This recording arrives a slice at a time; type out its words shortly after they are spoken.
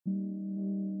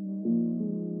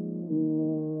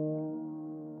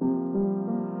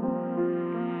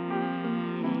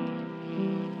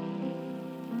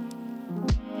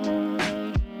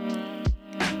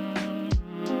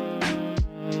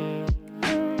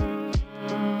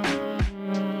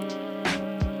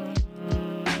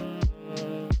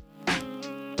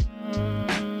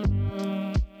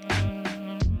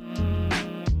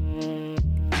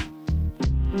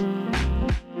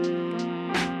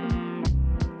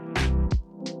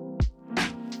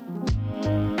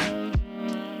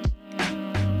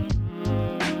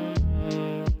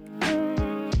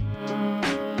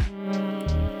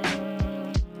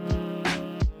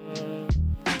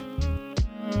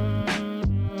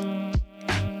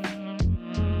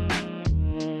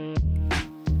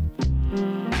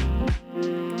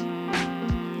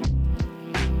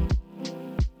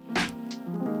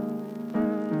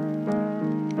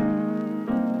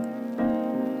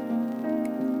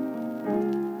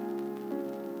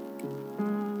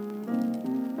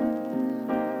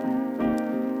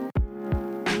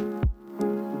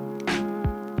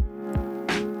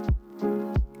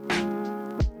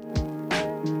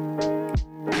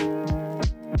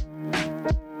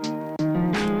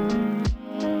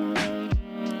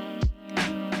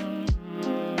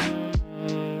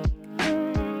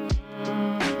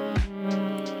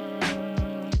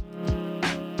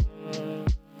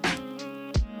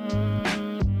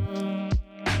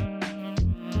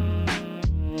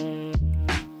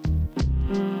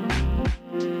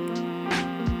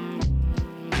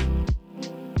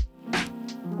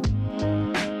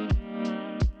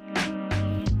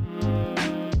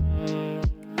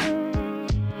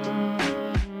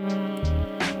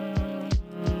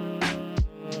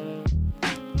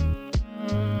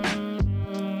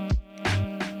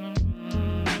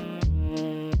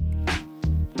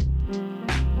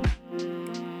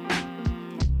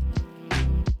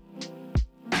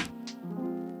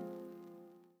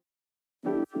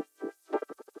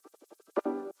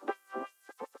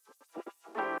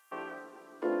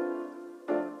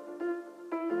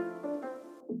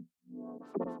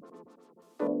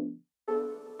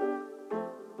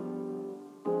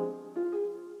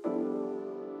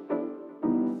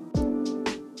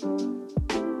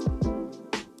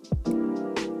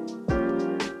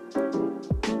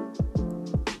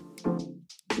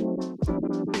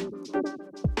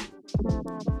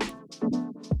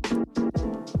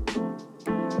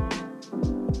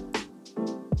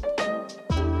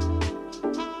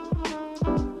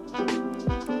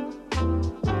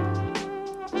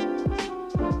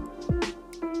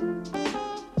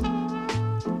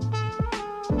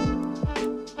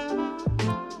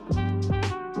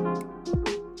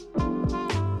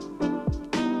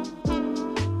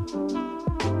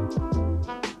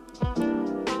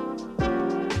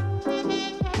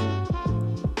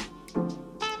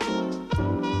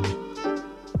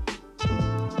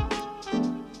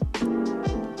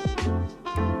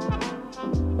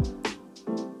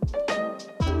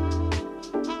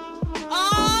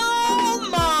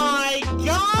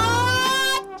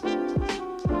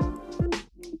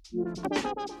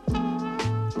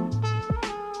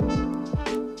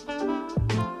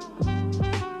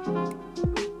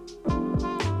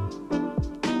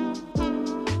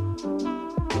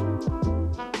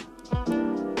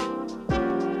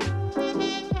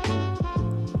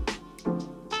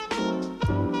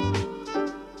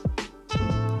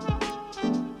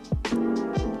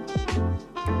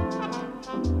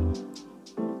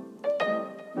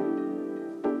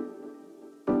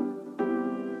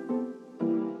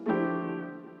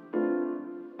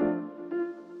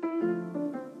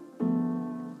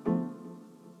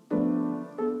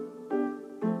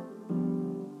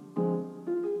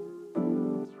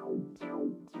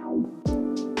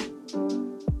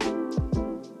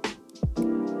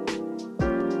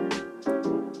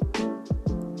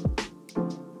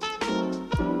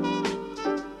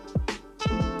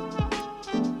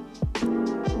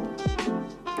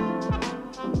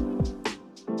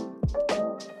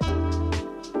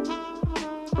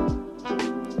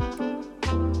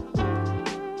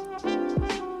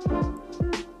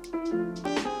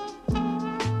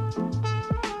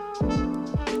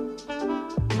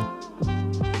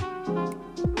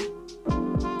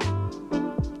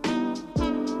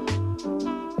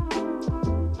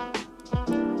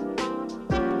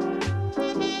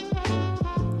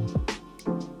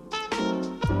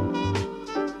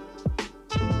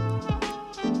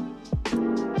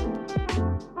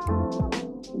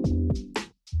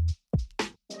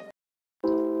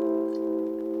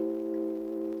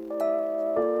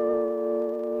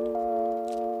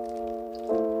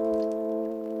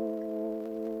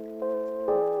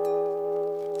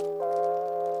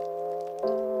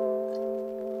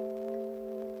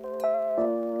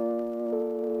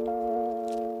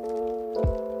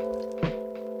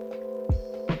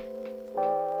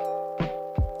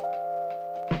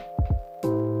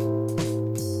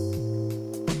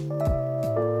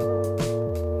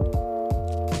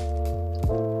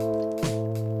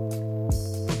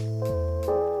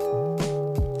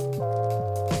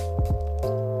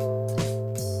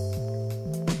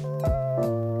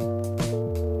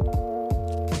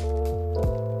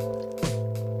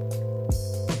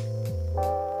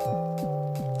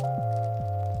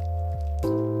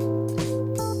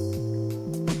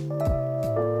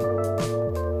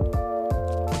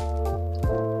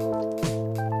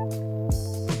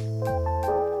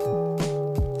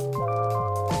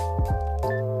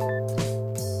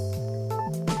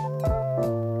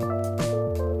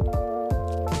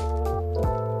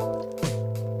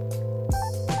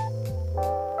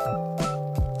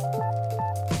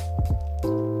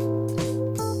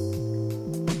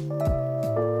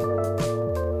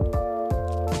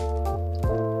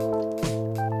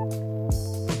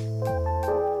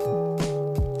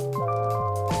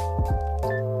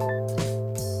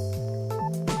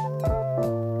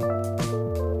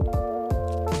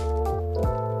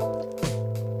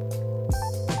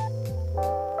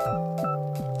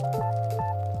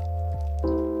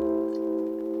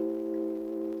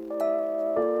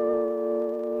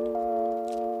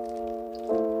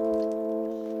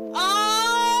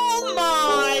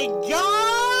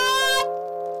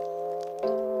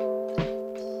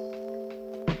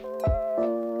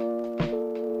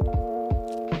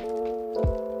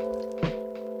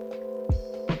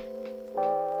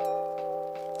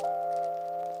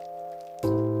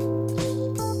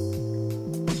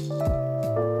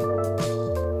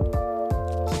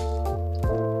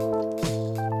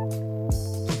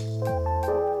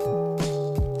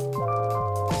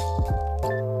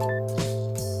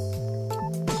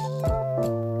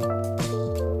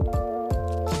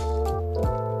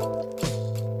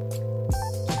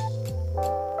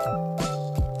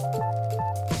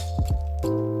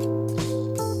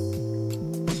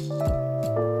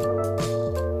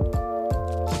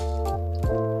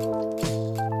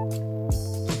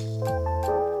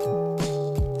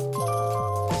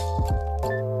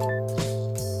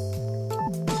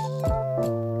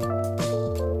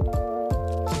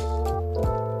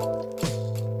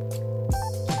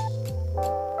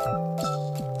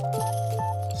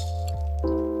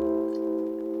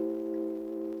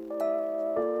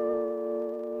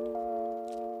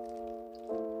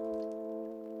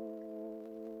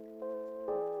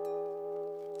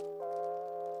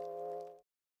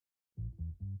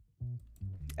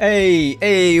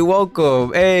Hey,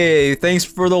 welcome. Hey, thanks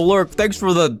for the lurk. Thanks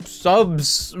for the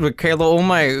subs, Michaela. Oh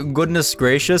my goodness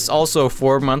gracious. Also,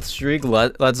 4-month streak.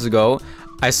 Let's go.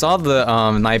 I saw the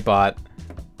Nightbot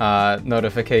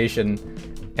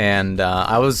notification, and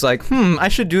I was like, I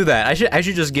should do that. I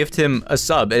should just gift him a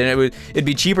sub, and it'd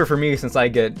be cheaper for me since I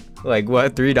get like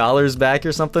what, $3 back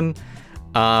or something.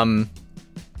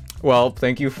 Well,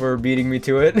 thank you for beating me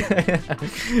to it.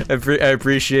 I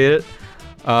appreciate it.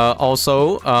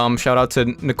 Also, shout out to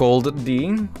Nicole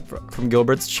D from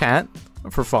Gilbert's chat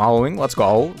for following. Let's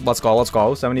go.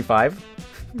 75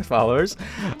 followers.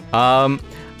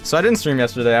 So I didn't stream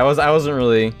yesterday. I wasn't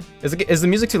really. Is the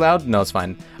music too loud? No, it's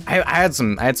fine. I had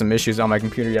some issues on my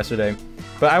computer yesterday,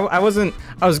 but I wasn't.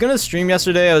 I was gonna stream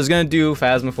yesterday. I was gonna do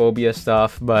Phasmophobia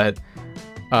stuff, but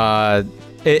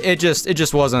it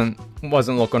just wasn't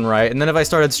looking right. And then if I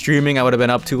started streaming, I would have been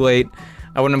up too late.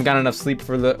 I wouldn't have gotten enough sleep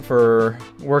for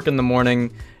work in the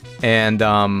morning, and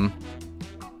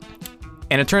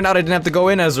it turned out I didn't have to go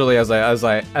in as early as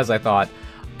I thought.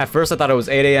 At first I thought it was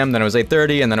 8 AM, then it was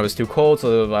 8:30, and then it was too cold,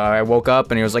 so I woke up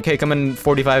and he was like, "Hey, come in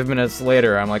 45 minutes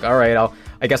later." I'm like, "All right,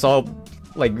 I guess I'll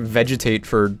like vegetate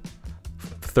for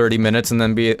 30 minutes and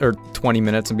then 20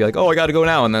 minutes and be like, "Oh, I gotta go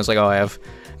now," and then it's like, "Oh, I have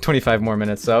 25 more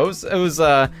minutes." So it was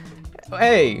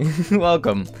hey,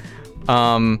 welcome.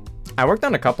 I worked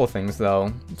on a couple things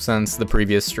though since the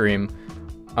previous stream.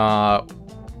 I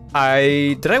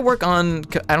work on?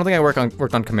 I don't think I worked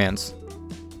on commands.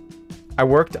 I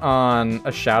worked on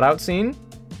a shout out scene.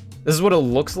 This is what it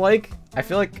looks like. I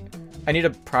feel like I need to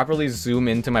properly zoom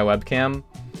into my webcam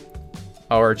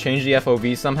or change the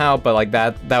FOV somehow, but like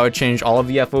that would change all of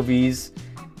the FOVs.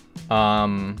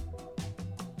 And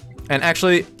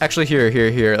actually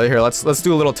here, let's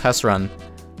do a little test run.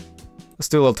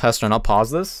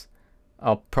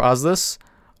 I'll pause this.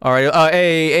 All right.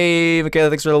 Hey, Michaela,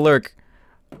 thanks for the lurk.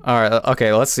 All right.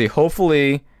 Okay. Let's see.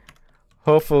 Hopefully,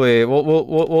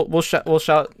 we'll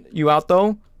shout you out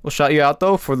though. We'll shout you out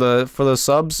though for the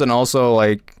subs, and also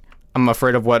like I'm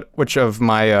afraid of which of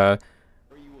my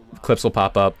clips will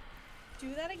pop up.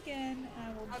 Do that again, and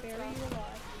I will bury you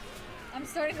alive. I'm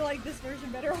starting to like this version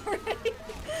better already.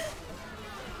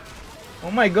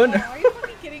 Oh my goodness. Are you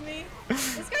fucking kidding me?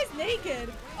 This guy's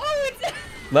naked. Oh, it's.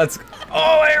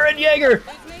 Oh, Aaron Yeager!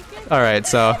 Alright,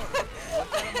 so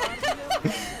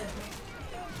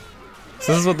this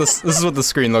is what the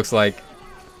screen looks like.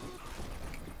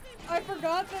 I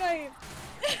forgot that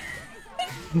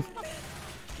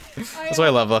That's why I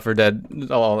love Left 4 Dead,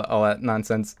 all that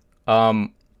nonsense.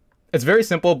 It's very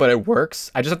simple, but it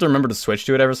works. I just have to remember to switch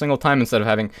to it every single time instead of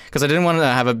having, because I didn't want to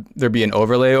have there be an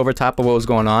overlay over top of what was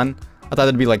going on. I thought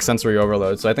it'd be like sensory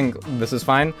overload, so I think this is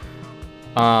fine.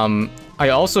 I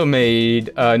also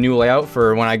made a new layout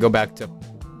for when I go back to...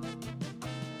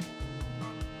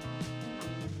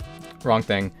 Wrong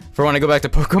thing. For when I go back to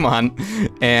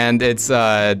Pokemon, and it's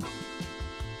a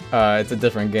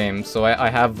different game. So I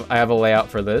have a layout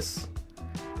for this.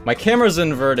 My camera's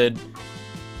inverted,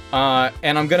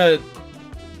 and I'm gonna...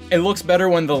 It looks better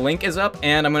when the link is up,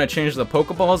 and I'm gonna change the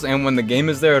Pokeballs, and when the game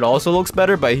is there, it also looks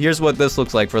better, but here's what this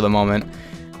looks like for the moment.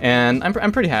 And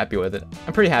I'm pretty happy with it.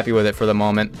 I'm pretty happy with it for the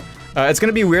moment. It's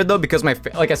gonna be weird though, because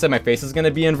like I said, my face is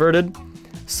gonna be inverted.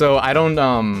 So I don't,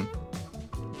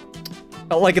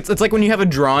 like it's like when you have a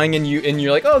drawing and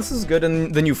you're like, oh, this is good,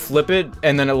 and then you flip it,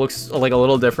 and then it looks like a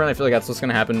little different. I feel like that's what's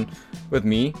gonna happen with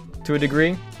me, to a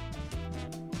degree.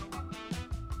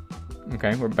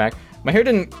 Okay, we're back. My hair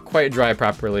didn't quite dry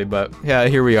properly, but yeah,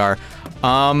 here we are.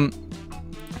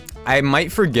 I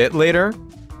might forget later.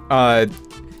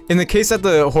 In the case that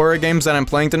the horror games that I'm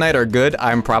playing tonight are good,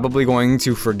 I'm probably going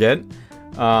to forget.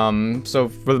 So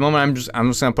for the moment, I'm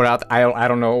just gonna put out. I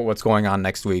don't know what's going on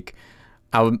next week.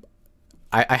 I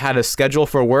had a schedule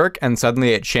for work, and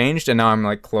suddenly it changed, and now I'm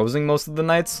like closing most of the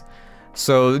nights.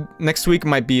 So next week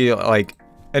might be like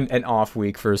an off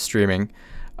week for streaming,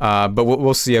 but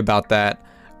we'll see about that.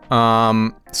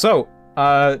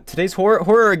 Today's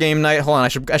horror game night. Hold on, I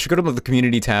should go to the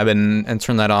community tab and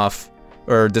turn that off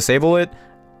or disable it.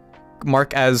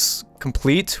 Mark as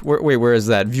complete. Wait, where is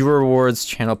that? Viewer rewards,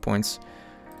 channel points.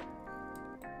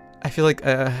 I feel like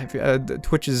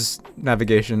Twitch's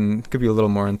navigation could be a little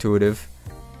more intuitive.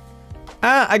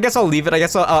 I guess I'll leave it. I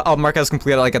guess I'll mark as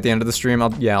complete like at the end of the stream. I'll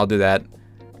do that.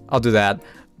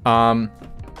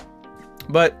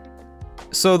 But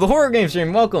so the horror game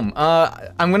stream, welcome.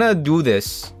 I'm gonna do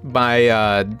this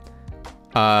by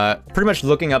pretty much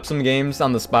looking up some games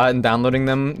on the spot and downloading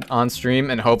them on stream,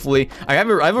 and hopefully I have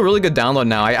a really good download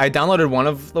now. I downloaded one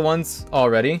of the ones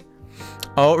already.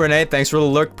 Oh, Renee, thanks for the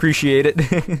look, appreciate it.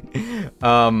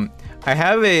 I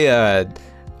have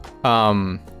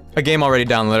a game already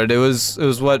downloaded. It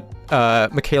was what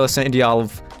Michaela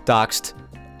Sandialov doxed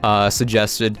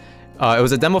suggested. It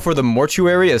was a demo for the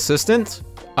Mortuary Assistant.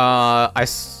 I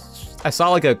saw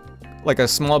like a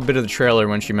small bit of the trailer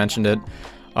when she mentioned it.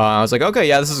 I was like, okay,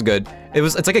 yeah, this is good.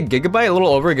 It's like a gigabyte, a little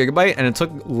over a gigabyte, and it took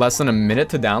less than a minute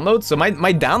to download. So my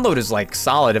download is like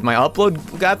solid. If my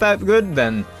upload got that good,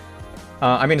 then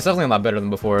I mean, it's definitely a lot better than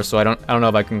before. So I don't know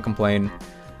if I can complain.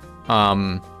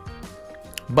 But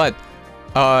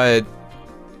and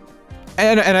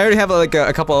I already have like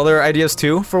a couple other ideas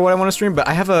too for what I want to stream. But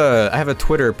I have a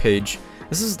Twitter page.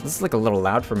 This is like a little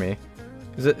loud for me.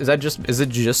 Is it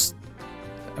just?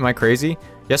 Am I crazy?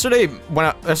 Yesterday when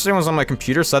I was on my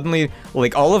computer, suddenly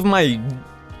like all of my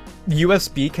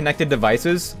USB connected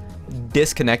devices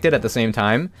disconnected at the same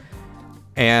time,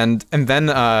 and then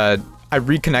I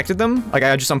reconnected them. Like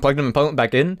I just unplugged them and plugged them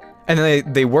back in, and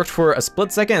then they worked for a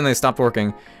split second and they stopped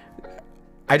working.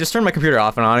 I just turned my computer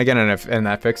off and on again, and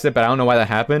that fixed it. But I don't know why that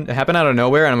happened. It happened out of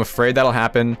nowhere, and I'm afraid that'll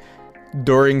happen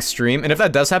during stream. And if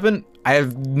that does happen, I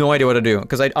have no idea what to do,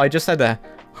 because I just had to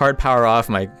hard power off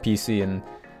my PC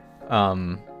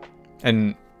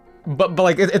but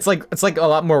like it's like a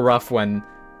lot more rough when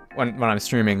I'm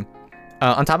streaming.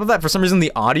 On top of that, for some reason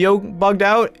the audio bugged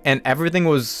out and everything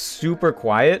was super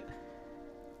quiet.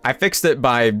 I fixed it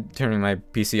by turning my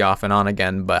PC off and on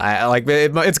again, but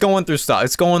it's going through stuff.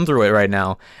 It's going through it right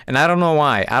now, and I don't know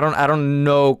why. I don't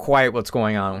know quite what's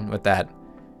going on with that.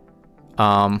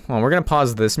 Well, we're gonna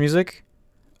pause this music.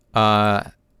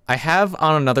 I have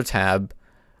on another tab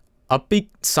upbeat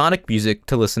Sonic music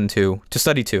to listen to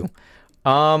study to.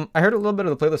 I heard a little bit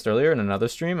of the playlist earlier in another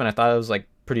stream, and I thought it was like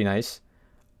pretty nice.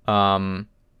 Because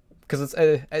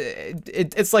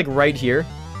it's like right here.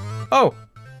 Oh,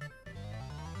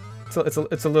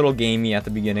 it's a little gamey at the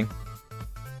beginning.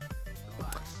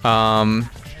 But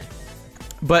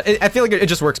I feel like it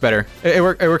just works better. It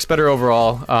works better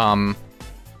overall.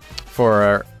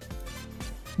 For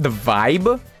the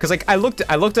vibe, because like I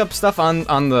looked up stuff on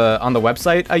the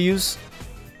website I use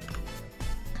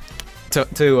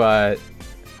I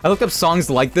looked up songs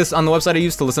like this on the website I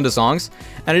use to listen to songs,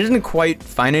 and I didn't quite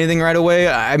find anything right away.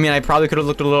 I mean, I probably could have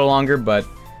looked a little longer, but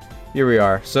here we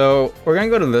are. So we're gonna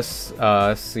go to this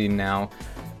scene now.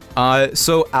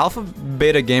 So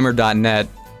alphabetagamer.net.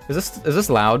 Is this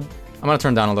loud? I'm gonna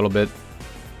turn down a little bit.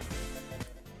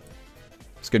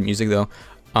 It's good music though.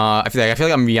 I feel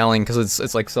like I'm yelling because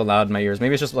it's like so loud in my ears.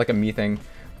 Maybe it's just like a me thing.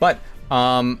 But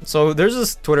so there's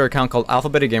this Twitter account called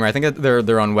Alphabetagamer. I think they're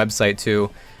their own website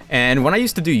too. And when I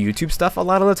used to do YouTube stuff a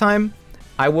lot of the time,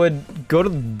 I would go to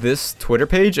this Twitter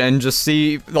page and just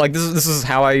see, like, this is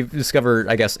how I discovered,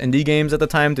 I guess, indie games at the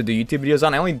time to do YouTube videos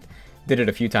on. I only did it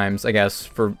a few times, I guess,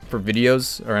 for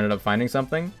videos, or ended up finding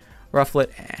something.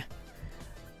 Rufflet,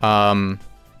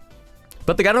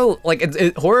 But they gotta,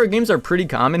 like, horror games are pretty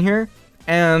common here.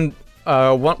 And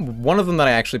one of them that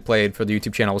I actually played for the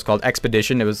YouTube channel was called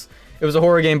Expedition. It was a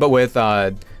horror game, but with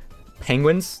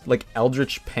penguins, like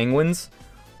eldritch penguins.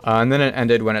 And then it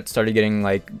ended when it started getting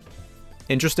like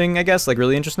interesting, I guess, like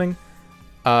really interesting.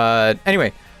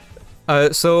 Anyway,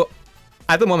 so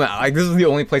at the moment, like this is the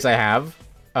only place I have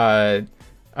to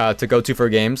go to for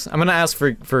games. I'm gonna ask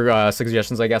for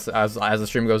suggestions, I guess, as the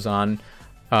stream goes on,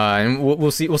 and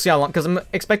we'll see how long, because I'm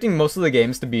expecting most of the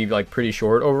games to be like pretty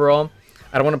short overall.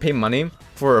 I don't want to pay money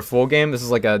for a full game. This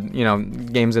is like a, you know,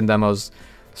 games and demos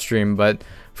stream, but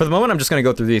for the moment I'm just gonna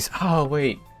go through these. Oh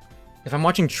wait, if I'm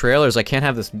watching trailers, I can't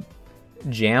have this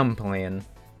jam playing.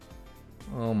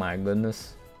 Oh my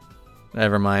goodness.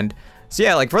 Never mind. So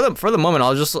yeah, like for the moment,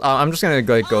 I'm just gonna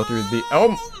go through the. Oh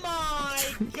my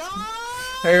god!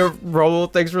 Hey Roll,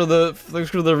 thanks for the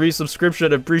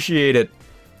resubscription. Appreciate it.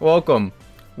 Welcome.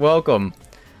 But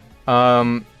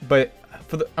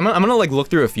I'm gonna like look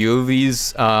through a few of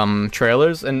these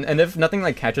trailers, and if nothing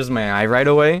like catches my eye right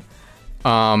away,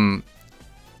 I'm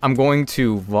going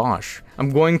to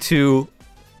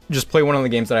just play one of the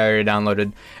games that I already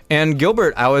downloaded. And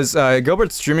Gilbert,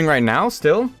 Gilbert's streaming right now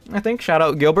still, I think. Shout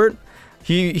out Gilbert.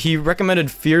 He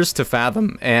recommended Fears to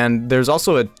Fathom, and there's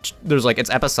also it's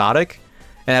episodic,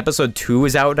 and episode 2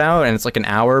 is out now, and it's like an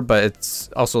hour, but it's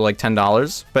also like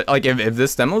 $10. But like if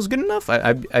this demo is good enough,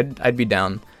 I'd be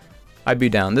down. I'd be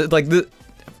down. Like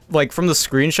from the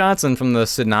screenshots and from the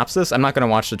synopsis, I'm not gonna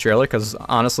watch the trailer because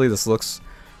honestly, this looks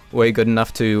way good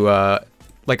enough to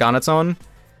like on its own,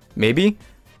 maybe.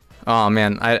 Oh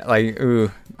man,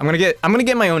 I'm gonna get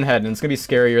in my own head, and it's gonna be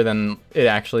scarier than it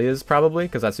actually is, probably,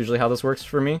 because that's usually how this works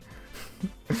for me.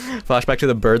 Flashback to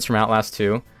the birds from Outlast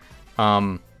 2.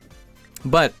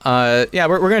 But yeah,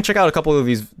 we're gonna check out a couple of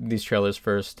these trailers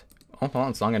first. Oh, hold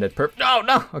on, song ended.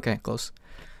 No. Okay, close.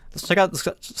 Let's check out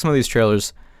some of these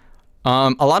trailers.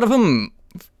 A lot of them,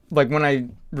 like when I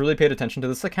really paid attention to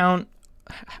this account,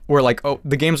 were like, oh,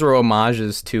 the games were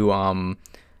homages to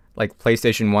like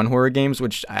PlayStation 1 horror games,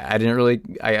 which I didn't really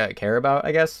care about,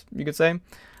 I guess you could say.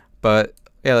 But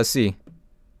yeah, let's see.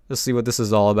 Let's see what this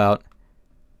is all about.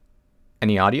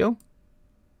 Any audio?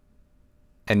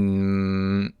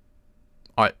 And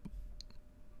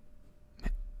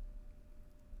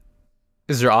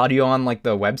is there audio on like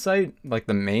the website, like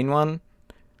the main one?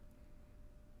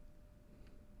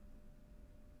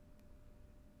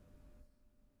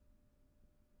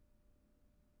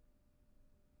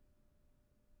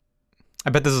 I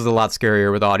bet this is a lot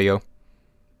scarier with audio.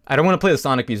 I don't want to play the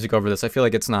Sonic music over this. I feel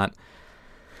like it's not.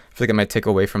 I feel like it might take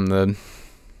away from the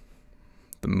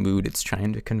mood it's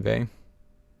trying to convey.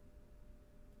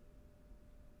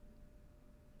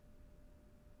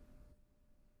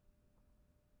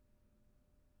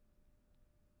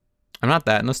 I'm not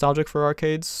that nostalgic for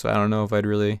arcades, so I don't know if I'd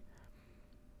really.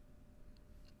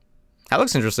 That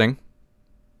looks interesting.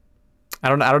 I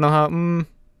don't know how.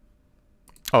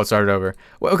 Oh, it started over.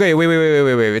 Well, okay,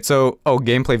 wait. So,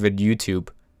 gameplay vid YouTube.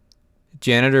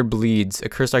 Janitor bleeds. A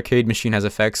cursed arcade machine has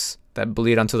effects that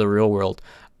bleed onto the real world.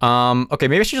 Okay,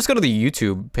 maybe I should just go to the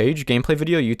YouTube page. Gameplay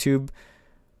video, YouTube.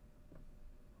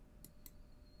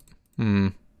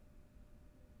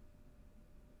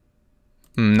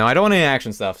 No, I don't want any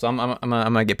action stuff, so I'm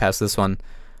gonna get past this one.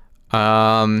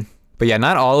 But yeah,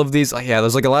 not all of these. Yeah,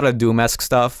 there's like a lot of Doom-esque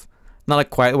stuff. Not like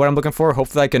quite what I'm looking for.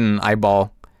 Hopefully I can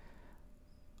eyeball.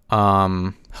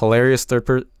 Hilarious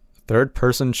third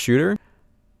person shooter.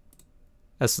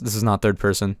 This is not third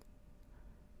person.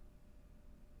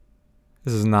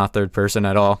 This is not third person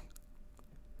at all.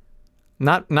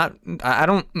 I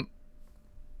don't.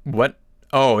 What?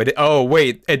 Oh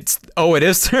wait, it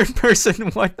is third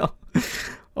person. What?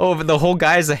 Oh, but the whole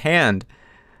guy's a hand.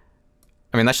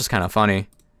 I mean, that's just kind of funny.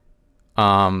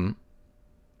 Not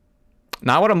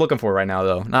what I'm looking for right now,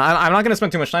 though. I'm not gonna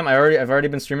spend too much time. I've already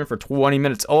been streaming for 20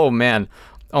 minutes. Oh man,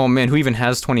 who even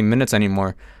has 20 minutes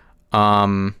anymore?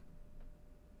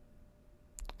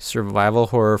 Survival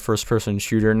horror first person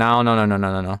shooter. No.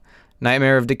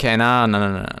 Nightmare of Decay.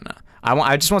 No.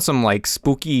 I just want some like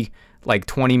spooky like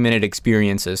 20-minute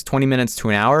experiences. 20 minutes to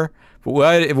an hour.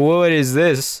 What is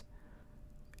this?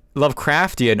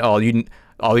 Lovecraftian. Oh, you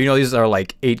know these are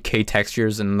like 8K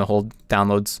textures and the whole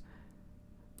downloads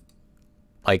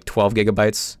like 12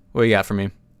 gigabytes. What do you got for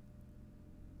me?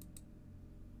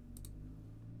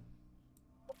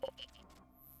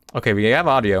 Okay, we have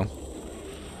audio.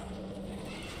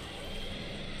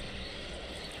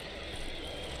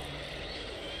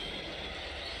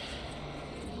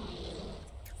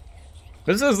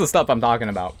 This is the stuff I'm talking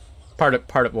about.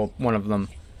 Well, one of them.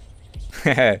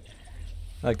 I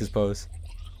like this pose.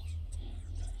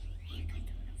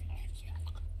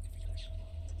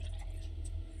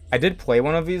 I did play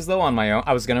one of these though on my own.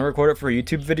 I was gonna record it for a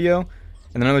YouTube video,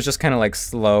 and then it was just kind of like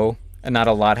slow, and not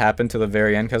a lot happened to the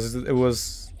very end because it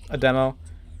was a demo.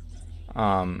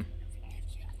 It's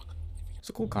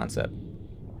a cool concept.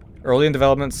 Early in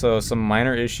development, so some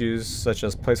minor issues such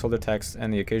as placeholder text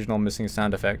and the occasional missing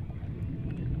sound effect.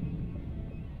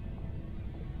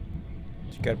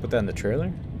 You gotta put that in the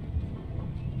trailer.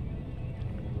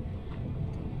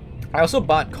 I also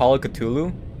bought Call of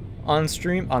Cthulhu on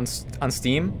Steam,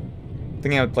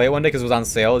 thinking I would play it one day because it was on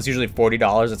sale. It's usually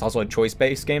 $40. It's also a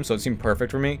choice-based game, so it seemed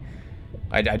perfect for me.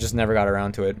 I just never got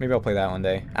around to it. Maybe I'll play that one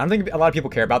day. I don't think a lot of people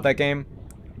care about that game.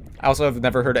 I also have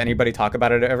never heard anybody talk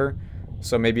about it ever,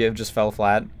 so maybe it just fell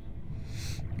flat.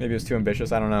 Maybe it was too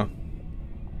ambitious. I don't know.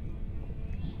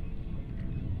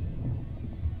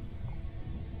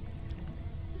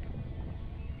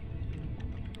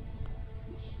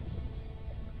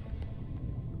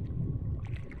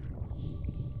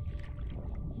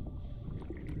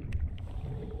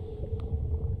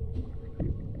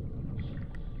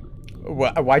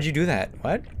 Why'd you do that?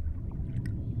 What?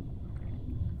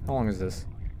 How long is this?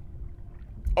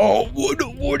 Oh,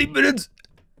 40 minutes!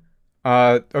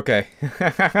 Okay.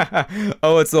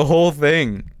 Oh, it's the whole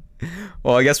thing.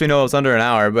 Well, I guess we know it's under an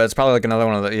hour, but it's probably like another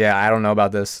one of the... Yeah, I don't know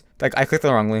about this. Like, I clicked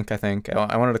the wrong link, I think.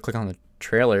 I wanted to click on the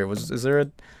trailer. Is there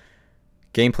a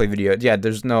gameplay video? Yeah,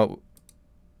 there's no...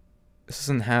 This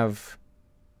doesn't have...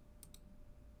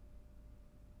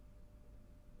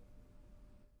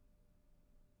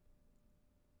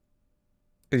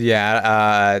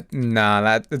 Yeah,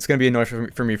 nah, it's gonna be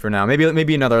annoying for me for now.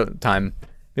 Maybe another time.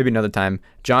 Maybe another time.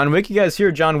 John Wick, you guys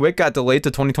hear John Wick got delayed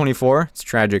to 2024? It's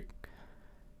tragic.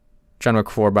 John Wick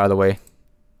 4, by the way.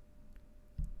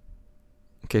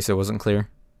 In case it wasn't clear.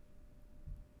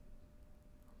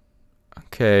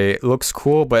 Okay, it looks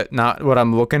cool, but not what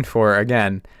I'm looking for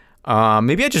again.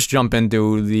 Maybe I just jump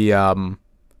into the,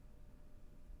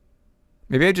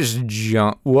 maybe I just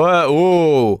jump, what?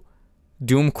 Ooh!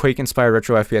 Doom Quake inspired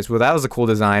retro FPS. Well, that was a cool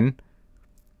design.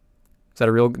 Is that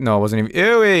a real, no, it wasn't even,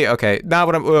 ew, okay, not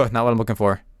what I'm looking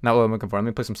for. Not what I'm looking for. Let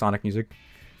me play some Sonic music.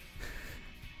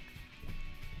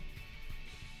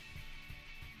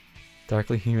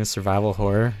 Darkly humorous survival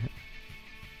horror.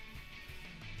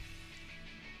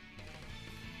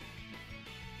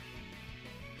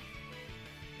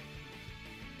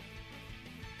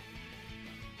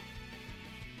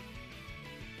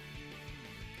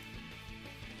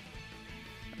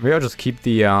 Maybe I'll just keep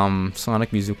the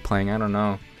Sonic music playing. I don't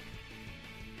know.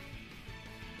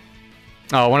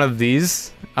 Oh, one of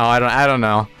these? Oh, I don't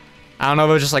know. I don't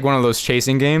know if it's just like one of those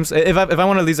chasing games. If I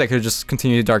one of these, I could just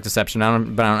continue Dark Deception. I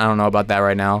don't know about that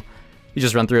right now. You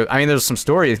just run through it. I mean, there's some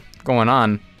story going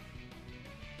on.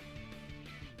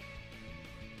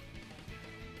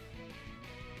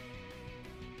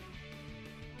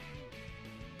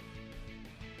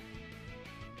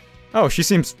 Oh, she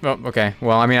seems, oh, okay.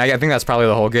 Well, I mean, I think that's probably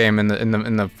the whole game in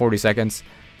the 40 seconds.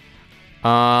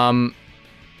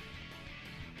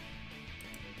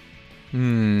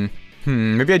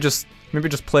 Maybe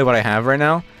just play what I have right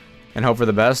now and hope for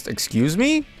the best. Excuse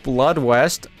me? Blood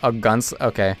West, a guns,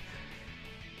 okay.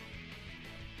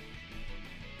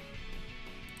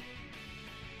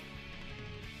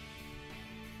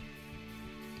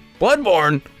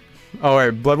 Bloodborne! Oh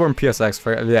wait, Bloodborne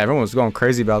PSX, yeah, everyone was going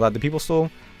crazy about that. Do people still,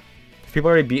 have people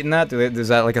already beaten that? Is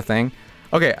that like a thing?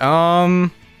 Okay, okay,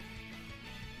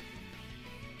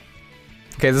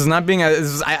 this is not being,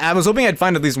 I was hoping I'd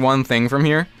find at least one thing from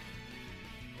here.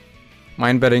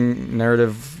 Mind-bending,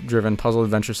 narrative-driven puzzle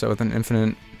adventure set with an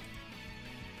infinite...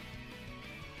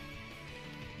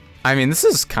 I mean, this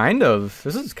is kind of...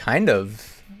 well,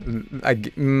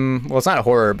 it's not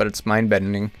horror, but it's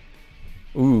mind-bending.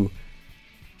 Ooh.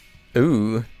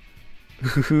 Ooh.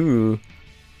 Ooh.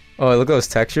 Oh, look at those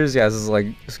textures. Yeah, this is like,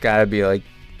 it's gotta be like...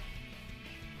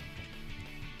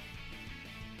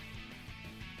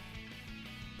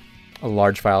 a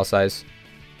large file size.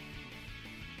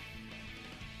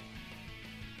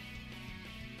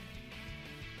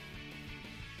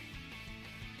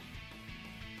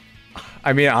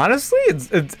 I mean, honestly,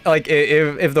 it's like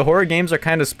if the horror games are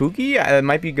kind of spooky, it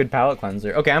might be a good palate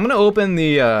cleanser. Okay, I'm gonna open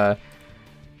the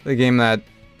game that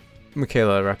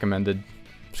Michaela recommended. I'm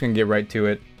just gonna get right to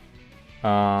it.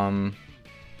 I'm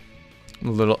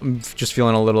just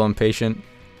feeling a little impatient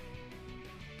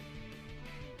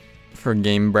for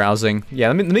game browsing. Yeah,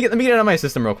 let me get it out of my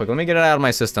system real quick. Let me get it out of my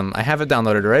system. I have it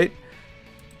downloaded, right?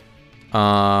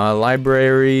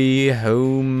 Library,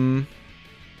 home.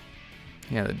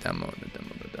 Yeah, the demo.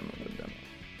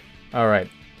 All right.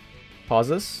 Pause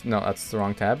this. No, that's the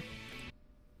wrong tab.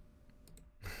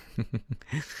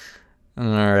 All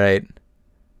right.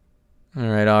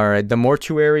 All right. The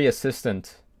mortuary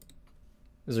assistant.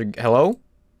 Is there, hello?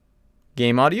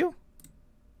 Game audio?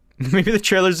 Maybe the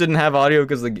trailers didn't have audio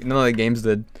because none of the games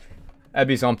did. That'd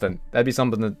be something. That'd be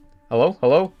something that... Hello?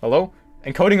 Hello? Hello?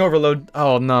 Encoding overload.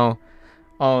 Oh, no.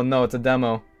 Oh, no. It's a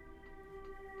demo.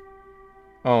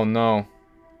 Oh, no.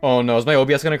 Oh, no. Is my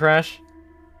OBS gonna crash?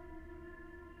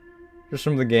 Just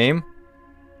from the game?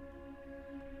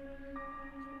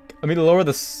 Let me lower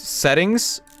the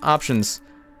settings. Options.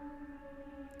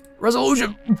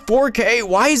 Resolution 4K.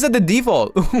 Why is that the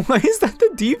default? Why is that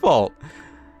the default?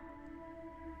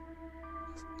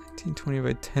 1920 by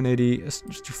 1080. Just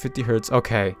do 50 hertz.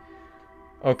 Okay.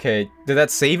 Okay. Did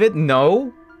that save it?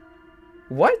 No.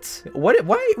 What? What?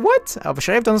 Why? What?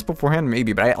 Should I have done this beforehand?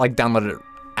 Maybe, but I like downloaded it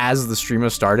as the stream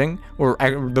was starting, or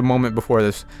the moment before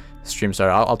this stream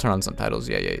started. I'll turn on subtitles.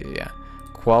 Yeah.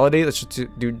 Quality. Let's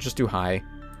just do high.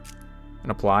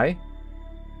 And apply.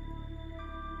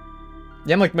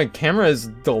 Yeah, my camera is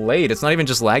delayed. It's not even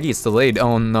just laggy. It's delayed.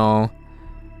 Oh no.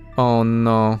 Oh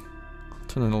no.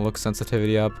 Turn the look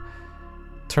sensitivity up.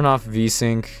 Turn off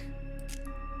VSync.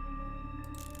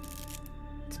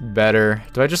 It's better.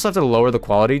 Do I just have to lower the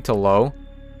quality to low?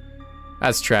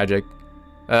 That's tragic.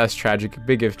 That's tragic.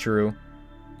 Big if true.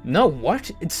 No,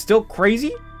 what? It's still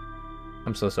crazy?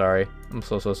 I'm so sorry. I'm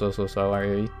so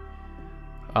sorry.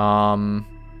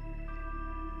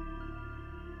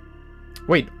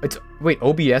 Wait,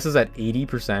 OBS is at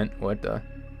 80%? What the?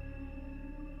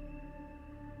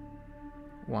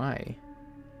 Why?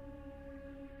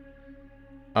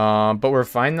 But we're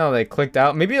fine now. They clicked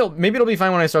out. Maybe it'll be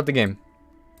fine when I start the game.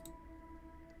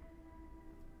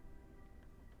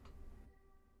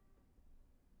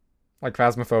 Like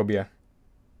Phasmophobia.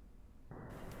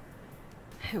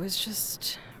 It was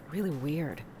just really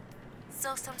weird.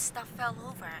 So some stuff fell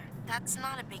over. That's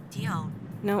not a big deal.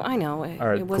 No, I know.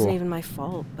 Alright, It wasn't cool. even my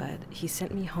fault, but he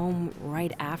sent me home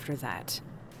right after that.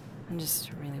 I'm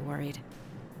just really worried.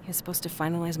 He was supposed to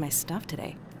finalize my stuff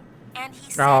today. And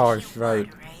he said Oh, he right.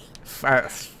 would,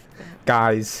 right?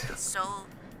 Guys. So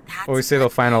that's Always say they'll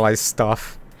finalize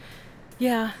stuff.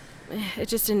 Yeah, it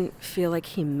just didn't feel like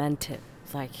he meant it.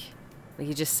 Like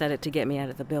he just said it to get me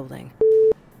out of the building.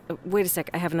 Wait a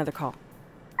sec, I have another call.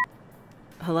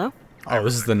 Hello? Oh,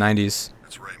 this is the 90s.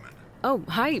 It's Raymond. Oh,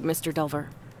 hi, Mr. Delver.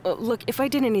 Look, if I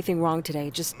did anything wrong today,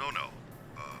 just... No.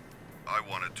 I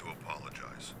wanted to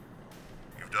apologize.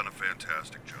 You've done a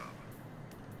fantastic job.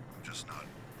 I'm just not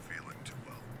feeling too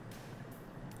well.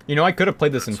 You know, I could have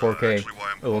played this in That's, 4K, actually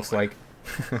why I'm it looks calling. like.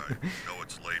 I know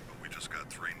it's late, but we just got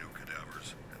 3 new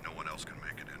cadavers, and no one else can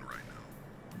make it in right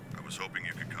now. I was hoping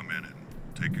you could come in and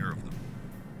take care of them.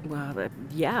 Well,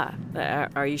 yeah.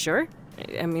 Are you sure?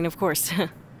 I mean, of course.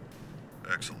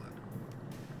 Excellent.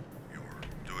 You're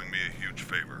doing me a huge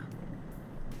favor.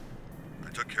 I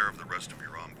took care of the rest of your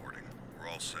onboarding. We're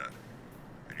all set.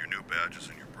 And your new badge is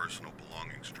in your personal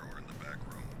belongings drawer in the back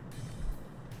room.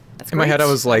 That's In my head, I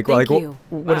was like, Thank what you.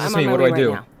 does this I'm on mean? my What do way I right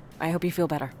do? now. I hope you feel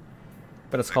better.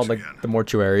 But it's Thanks called, like, again. the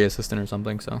mortuary assistant or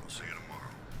something, so. I'll see you tomorrow.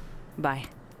 Bye.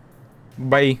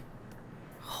 Bye.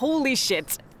 Holy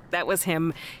shit. That was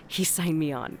him. He signed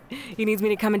me on. He needs me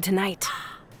to come in tonight.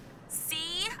 See?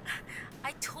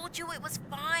 I told you it was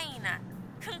fine.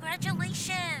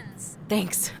 Congratulations.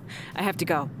 Thanks. I have to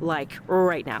go. Like,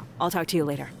 right now. I'll talk to you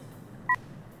later.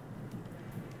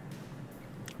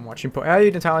 I'm watching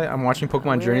hey, Natalia, I'm watching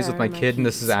Pokemon Journeys with my Where are my kid, and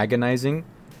this is keys? agonizing.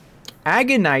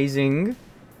 Agonizing?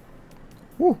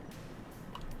 Woo.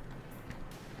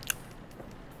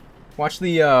 Watch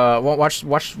the, watch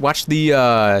the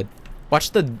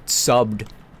subbed.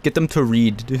 Get them to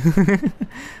read.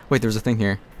 Wait, there's a thing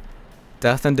here.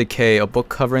 Death and Decay, a book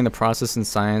covering the process and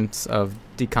science of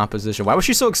decomposition. Why was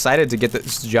she so excited to get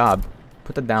this job?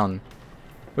 Put that down.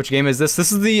 Which game is this?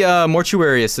 This is the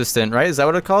mortuary assistant, right? Is that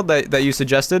what it's called that you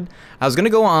suggested? I was gonna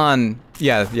go on.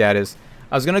 Yeah, it is.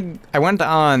 I went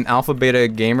on Alpha Beta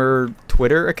Gamer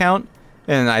Twitter account,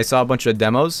 and I saw a bunch of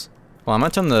demos. Well, I'm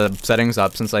gonna turn the settings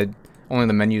up since only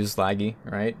the menu's laggy,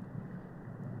 right?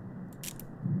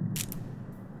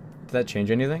 Did that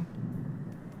change anything?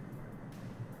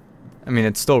 I mean,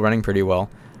 it's still running pretty well.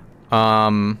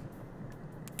 Yeah,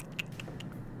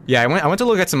 I went to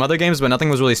look at some other games, but nothing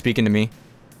was really speaking to me.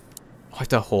 Oh, I have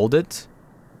to hold it?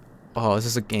 Oh, is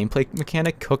this a gameplay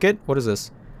mechanic? Cook it? What is this?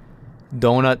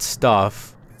 Donut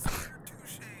stuff. Two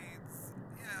Shades.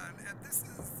 Yeah, and this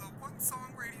is the One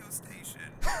Song radio station.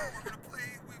 We're gonna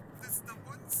play this is the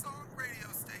One Song radio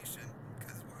station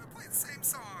because we're gonna play the same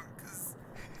song because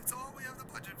it's all we have the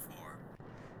budget for.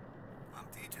 I'm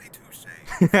DJ Two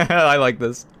Shades. I like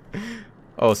this.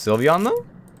 Oh, Sylveon though?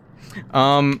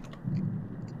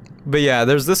 But yeah,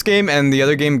 there's this game and the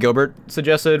other game Gilbert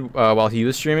suggested while he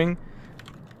was streaming.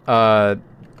 So I'm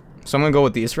gonna go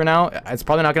with these for now. It's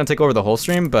probably not gonna take over the whole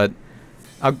stream, but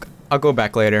I'll go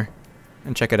back later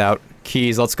and check it out.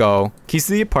 Keys, let's go. Keys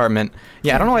to the apartment.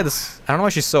 Yeah, I don't know why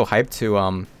she's so hyped to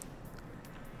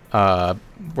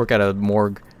work at a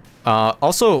morgue.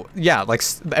 Also, yeah, like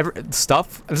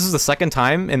stuff. This is the second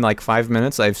time in like 5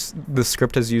 minutes the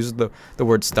script has used the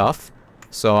word stuff.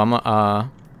 So I'm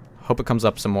hope it comes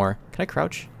up some more. Can I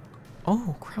crouch?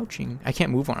 Oh, crouching. I can't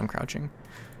move when I'm crouching.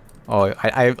 Oh,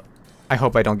 I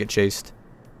hope I don't get chased.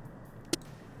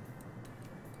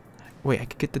 Wait, I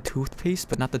could get the toothpaste,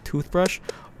 but not the toothbrush?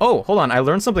 Oh, hold on. I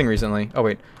learned something recently. Oh,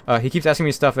 wait. He keeps asking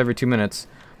me stuff every 2 minutes.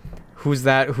 Who's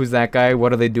that? Who's that guy?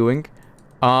 What are they doing?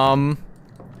 Oh.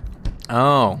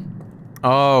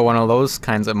 Oh, one of those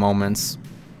kinds of moments.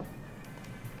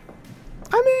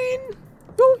 I mean,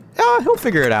 he'll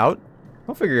figure it out.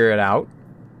 He'll figure it out.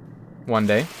 One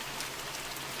day.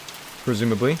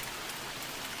 Presumably.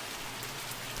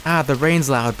 Ah, the rain's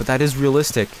loud, but that is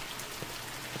realistic.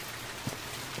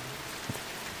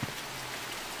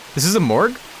 This is a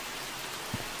morgue?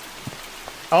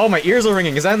 Oh, my ears are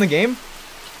ringing. Is that in the game?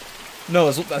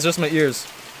 No, that's just my ears.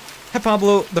 Hi,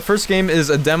 Pablo. The first game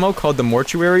is a demo called The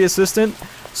Mortuary Assistant.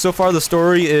 So far, the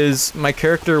story is my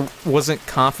character wasn't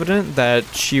confident that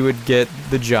she would get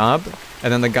the job.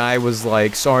 And then the guy was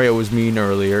like, sorry, I was mean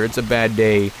earlier. It's a bad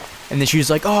day. And then she's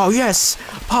like, oh, yes,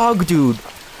 Pog, dude.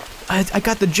 I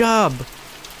got the job.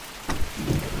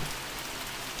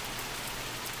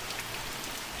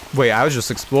 Wait, I was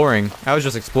just exploring.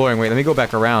 Wait, let me go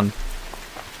back around.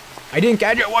 I didn't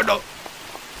catch it. What the?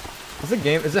 Is the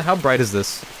game? Is it? How bright is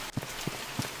this?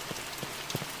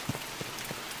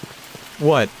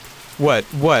 What? What?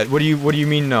 What? What do you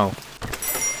mean no?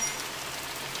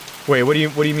 Wait, what do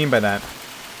you mean by that?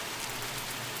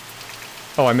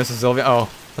 Oh, I missed a Sylvia. Oh,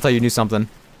 I thought you knew something.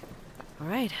 All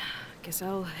right, guess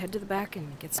I'll head to the back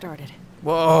and get started.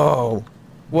 Whoa.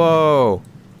 Whoa.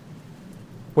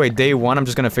 Wait, day one, I'm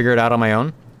just gonna figure it out on my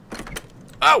own?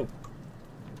 Oh!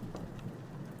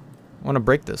 I wanna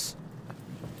break this.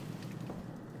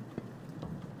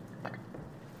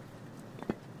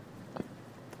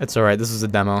 It's alright, this is a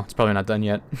demo. It's probably not done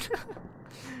yet.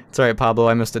 It's alright, Pablo,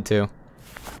 I missed it too.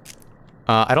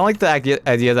 I don't like the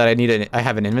idea that I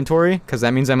have an inventory, because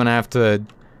that means I'm gonna have to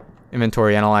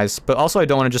inventory analyze. But also, I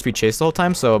don't want to just be chased the whole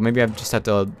time, so maybe I just have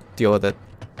to deal with it.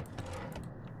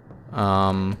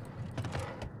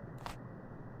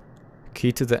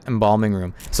 Key to the embalming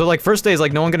room. So, like, first day is,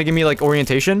 like, no one gonna give me, like,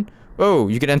 orientation? Oh,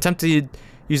 you can attempt to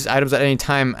use items at any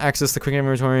time. Access the quick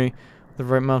inventory. The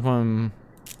right mouse.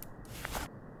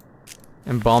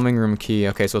 Embalming room key.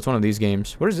 Okay, so it's one of these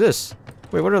games. What is this?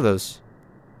 Wait, what are those?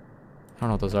 I don't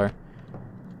know what those are.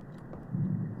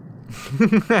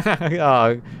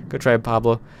 Oh, good try,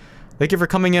 Pablo. Thank you for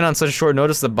coming in on such short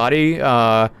notice. The body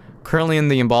currently in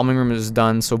the embalming room is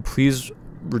done, so please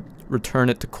return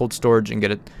it to cold storage and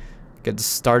get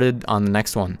started on the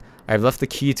next one. I've left the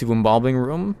key to embalming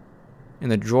room in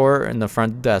the drawer in the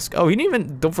front desk. Oh, you didn't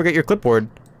even... Don't forget your clipboard. You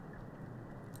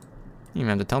didn't even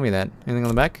have to tell me that. Anything on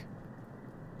the back?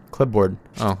 Clipboard.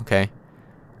 Oh, okay.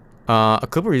 A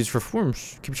clipboard used for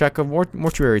forms. Keep track of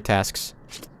mortuary tasks.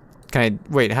 Can I...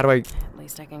 Wait, how do I... At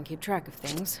least I can keep track of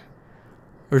things.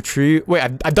 Retrieve... Wait,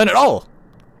 I've done it all!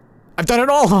 I've done it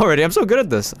all already! I'm so good at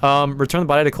this! Return the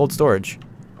body to cold storage.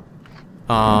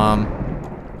 That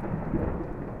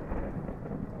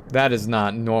is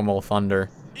not normal thunder.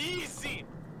 Easy!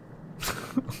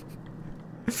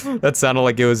 That sounded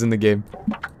like it was in the game.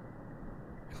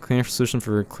 Cleaner solution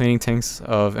for cleaning tanks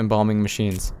of embalming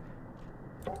machines.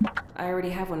 I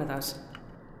already have one of those.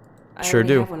 Sure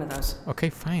do. Have one of those. Okay,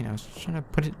 fine. I was trying to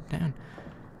put it down.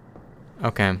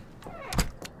 Okay.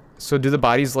 So do the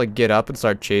bodies, like, get up and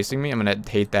start chasing me? I'm gonna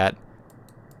hate that.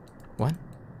 What?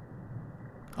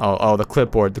 Oh, the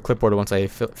clipboard. The clipboard once I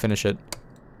finish it.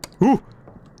 Ooh!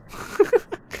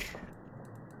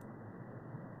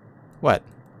 What?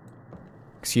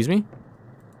 Excuse me?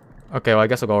 Okay, well, I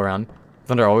guess I'll go around.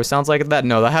 Thunder always sounds like that?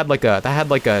 No, that had like a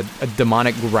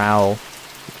demonic growl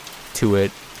to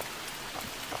it.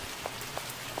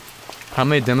 How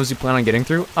many demos do you plan on getting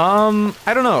through?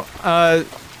 I don't know.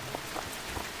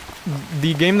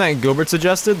 The game that Gilbert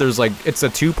suggested, there's like, it's a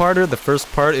two-parter. The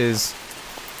first part is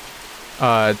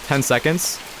 10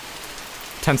 seconds.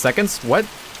 10 seconds? What?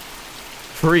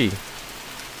 Free.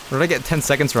 Where did I get 10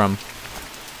 seconds from?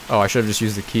 Oh, I should have just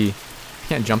used the key.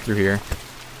 Can't jump through here.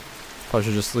 Probably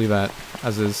should just leave that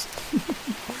as is.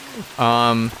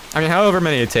 I mean, however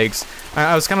many it takes.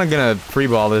 I was kind of gonna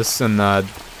pre-ball this and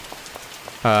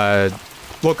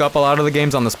look up a lot of the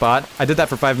games on the spot. I did that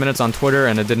for 5 minutes on Twitter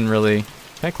and it didn't really...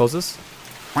 Can I close this?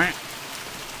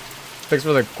 Thanks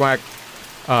for the quack.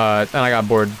 And I got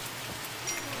bored.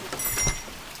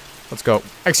 Let's go.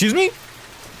 Excuse me?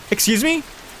 Excuse me?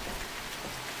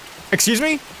 Excuse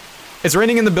me? It's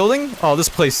raining in the building? Oh, this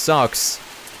place sucks.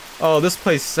 Oh, this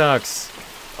place sucks.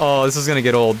 Oh, this is gonna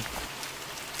get old.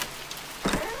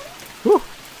 Whew.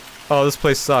 Oh, this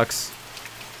place sucks.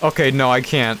 Okay, no, I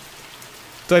can't.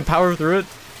 Do I power through it?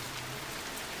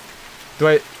 Do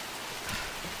I...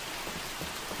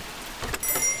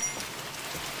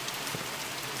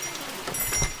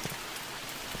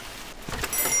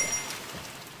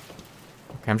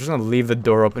 Okay, I'm just gonna leave the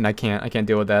door open. I can't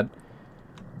deal with that.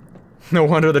 No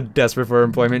wonder they're desperate for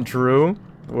employment. True.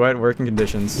 What working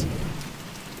conditions?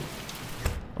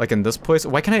 Like in this place?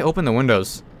 Why can't I open the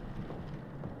windows?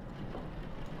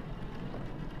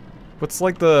 What's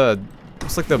like the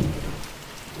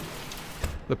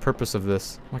purpose of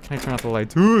this? Why can't I turn off the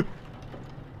lights?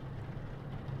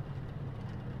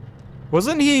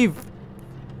 Wasn't he...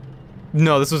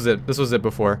 No, this was it. This was it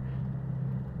before.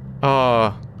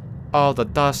 Oh, the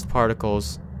dust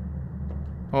particles.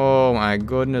 Oh my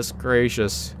goodness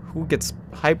gracious. Who gets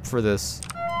hyped for this?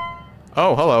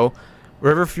 Oh, hello.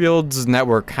 Riverfield's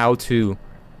network, how to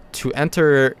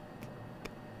enter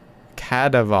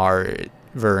cadaver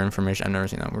information. I've never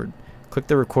seen that word. Click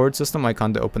the record system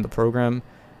icon to open the program.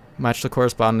 Match the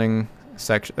corresponding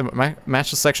section.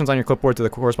 Match the sections on your clipboard to the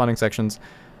corresponding sections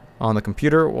on the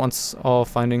computer. Once all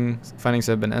findings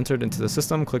have been entered into the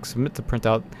system, click submit to print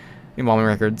out the embalming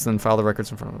records, then file the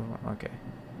records in front of them. Okay.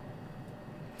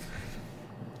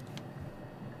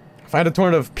 Find a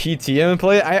torrent of PT and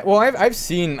play. I've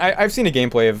seen a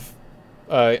gameplay of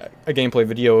a gameplay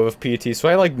video of PT, so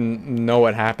I like know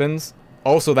what happens.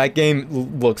 Also, that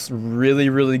game looks really,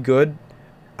 really good.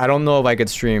 I don't know if I could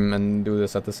stream and do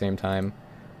this at the same time.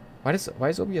 Why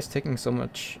is OBS taking so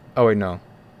much? Oh wait, no.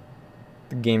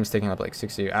 The game's taking up like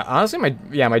 60. Honestly, my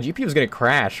GPU is gonna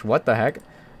crash. What the heck?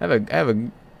 I have a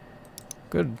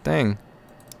good thing.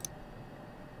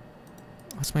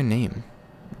 What's my name?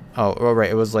 Oh, right.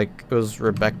 It was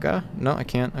Rebecca. No, I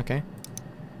can't. Okay.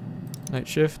 Night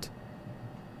shift.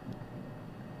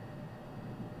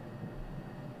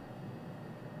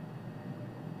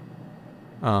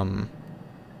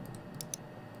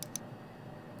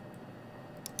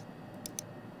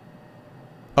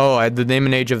 Oh, the name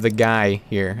and age of the guy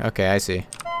here. Okay, I see.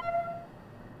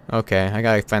 Okay, I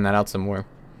gotta find that out some more.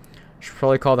 Should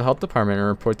probably call the health department and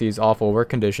report these awful work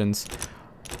conditions.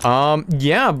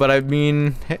 Yeah, but I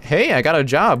mean, hey, I got a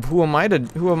job. Who am I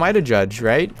to judge,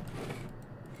 right?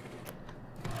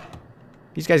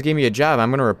 These guys gave me a job.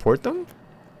 I'm gonna report them?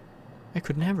 I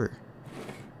could never.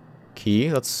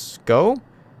 Key, let's go.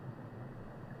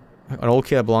 An old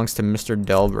key that belongs to Mr.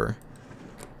 Delver.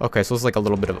 Okay, so it's like a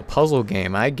little bit of a puzzle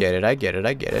game. I get it.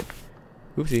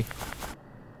 Oopsie.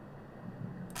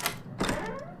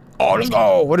 Oh, let's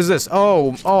go! What is this?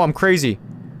 Oh, I'm crazy.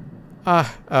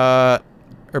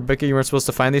 Rebecca, you weren't supposed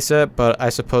to find these yet, but I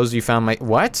suppose you found my—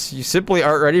 What? You simply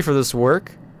aren't ready for this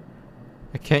work?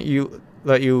 I can't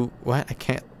let you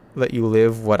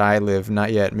live what I live.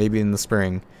 Not yet. Maybe in the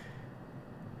spring.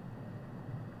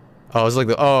 Oh, it's like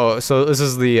so this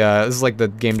is like the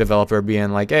game developer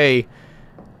being like, hey,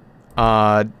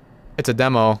 it's a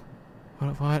demo.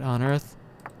 What on earth?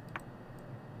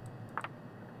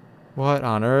 What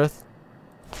on earth?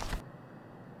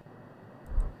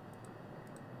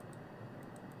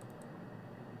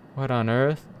 What on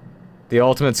earth? The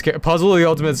ultimate puzzle, the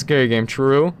ultimate scary game.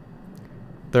 True.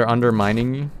 They're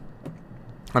undermining you.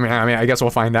 I mean, I guess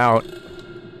we'll find out.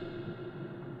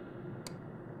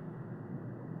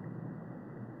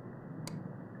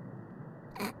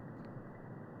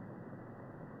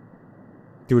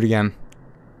 Do it again.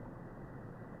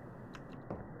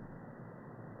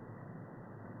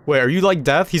 Wait, are you like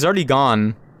Death? He's already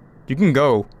gone. You can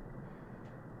go.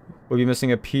 We'll be missing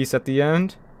a piece at the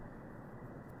end.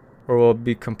 Or will it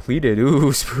be completed?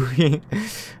 Ooh, spooky.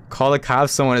 Call the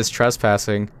cops, someone is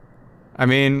trespassing. I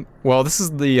mean, well, this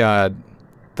is the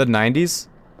 90s.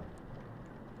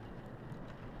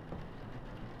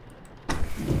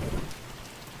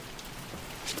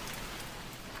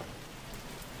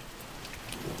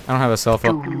 I don't have a cell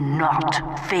phone. Do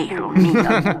not fail me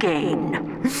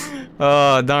again.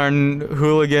 Oh, darn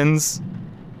hooligans.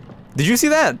 Did you see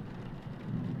that?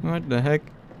 What the heck?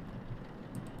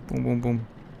 Boom, boom, boom.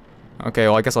 Okay,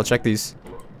 well, I guess I'll check these.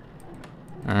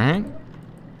 Alright.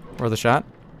 Worth a shot.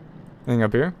 Anything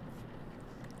up here?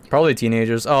 Probably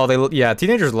teenagers. Oh, yeah,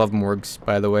 teenagers love morgues,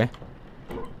 by the way.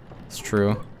 It's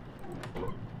true.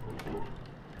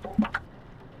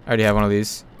 I already have one of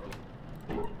these.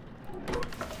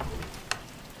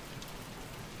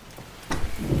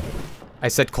 I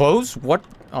said close? What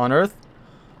on earth?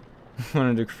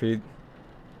 Wanted to create.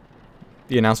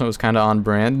 The announcement was kind of on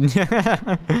brand.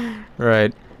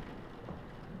 Right.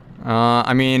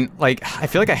 I mean, like, I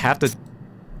feel like I have to.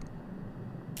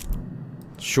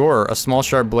 Sure, a small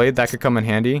sharp blade that could come in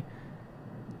handy.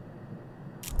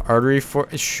 Artery for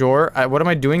sure. What am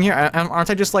I doing here?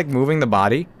 Aren't I just like moving the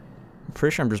body? I'm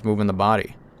pretty sure I'm just moving the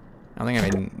body. I don't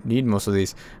think I need most of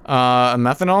these.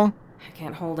 Methanol? I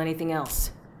can't hold anything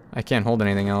else. I can't hold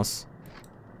anything else.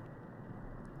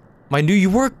 My New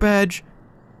York badge!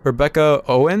 Rebecca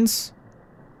Owens?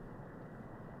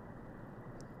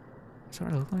 Is that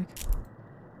what I look like?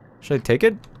 Should I take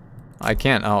it? I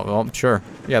can't. Oh, well, sure.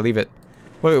 Yeah, leave it.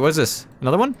 Wait, what's this?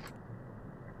 Another one?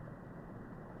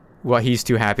 What, he's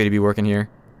too happy to be working here.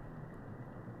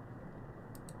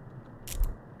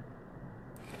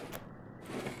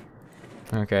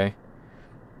 Okay.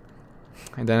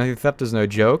 Identity theft is no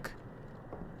joke.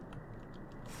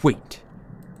 Wait.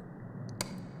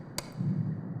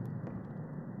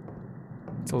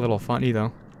 It's a little funny,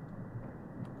 though.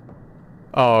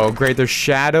 Oh, great. There's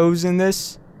shadows in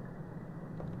this?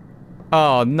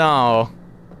 Oh, no.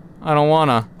 I don't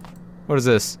wanna. What is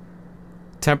this?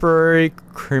 Temporary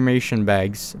cremation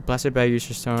bags. Plastic bag used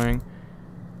for storing.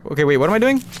 Okay, wait. What am I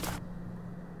doing?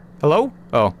 Hello?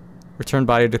 Oh. Return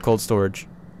body to cold storage.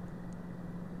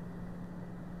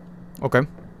 Okay.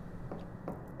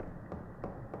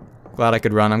 Glad I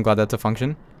could run. I'm glad that's a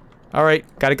function. Alright,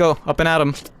 gotta go. Up and at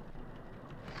 'em.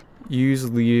 Use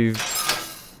leave.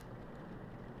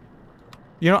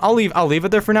 You know, I'll leave it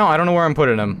there for now. I don't know where I'm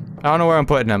putting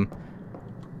him.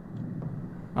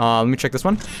 Let me check this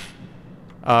one.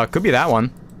 Could be that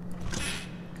one.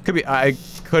 Could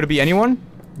it be anyone?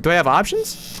 Do I have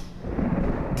options?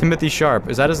 Timothy Sharp.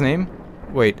 Is that his name?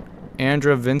 Wait.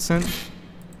 Andra Vincent?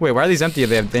 Wait, why are these empty if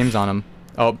they have names on them?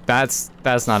 Oh, that's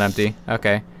not empty.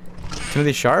 Okay.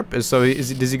 Timothy Sharp? Does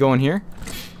he go in here?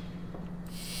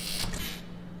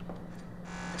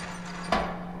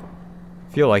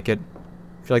 Feel like it.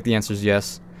 Feel like the answer is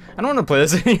yes. I don't want to play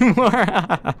this anymore.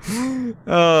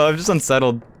 Oh, I'm just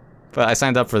unsettled. But I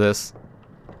signed up for this.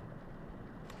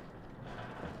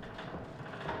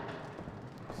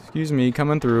 Excuse me,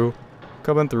 coming through.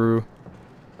 Coming through.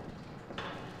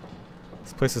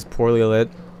 This place is poorly lit.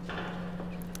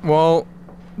 Well,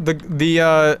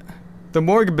 the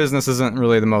morgue business isn't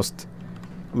really the most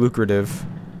lucrative.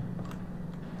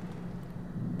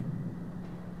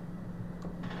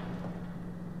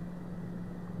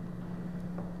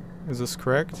 Is this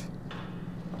correct?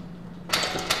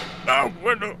 Oh,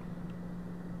 window.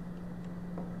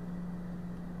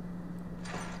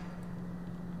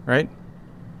 Right?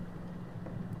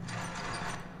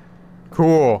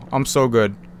 Cool. I'm so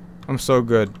good. I'm so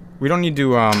good. We don't need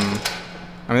to, I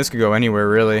mean, this could go anywhere,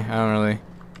 really. I don't really...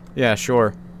 Yeah,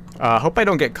 sure. Hope I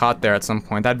don't get caught there at some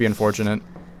point. That'd be unfortunate.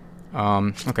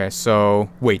 Okay, so...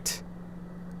 Wait.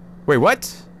 Wait,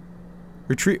 what?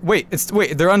 Retreat... Wait,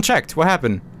 wait, they're unchecked. What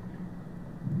happened?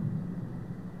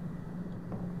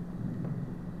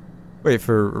 Wait,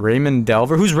 for Raymond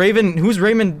Delver? Who's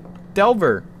Raymond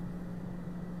Delver?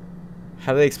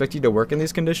 How do they expect you to work in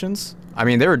these conditions? I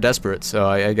mean, they were desperate, so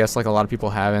I guess like a lot of people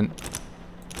haven't.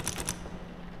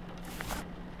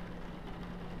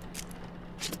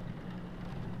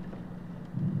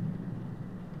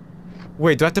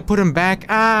 Wait, do I have to put him back?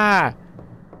 Ah!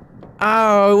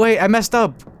 Oh, wait, I messed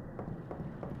up.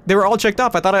 They were all checked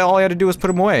off. I thought all I had to do was put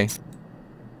them away.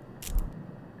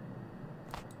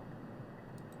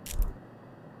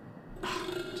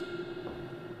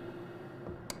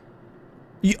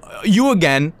 You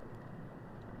again?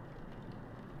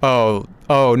 Oh,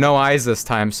 no eyes this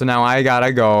time, so now I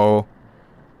gotta go.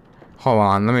 Hold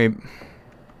on, let me...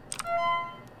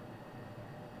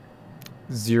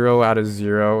 0 out of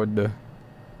 0.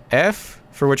 F?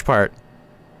 For which part?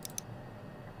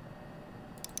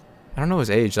 I don't know his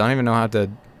age, I don't even know how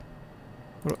to...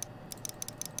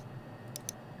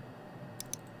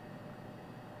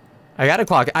 I gotta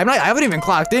clock. I haven't even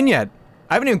clocked in yet.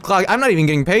 I haven't even clocked. I'm not even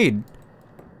getting paid.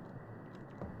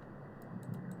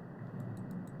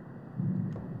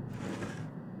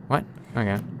 What?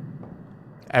 Okay.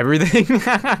 Everything?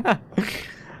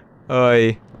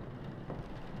 Oy.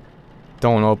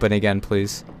 Don't open again,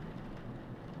 please.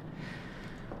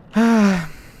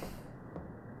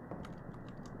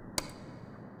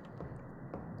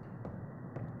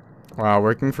 Wow,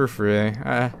 working for free.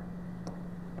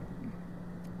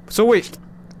 So wait.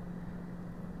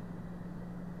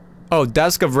 Oh,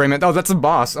 desk of Raymond. Oh, that's the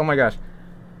boss. Oh my gosh.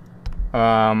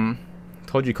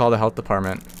 Told you call the health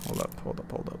department. Hold up.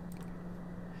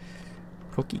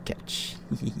 Cookie catch.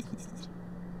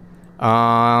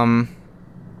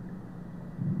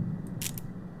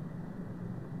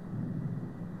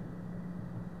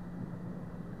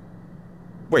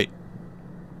 Wait.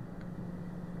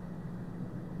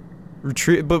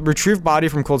 Retrieve body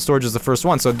from cold storage is the first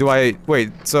one. So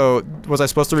wait, so was I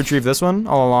supposed to retrieve this one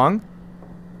all along?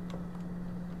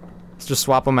 Let's just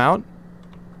swap them out.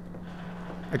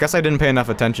 I guess I didn't pay enough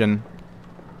attention.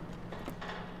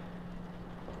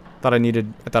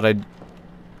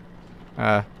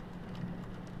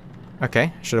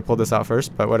 Okay, should have pulled this out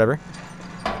first, but whatever.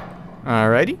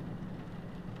 Alrighty.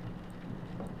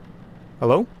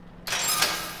 Hello?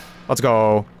 Let's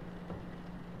go.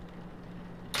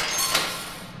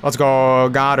 Let's go.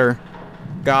 Got her.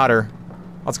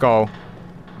 Let's go.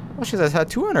 Oh, she has a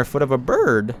tattoo on her foot of a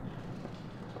bird.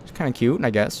 It's kind of cute,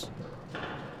 I guess.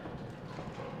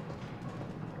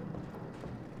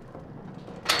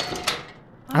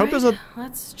 I hope there's a...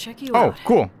 Let's check you out. Oh,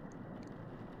 cool.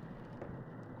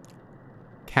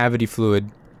 Cavity fluid.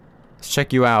 Let's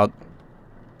check you out.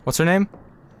 What's her name?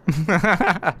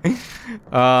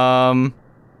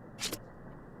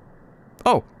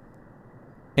 Oh.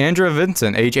 Andra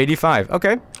Vincent, age 85.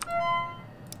 Okay.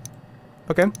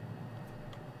 Okay.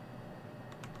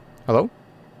 Hello?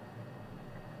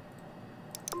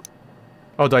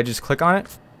 Oh, do I just click on it?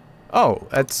 Oh,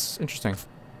 that's interesting.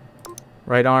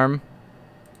 Right arm.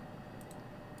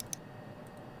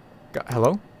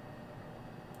 Hello?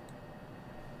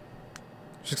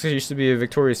 She used to be a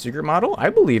Victoria's Secret model? I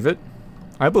believe it.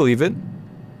 I believe it.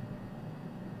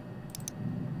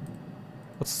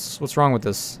 What's wrong with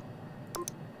this?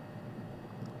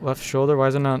 Left shoulder? Why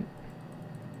is it not?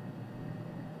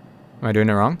 Am I doing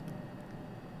it wrong?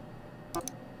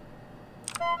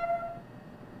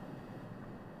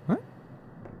 What?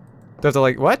 Do I have to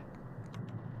like what?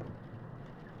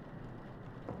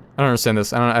 I don't understand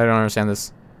this. I don't understand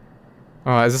this.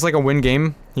 Is this like a win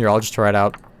game? Here, I'll just try it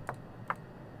out.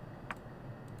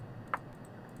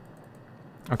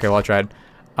 Okay, well I tried.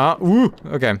 Ooh,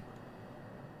 okay.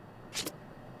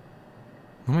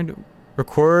 What am I doing?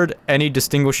 Record any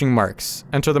distinguishing marks.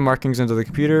 Enter the markings into the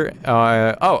computer.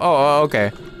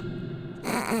 Okay.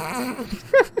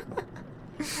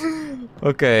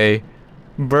 Okay.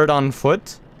 Bird on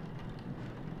foot.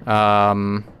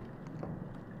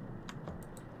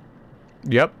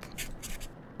 Yep.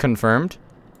 Confirmed.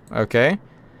 Okay.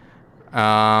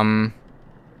 I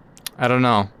don't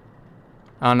know.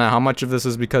 I don't know how much of this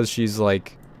is because she's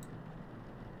like...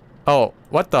 Oh,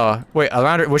 what the? Wait,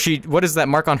 around her, was she, what is that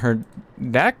mark on her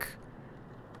neck?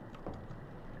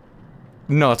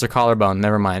 No, it's her collarbone,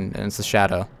 never mind, and it's the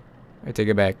shadow. I take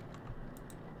it back.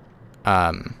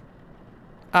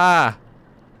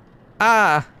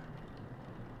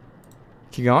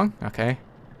 Keep going? Okay.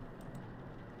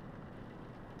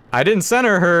 I didn't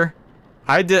center her.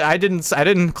 I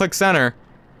didn't click center.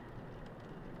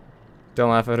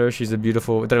 Don't laugh at her, she's a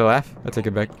beautiful, did I laugh? I take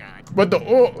it back. What the,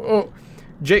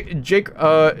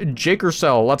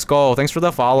 Jakercell, let's go. Thanks for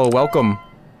the follow. Welcome.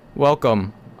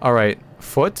 Welcome. Alright.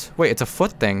 Foot? Wait, it's a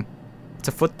foot thing. It's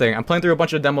a foot thing. I'm playing through a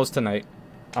bunch of demos tonight.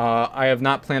 I have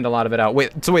not planned a lot of it out.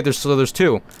 Wait, so there's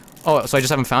two. Oh, so I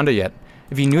just haven't found it yet.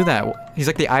 If you knew that, he's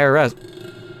like the IRS.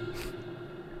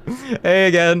 Hey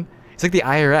again. He's like the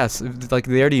IRS. Like,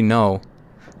 they already know.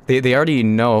 They already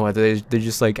know. They're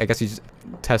just like, I guess he's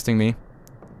testing me.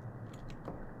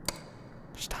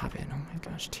 Stop it. Oh my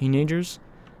gosh. Teenagers?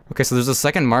 Okay, so there's a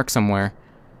second mark somewhere.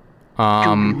 Do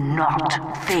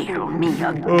not fail me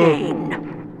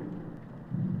again.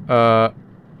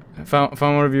 Found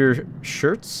one of your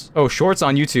shirts? Oh, shorts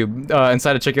on YouTube.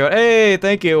 Inside to check you out. Hey,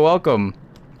 thank you. Welcome.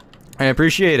 I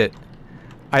appreciate it.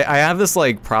 I have this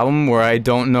like problem where I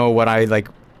don't know what I like.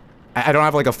 I don't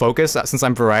have like a focus since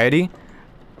I'm variety.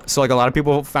 So like a lot of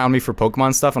people found me for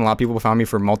Pokemon stuff and a lot of people found me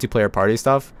for multiplayer party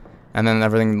stuff. And then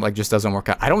everything like just doesn't work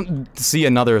out. I don't see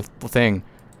another thing.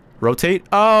 Rotate?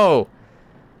 Oh!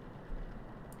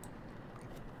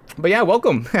 But yeah,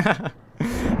 welcome.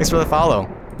 Thanks for the follow.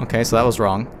 Okay, so that was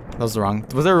wrong. That was wrong.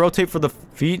 Was there a rotate for the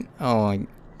feet? Oh my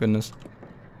goodness.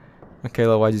 Okay,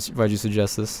 why'd you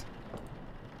suggest this?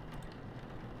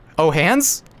 Oh,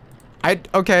 hands? I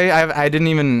didn't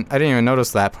even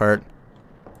notice that part.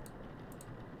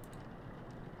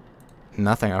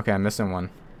 Nothing. Okay, I'm missing one.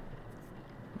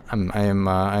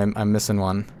 I'm missing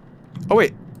one. Oh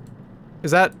wait.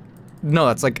 Is that? No,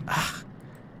 that's like.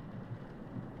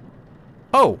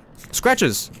 Oh,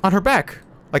 scratches on her back,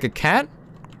 like a cat.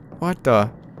 What the?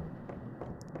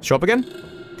 Show up again?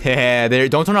 Yeah, there.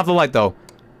 Don't turn off the light though.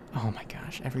 Oh my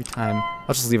gosh, every time.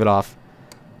 I'll just leave it off.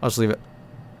 I'll just leave it.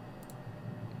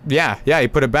 Yeah, you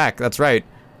put it back. That's right.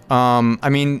 I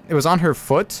mean, it was on her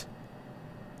foot.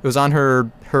 It was on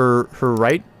her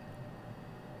right.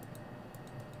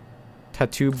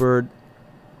 Tattoo bird.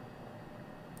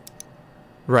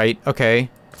 Right, okay.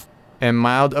 And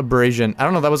mild abrasion. I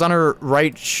don't know, that was on her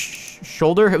right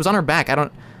shoulder? It was on her back. I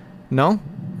don't... No?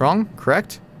 Wrong?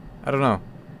 Correct? I don't know.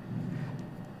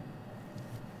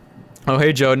 Oh,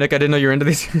 hey Joe. Nick, I didn't know you were into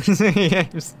these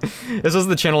games. This was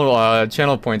the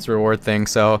channel points reward thing,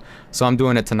 so I'm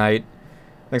doing it tonight.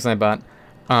 Thanks, Nightbot.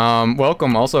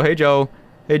 Welcome. Also, hey Joe.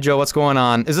 Hey Joe, what's going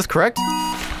on? Is this correct?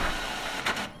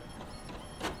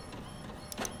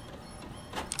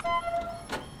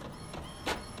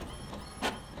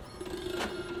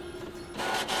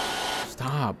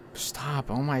 Stop.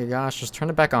 Oh my gosh, just turn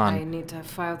it back on. I need to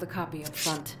file the copy up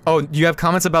front. Oh, you have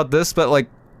comments about this, but like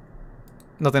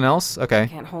nothing else? Okay.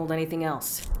 Can't hold anything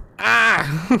else.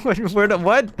 Ah! What? Can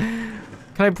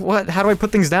I, what? How do I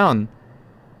put things down?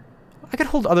 I could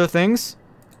hold other things.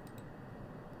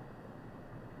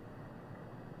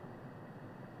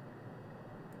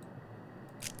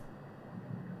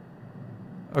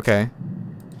 Okay.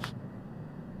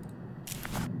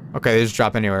 Okay, they just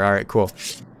drop anywhere. Alright, cool.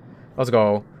 Let's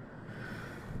go.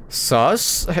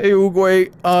 Sus? Hey,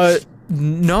 Oogway.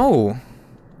 No.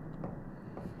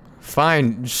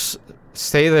 Fine. Just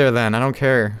stay there then. I don't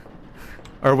care.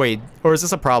 Or wait. Or is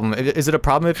this a problem? Is it a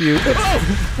problem if you...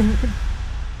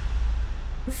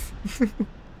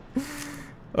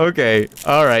 Okay.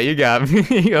 Alright, you got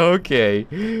me. Okay.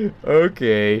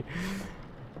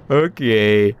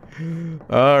 Okay.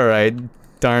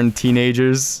 Alright. Darn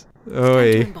teenagers.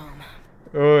 Oi.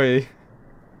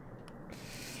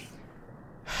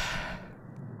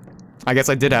 I guess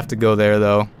I did have to go there,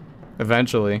 though.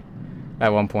 Eventually.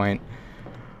 At one point.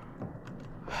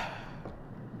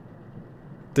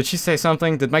 Did she say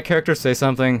something? Did my character say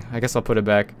something? I guess I'll put it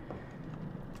back.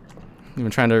 You've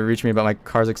been trying to reach me about my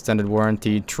car's extended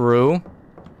warranty. True.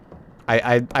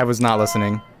 I was not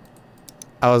listening.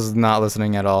 I was not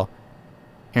listening at all.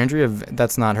 Andrea,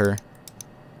 that's not her.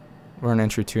 We're on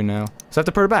entry 2 now. So I have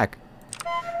to put her back.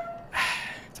 I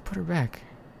have to put her back.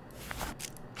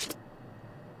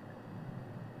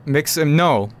 Mix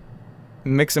embalming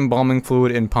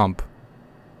fluid in pump.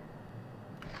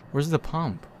 Where's the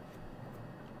pump?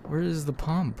 Where is the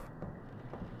pump?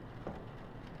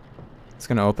 It's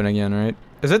gonna open again, right?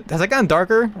 Has it gotten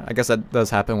darker? I guess that does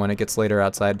happen when it gets later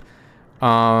outside.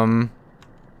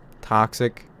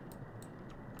 Toxic.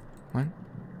 What?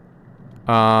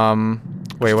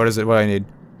 Wait, what is it? What do I need?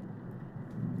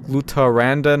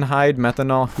 Glutarandenhide,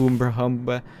 methanol,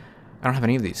 humba. I don't have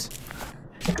any of these.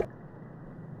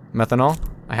 Methanol?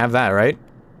 I have that, right?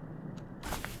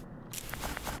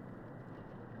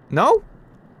 No?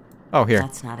 Oh, here.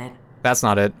 That's not it. That's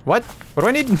not it. What? What do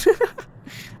I need?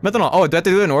 Methanol. Oh, do I have to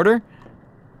do it in order?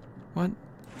 What?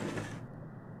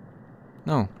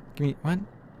 No. Give me... What?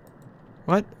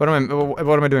 What? What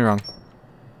am I doing wrong?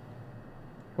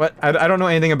 What? I don't know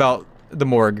anything about the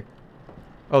morgue.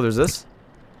 Oh, there's this?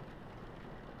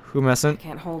 Humescent.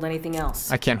 Can't hold anything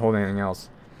else. I can't hold anything else.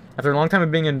 After a long time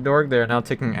of being in morgue, they're now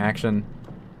taking action.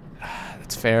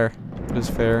 That's fair. It is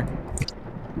fair.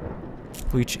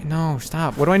 Bleach. No,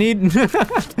 stop. What do I need?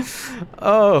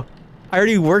 Oh, I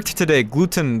already worked today.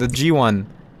 Gluten, the G one.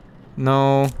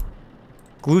 No.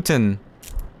 Gluten.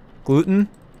 Gluten?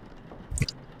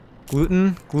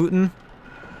 Gluten? Gluten?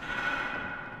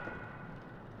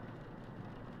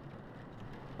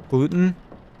 Gluten?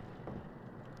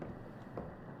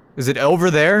 Is it over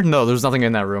there? No, there's nothing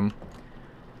in that room.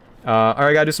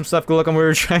 Alright, gotta do some stuff. Good luck on what we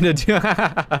were trying to do.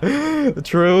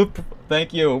 True.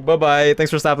 Thank you. Bye-bye.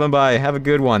 Thanks for stopping by. Have a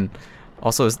good one.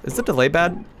 Also, is the delay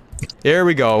bad? Here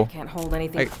we go. Can't hold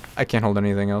anything I can't hold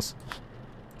anything else.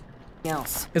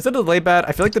 else. Is the delay bad?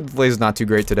 I feel like the delay is not too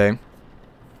great today.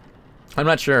 I'm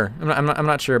not sure. I'm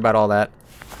not sure about all that.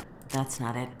 That's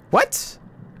not it. What?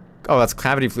 Oh, that's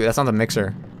cavity fluid. That's not the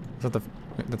mixer.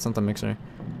 That's not the mixer.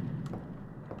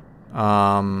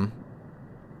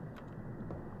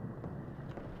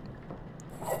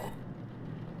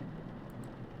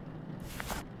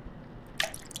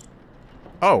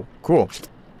 Oh, cool.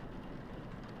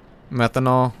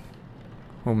 Methanol.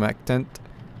 Humectant.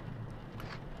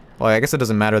 Well, I guess it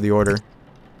doesn't matter the order.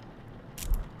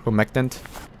 Humectant.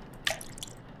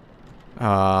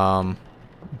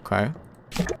 Okay.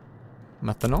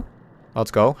 Methanol.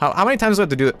 Let's go. How many times do I have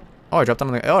to do it? Oh, I dropped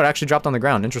on the... Oh, it actually dropped on the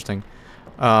ground. Interesting.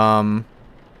 And...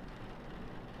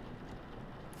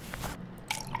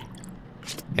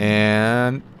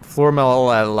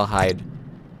 Formaldehyde.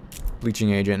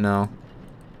 Bleaching agent now.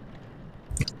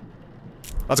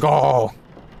 Let's go!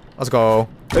 Let's go.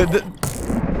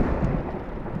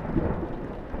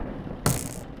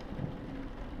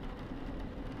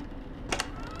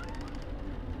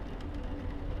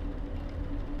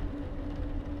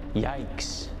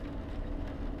 Yikes.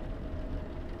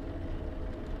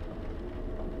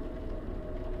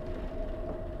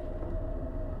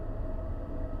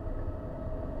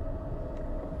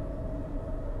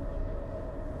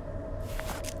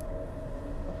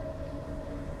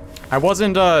 I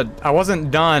wasn't done.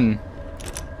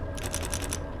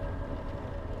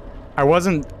 I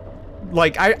wasn't,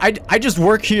 like, I just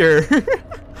work here.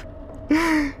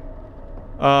 Yeah,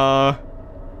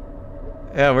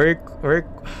 we're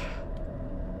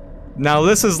now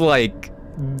this is like,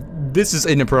 this is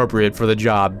inappropriate for the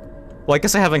job. Well, I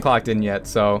guess I haven't clocked in yet,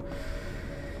 so.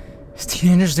 Is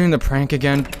teenagers doing the prank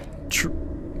again?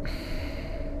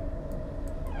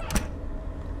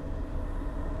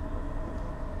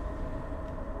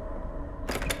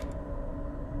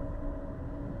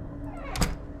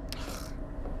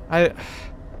 Let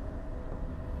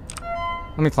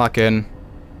me clock in.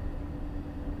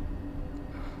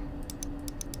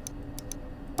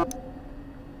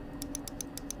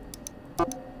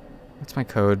 What's my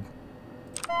code?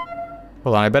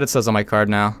 Hold on, I bet it says on my card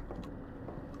now.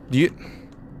 Do you...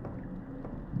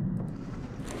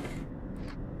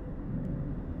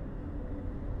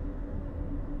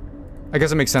 I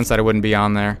guess it makes sense that it wouldn't be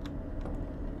on there.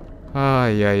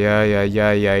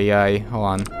 Yeah. Hold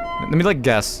on. Let me, like,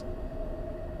 guess.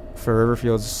 For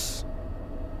Riverfields...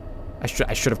 I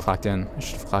should have clocked in. I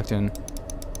should have clocked in.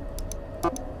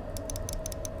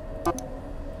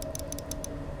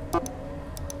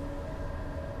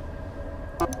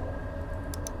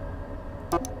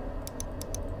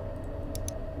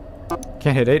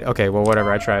 Can't hit 8? Okay, well,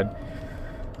 whatever. I tried.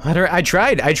 I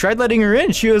tried letting her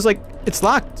in. She was like, it's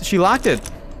locked. She locked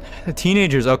it.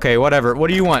 Teenagers, okay, whatever. What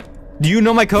do you want? Do you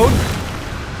know my code?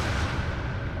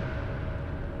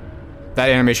 That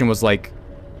animation was like,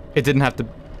 it didn't have to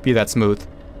be that smooth.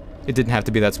 It didn't have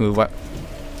to be that smooth. What?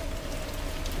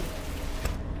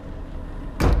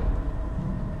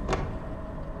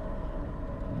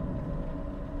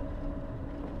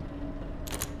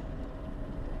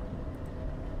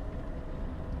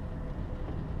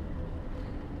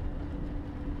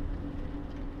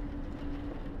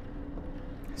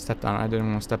 Stepped on it. I didn't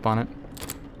want to step on it.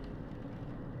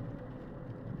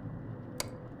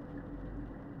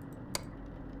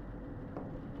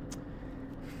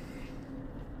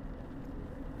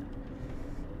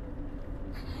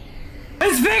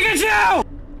 It's Pikachu!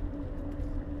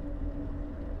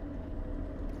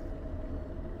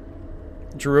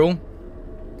 Drew?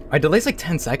 My delay's like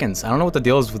 10 seconds. I don't know what the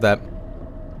deal is with that.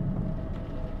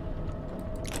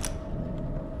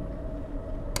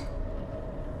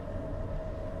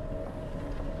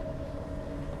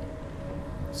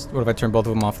 What if I turn both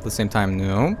of them off at the same time?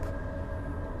 Nope.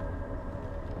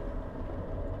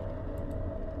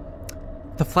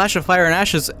 The flash of fire and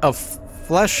ashes of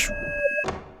flesh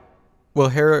will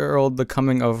herald the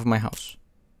coming of my house.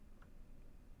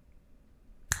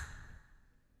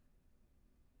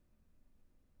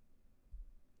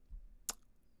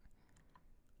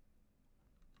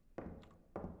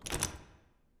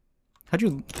 How'd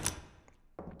you...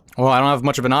 Well, I don't have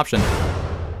much of an option.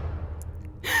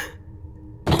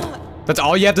 That's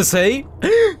all you have to say?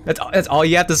 That's all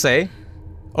you have to say?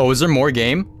 Oh, is there more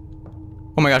game?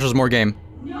 Oh my gosh, there's more game.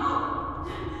 No!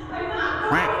 I'm not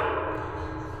going!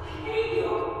 I hate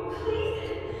you!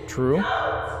 Please! True.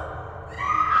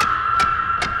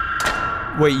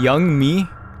 Don't! Wait, young me?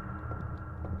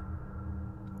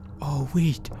 Oh,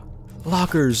 wait.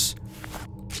 Lockers.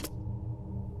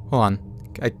 Hold on.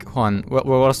 Hold on. What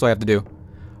else do I have to do?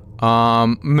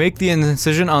 Make the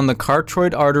incision on the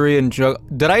carotid artery and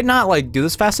did I not, like, do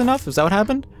this fast enough? Is that what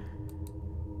happened?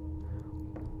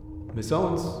 Miss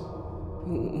Owens,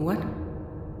 What?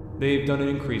 they've done an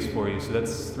increase for you, so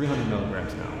that's 300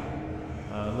 milligrams now.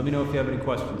 Let me know if you have any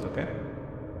questions, okay?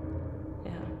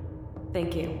 Yeah.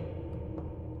 Thank you.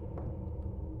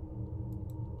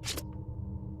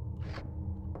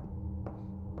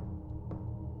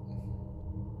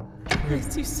 I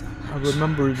miss you so much. I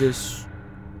remember this.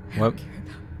 What? I don't care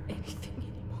about anything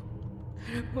anymore.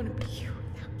 I don't want to be here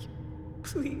without you.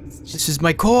 Please. This is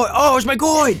my coin. Oh, it's my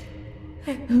coin!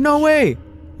 No way!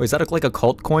 Wait, is that like a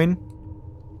cult coin?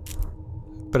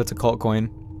 But it's a cult coin.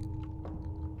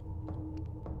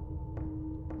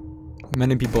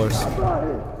 Many people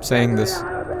are saying this.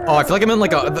 Oh, I feel like I'm in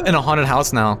like in a haunted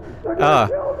house now.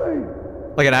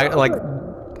 Like an act, like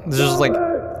there's just like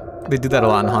they do that a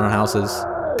lot in haunted houses.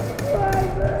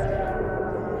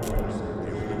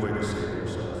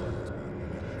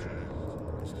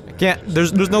 I can't.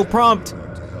 There's no prompt.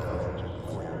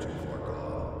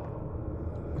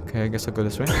 Okay, I guess I'll go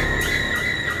this way.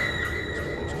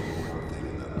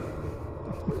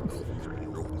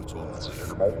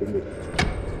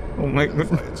 Oh my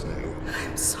goodness.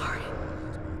 I'm sorry.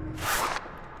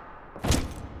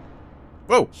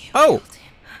 Whoa! Oh!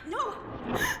 No!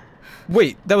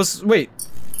 Wait, that was... Wait.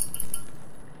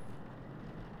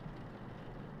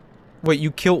 Wait,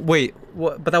 you killed... Wait,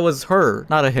 what? But that was her,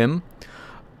 not a him.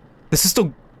 This is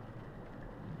still...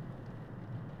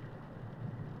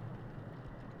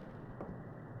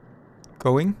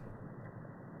 Going?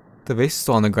 The vase is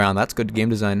still on the ground. That's good game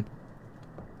design.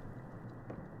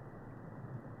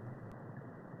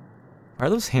 Why are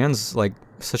those hands, like,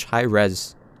 such high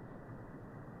res?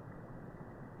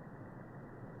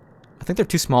 I think they're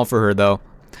too small for her, though.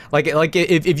 Like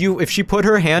if she put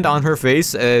her hand on her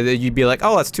face, you'd be like,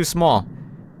 oh, that's too small.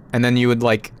 And then you would,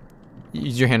 like,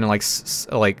 use your hand and, like,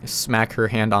 smack her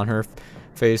hand on her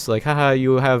face. Like, haha,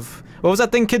 you have... What was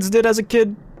that thing kids did as a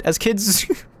kid? As kids?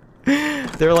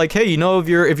 They're like, hey, you know, if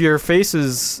your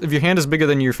hand is bigger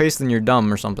than your face, then you're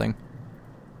dumb or something.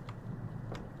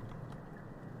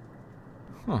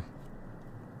 Huh.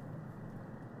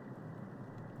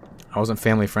 I wasn't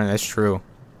family friendly. That's true.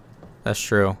 That's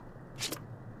true.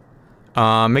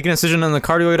 Make an incision on the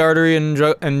carotid artery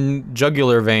and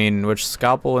jugular vein, which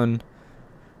scalpel and...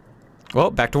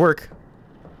 Well, back to work.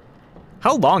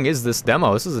 How long is this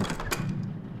demo? This is a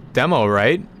demo,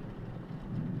 right?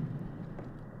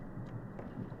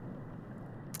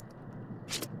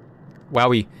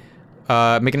 Wowie.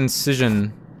 Make an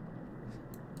incision.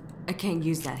 I can't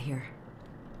use that here.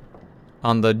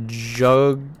 On the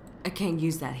jug... I can't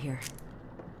use that here.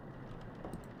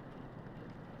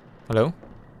 Hello?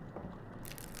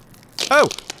 Oh!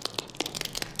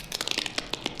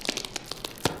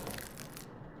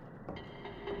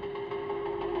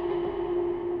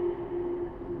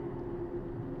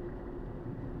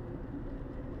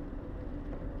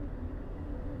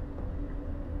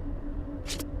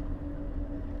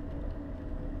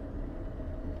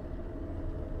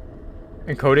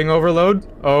 Encoding overload?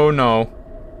 Oh no.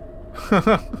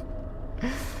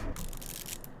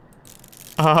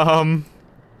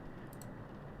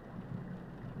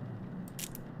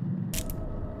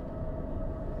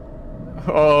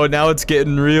 Oh, now it's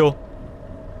getting real.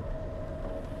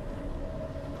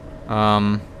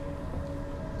 Bum,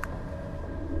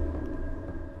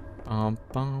 bum,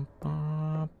 bum,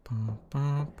 bum,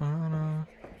 bum, bum,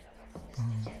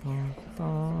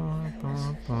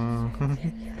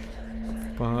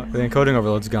 the encoding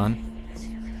overload's gone.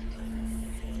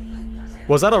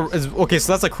 Was that okay,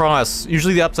 so that's a cross.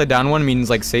 Usually the upside down one means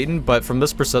like Satan, but from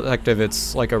this perspective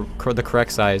it's like the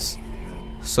correct size.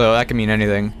 So that can mean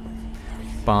anything.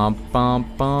 Bum bum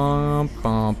bum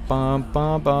bum bum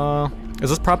bum bum. Is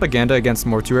this propaganda against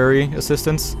mortuary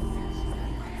assistance?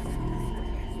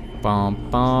 Bum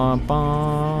bum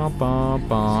bum bum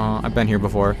bum. I've been here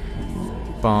before.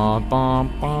 Bum bum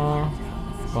bum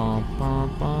bum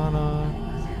bum bum.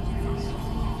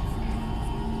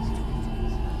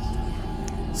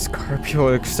 Scorpio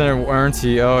extended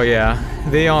warranty. Oh yeah,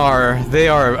 they are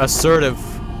assertive.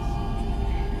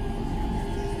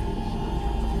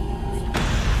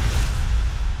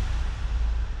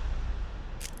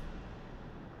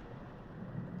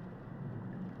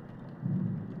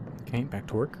 Okay, back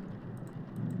to work.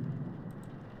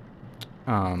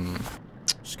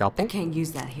 Scalpel? I can't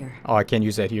use that here. Oh, I can't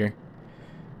use that here.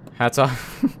 Hats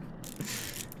off.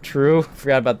 True,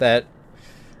 forgot about that.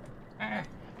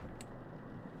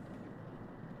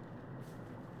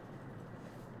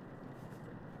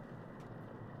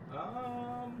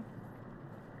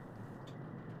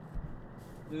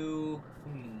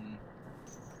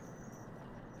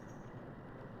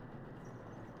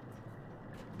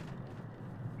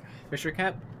 Fisher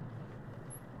cap?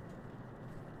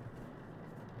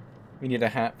 We need a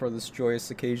hat for this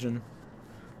joyous occasion.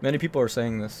 Many people are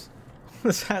saying this.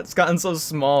 This hat's gotten so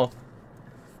small.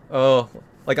 Oh,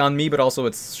 like on me, but also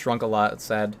it's shrunk a lot. It's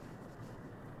sad.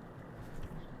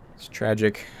 It's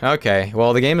tragic. Okay,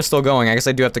 well the game is still going. I guess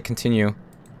I do have to continue.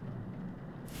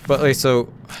 But like,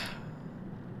 so...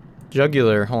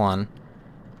 Jugular, hold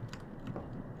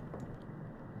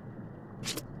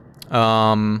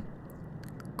on.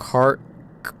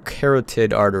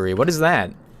 Carotid artery. What is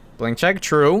that? Blink check.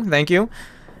 True. Thank you.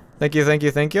 Thank you. Thank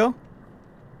you. Thank you.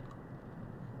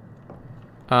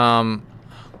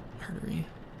 Artery.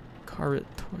 Carotid.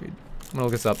 I'm gonna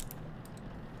look this up.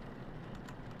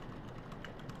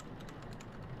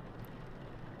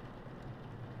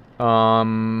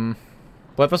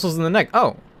 Blood vessels in the neck.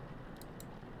 Oh.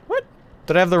 What?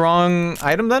 Did I have the wrong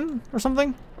item then, or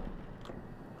something?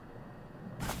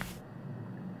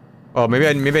 Oh, maybe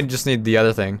I just need the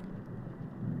other thing.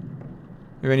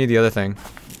 Maybe I need the other thing.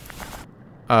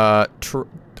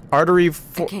 Artery.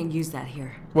 I can't use that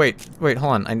here. Wait,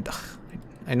 hold on.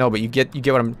 I know, but you get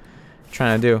what I'm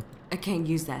trying to do. I can't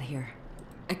use that here.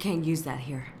 I can't use that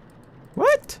here.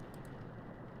 What?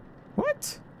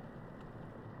 What?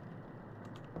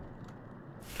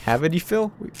 Cavity fill?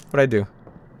 What'd I do?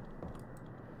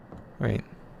 Wait.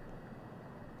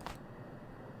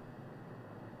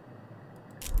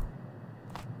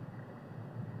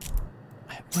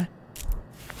 What?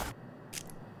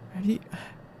 How do you...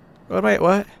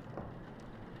 What?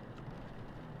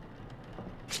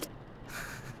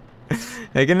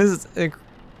 Again, is a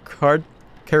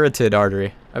carotid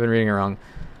artery. I've been reading it wrong.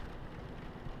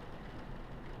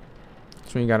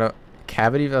 That's when you got a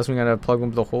cavity. That's when you gotta plug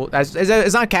into the hole.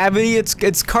 It's not cavity. It's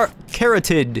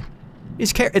carotid.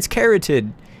 It's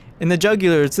carotid in the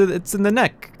jugular. It's in the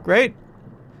neck, right?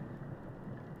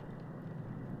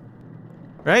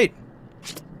 Right.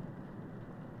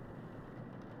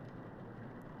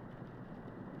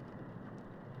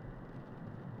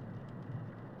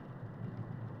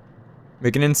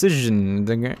 Make an incision.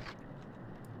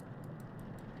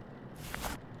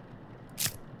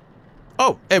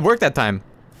 Oh, it worked that time.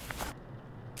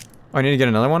 Oh, I need to get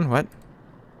another one? What?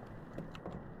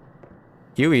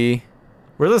 Yui.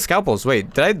 Where are the scalpels?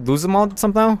 Wait, did I lose them all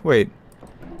somehow? Wait,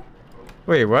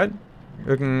 what?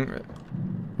 Looking...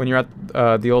 When you're at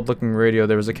the old looking radio,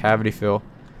 there was a cavity fill.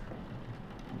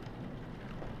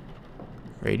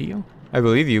 Radio? I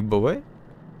believe you, but what?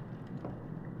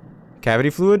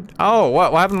 Cavity fluid? Oh,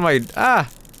 what happened to my... Ah!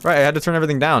 Right, I had to turn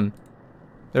everything down.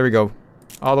 There we go.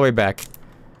 All the way back.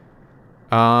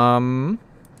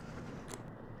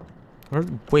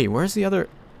 Wait, where's the other...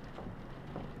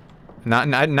 Now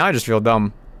I just feel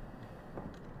dumb.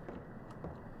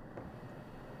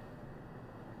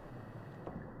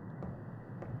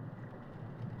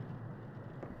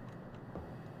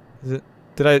 Is it...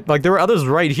 Did I... Like, there were others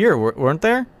right here, weren't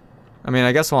there? I mean,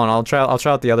 I guess, hold on, I'll try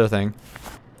out the other thing.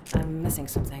 I'm missing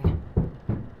something.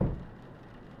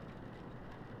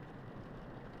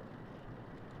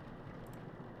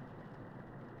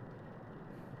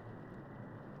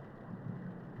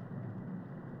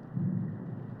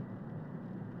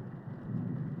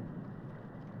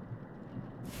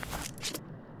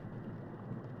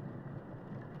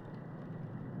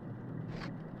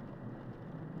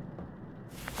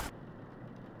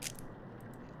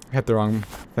 I hit the wrong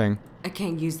thing. I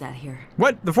can't use that here.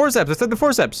 What? The forceps. I said the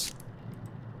forceps.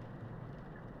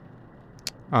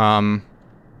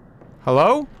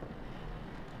 Hello?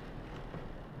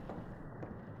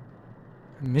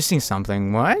 I'm missing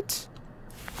something. What?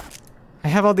 I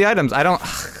have all the items. I don't.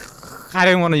 I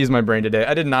didn't want to use my brain today.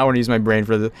 I did not want to use my brain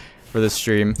for this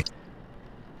stream.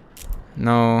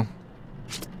 No.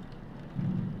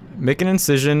 Make an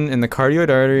incision in the cardioid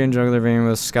artery and jugular vein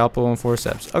with a scalpel and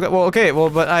forceps. Okay, well,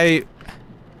 but I...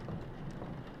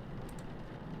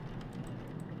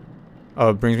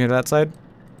 Oh, it brings me to that side?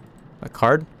 A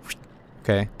card?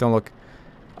 Okay, don't look.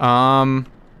 Let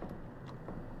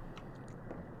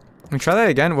me try that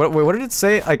again. Wait, what did it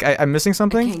say? Like, I'm missing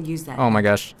something? I can't use that. Oh my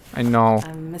gosh, I know.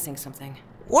 I'm missing something.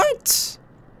 What?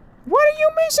 What are you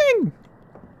missing?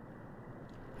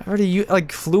 I already used,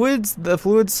 like, fluids? The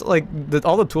fluids, like,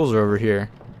 all the tools are over here.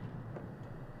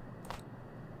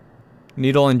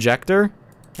 Needle injector?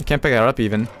 I can't pick that up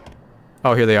even.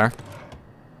 Oh, here they are.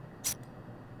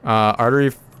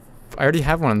 Artery, I already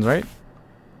have one, right?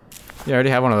 Yeah, I already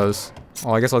have one of those.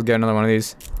 Oh, I guess I'll get another one of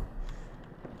these.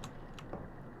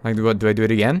 Like, do I do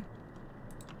it again?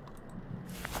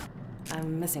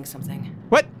 I'm missing something.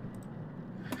 What?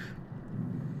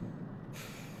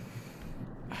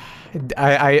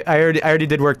 I already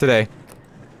did work today.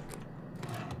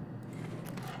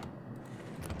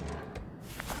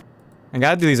 I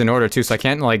gotta do these in order too, so I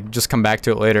can't like just come back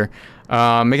to it later.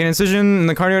 Make an incision in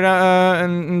the cardioid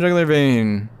and jugular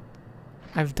vein.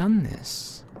 I've done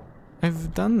this.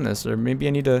 Or maybe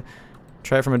I need to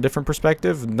try it from a different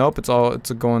perspective. Nope,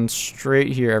 it's going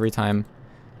straight here every time.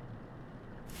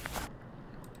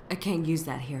 I can't use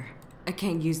that here. I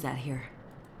can't use that here.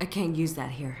 I can't use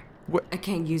that here. What? I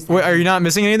can't use that. Wait, are you not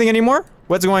missing anything anymore?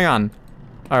 What's going on?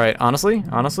 Alright, honestly,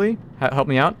 help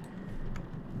me out.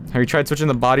 Have you tried switching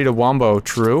the body to Wombo?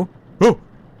 True. Oh!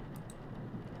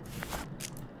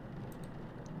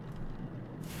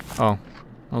 Oh.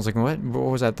 I was like, what?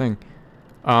 What was that thing?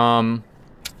 Oh,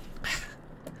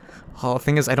 the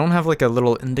thing is, I don't have like a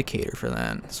little indicator for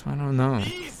that, so I don't know.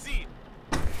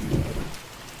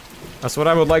 That's what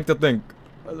I would like to think.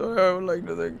 That's what I would like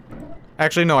to think.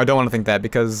 Actually, no, I don't want to think that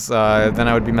because then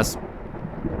I would be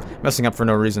messing up for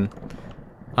no reason.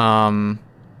 Ah.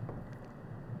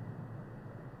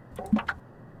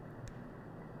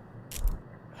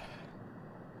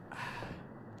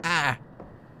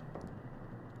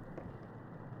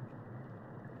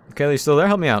 Okay, are you still there?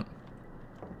 Help me out.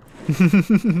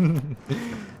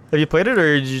 Have you played it,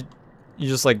 or you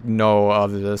just like know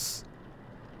of this?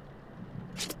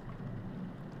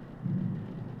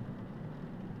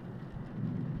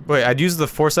 Wait, I'd use the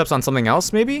forceps on something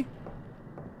else, maybe?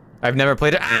 I've never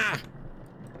played it. Ah!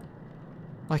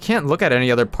 Well, I can't look at any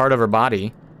other part of her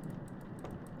body.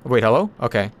 Wait, hello?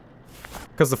 Okay.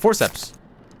 Because the forceps.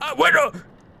 What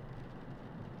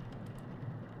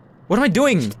am I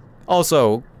doing?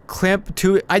 Also, clamp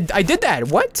to... I did that!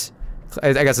 What?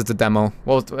 I guess it's a demo.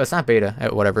 Well, it's not beta.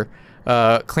 Whatever.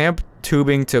 Clamp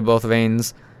tubing to both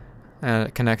veins.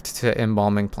 Connect to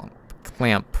embalming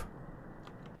clamp.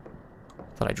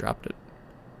 Thought I dropped it.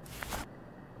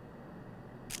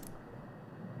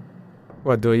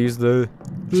 What, do I use the...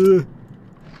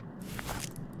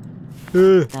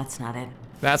 That's not it.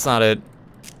 That's not it.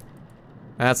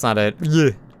 That's not it.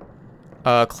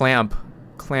 Yeah. Clamp.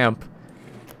 Clamp.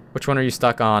 Which one are you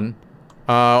stuck on?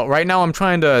 Right now I'm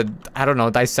trying to, I don't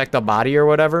know, dissect a body or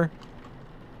whatever.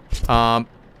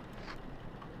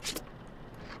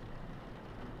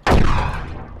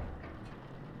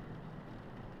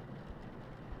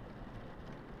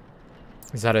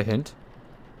 Is that a hint?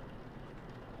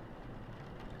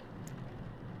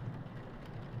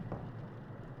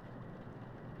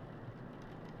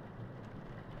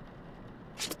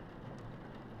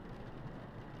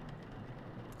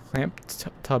 Clamp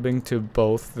tubbing to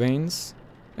both veins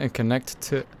and connect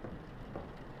to...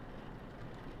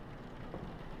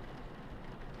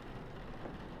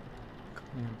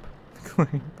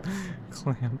 Clamp.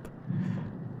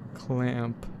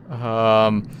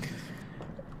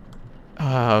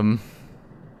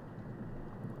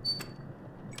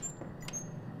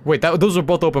 Wait, those were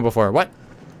both open before. What?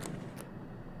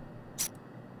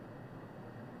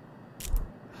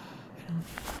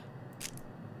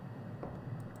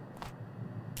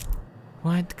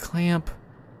 What? Clamp?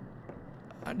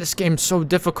 This game's so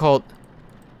difficult.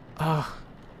 Ugh.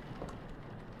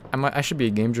 I should be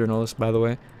a game journalist, by the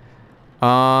way.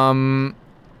 I'm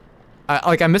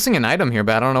missing an item here,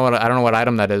 but I don't know what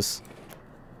item that is.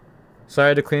 Sorry, I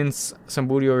had to clean some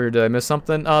booty over here. Did I miss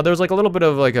something? There was like a little bit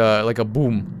of like a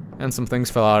boom, and some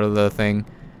things fell out of the thing,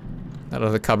 out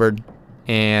of the cupboard,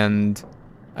 and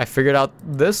I figured out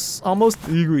this almost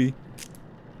easily,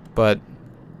 but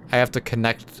I have to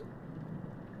connect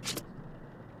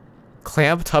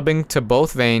clamp tubbing to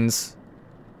both veins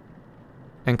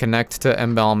and connect to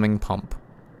embalming pump.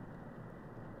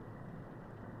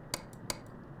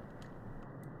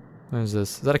 What is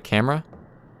this? Is that a camera?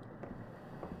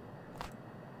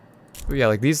 Oh, yeah,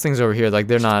 like these things over here, like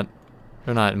they're not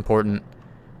important.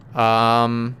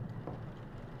 I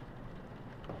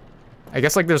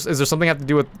guess like is there something I have to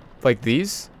do with like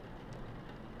these?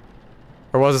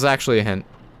 Or was this actually a hint?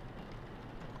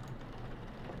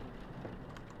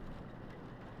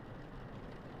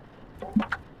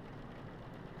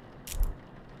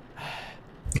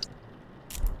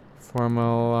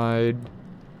 Formaldehyde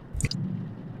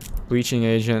bleaching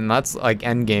agent. That's like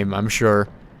endgame, I'm sure.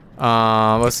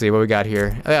 Let's see what we got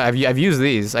here. Yeah, I've used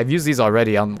these. I've used these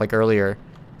already on like earlier,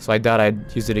 so I doubt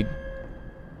I'd use it. Is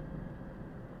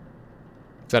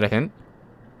that a hint?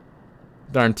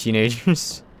 Darn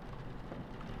teenagers.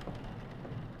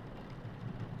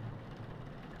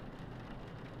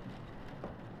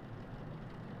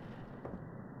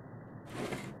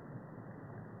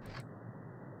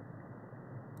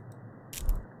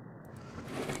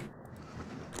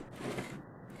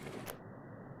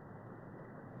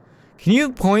 Can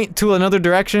you point to another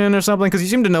direction or something? Because you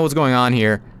seem to know what's going on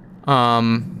here.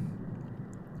 Yowie,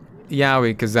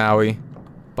 Kazowie,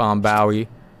 Bombowie.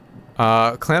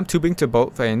 Clamp tubing to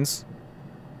both veins.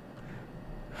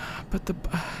 But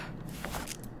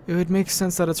it would make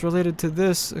sense that it's related to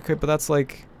this. Okay, but that's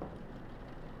like...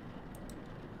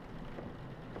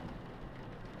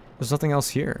 There's nothing else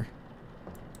here.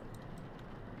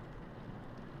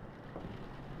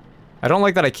 I don't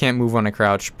like that I can't move when I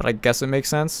crouch, but I guess it makes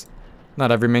sense. Not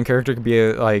every main character could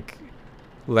be like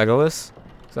Legolas.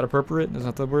 Is that appropriate? Is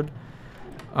that the word?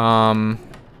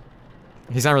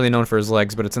 He's not really known for his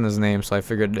legs, but it's in his name, so I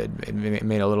figured it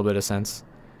made a little bit of sense.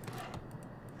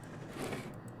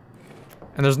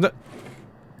 And there's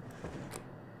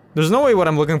no way what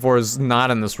I'm looking for is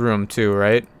not in this room too,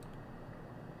 right?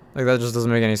 Like that just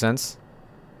doesn't make any sense.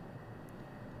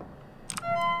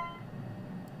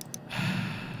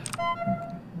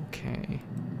 Okay.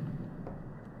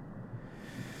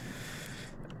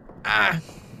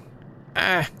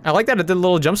 I like that it did a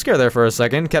little jump scare there for a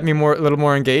second. Kept me a little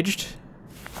more engaged.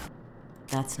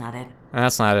 That's not it.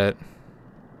 That's not it.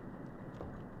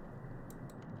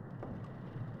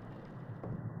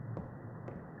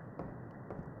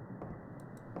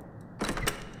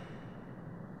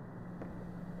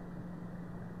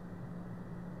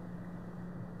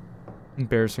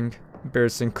 Embarrassing.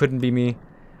 Embarrassing. Couldn't be me.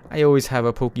 I always have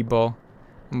a Pokeball.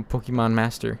 I'm a Pokemon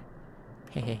master.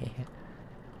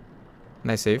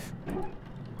 Nice save.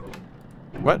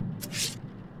 What?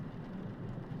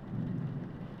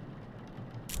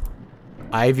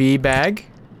 IV bag?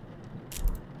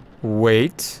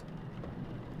 Wait.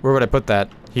 Where would I put that?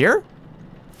 Here?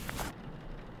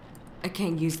 I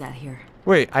can't use that here.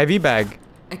 Wait, IV bag.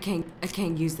 I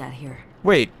can't use that here.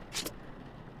 Wait.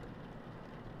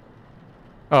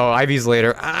 Oh, IV's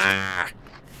later. Ah!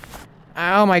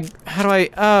 Oh my, how do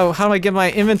I get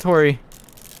my inventory?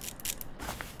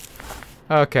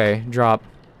 Okay, drop.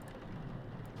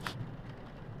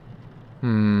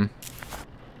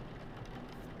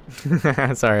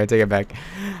 Sorry, I take it back.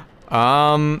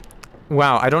 Wow,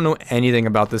 I don't know anything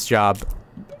about this job.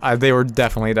 They were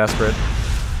definitely desperate.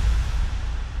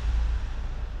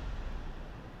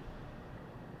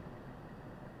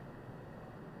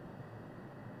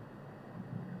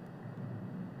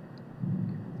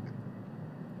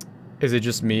 Is it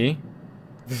just me?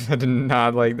 I did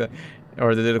not like that.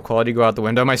 Or did the quality go out the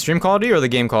window? My stream quality or the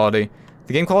game quality?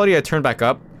 The game quality I turned back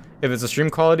up. If it's a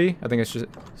stream quality, I think it's just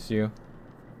you.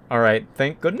 Alright,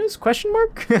 thank goodness? Question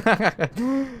mark?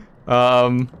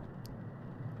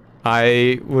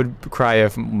 I would cry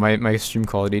if my stream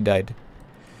quality died.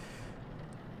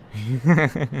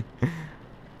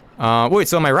 Wait,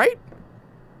 so am I right?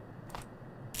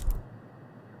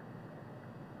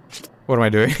 What am I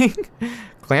doing?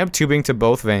 Clamp tubing to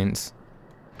both veins.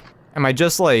 Am I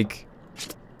just like...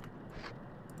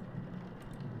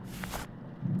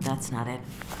 That's not it.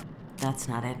 That's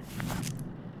not it.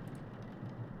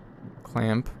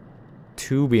 Clamp.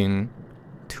 Tubing.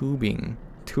 Tubing.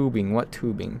 Tubing. What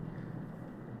tubing?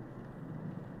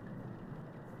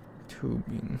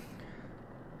 Tubing.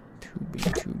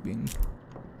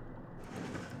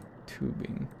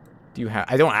 Do you have?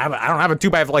 I don't have a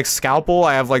tube. I have like scalpel.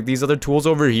 I have like these other tools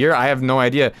over here. I have no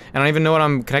idea. And I don't even know what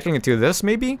I'm connecting it to. This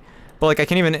maybe? But like I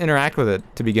can't even interact with it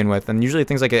to begin with. And usually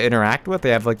things like I interact with, they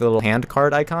have like the little hand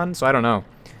card icon. So I don't know.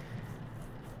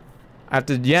 I have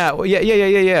to, yeah,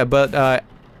 but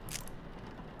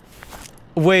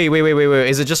wait.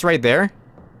 Is it just right there?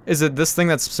 Is it this thing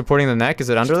that's supporting the neck? Is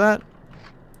it under that?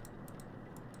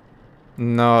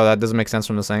 No, that doesn't make sense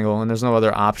from this angle. And there's no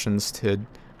other options to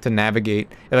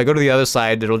navigate. If I go to the other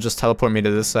side, it'll just teleport me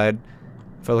to this side.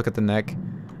 If I look at the neck.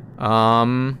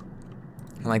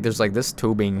 Like there's like this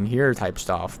tubing here type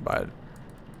stuff, but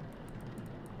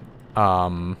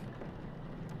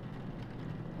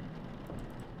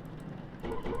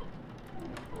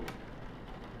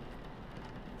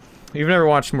you've never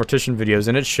watched Mortician videos,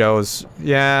 and it shows.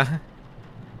 Yeah.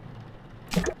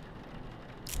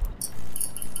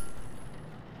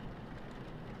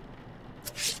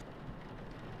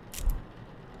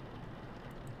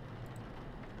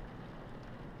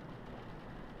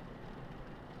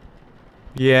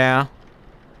 Yeah.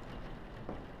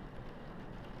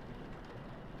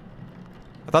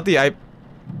 I thought the I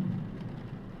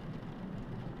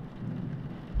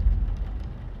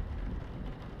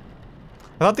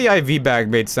thought the IV bag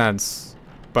made sense,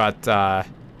 but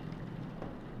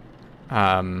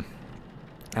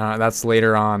that's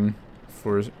later on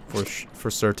for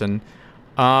certain.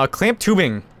 Clamp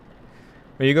tubing.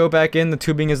 When you go back in, the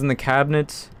tubing is in the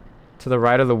cabinet to the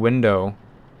right of the window.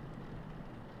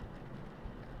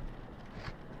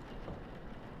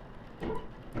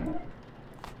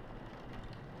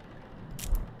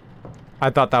 I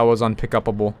thought that was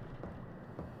unpickupable.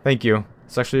 Thank you.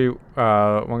 It's actually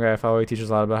one guy I follow. He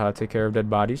teaches a lot about how to take care of dead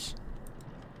bodies.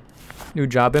 New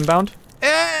job inbound.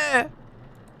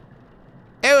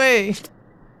 Anyway.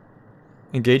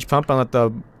 Engage pump and let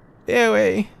the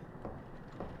anyway.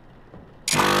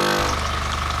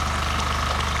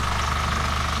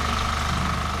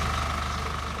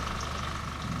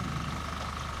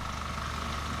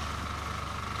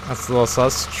 That's a little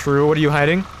sus. True. What are you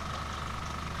hiding?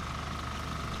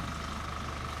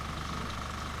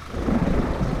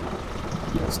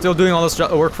 Still doing all this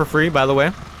work for free, by the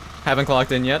way. Haven't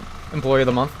clocked in yet. Employee of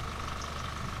the month.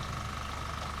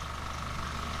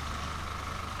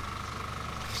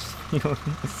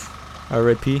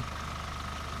 R.I.P.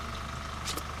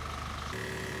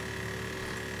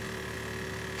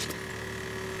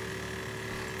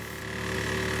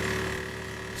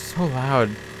 So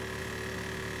loud.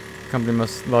 Company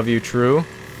must love you, true.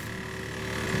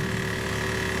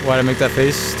 Why'd I make that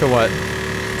face? To what?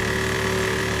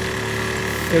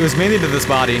 It was mainly to this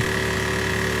body.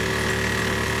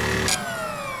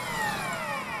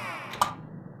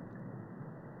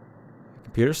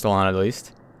 Computer's still on at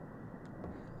least.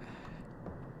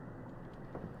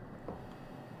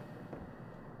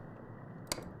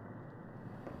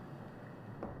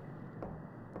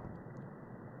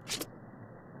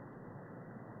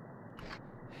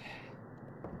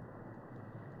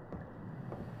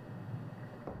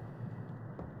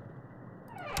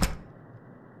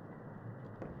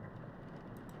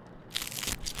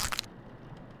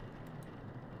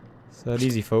 It's that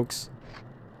easy, folks.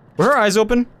 Were her eyes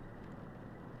open?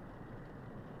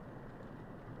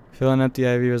 Fill an empty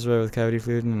IV reservoir with cavity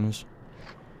fluid and was...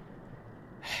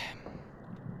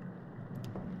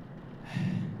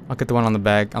 I'll get the one on the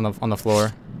back, on the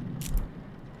floor.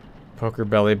 Poker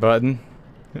belly button.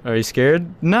 Are you scared?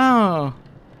 No.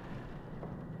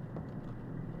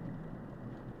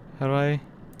 How do I?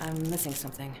 I'm missing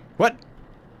something. What?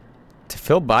 To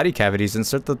fill body cavities,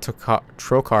 insert the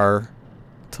trocar.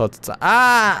 Till it's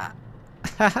ah.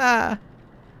 Haha.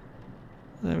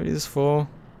 Everybody's full.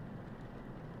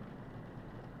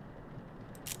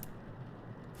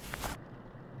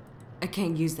 I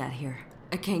can't use that here.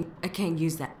 I can't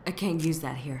use that. I can't use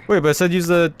that here. Wait, but I said use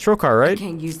the trocar, right? I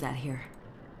can't use that here.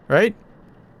 Right?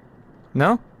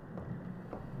 No?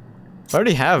 I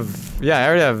already have... Yeah, I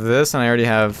already have this, and I already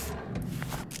have...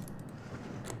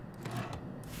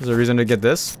 Is there a reason to get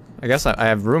this? I guess I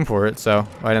have room for it, so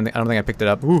I don't think I picked it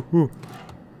up. Ooh, ooh.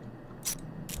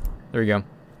 There we go.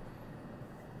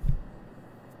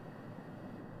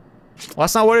 Well,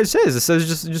 that's not what it says. It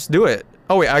says just do it.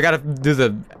 Oh wait, I gotta do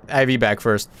the IV bag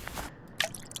first.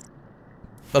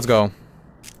 Let's go.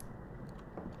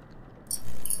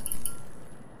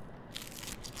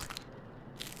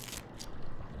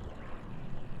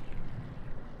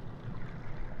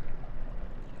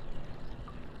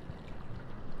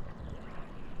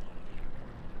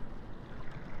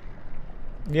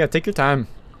 Yeah, take your time.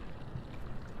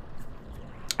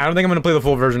 I don't think I'm gonna play the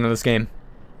full version of this game.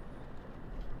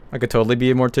 I could totally be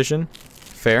a mortician.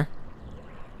 Fair.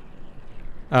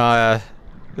 It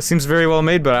seems very well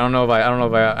made, but I don't know if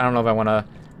I want to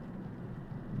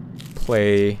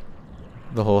play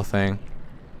the whole thing.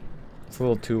 It's a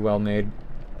little too well made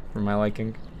for my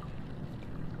liking.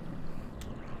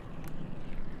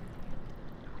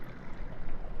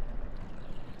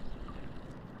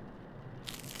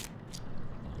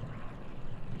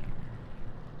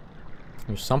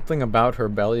 There's something about her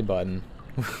belly button.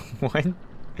 What? What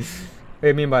do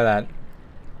you mean by that?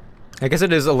 I guess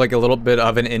it is like a little bit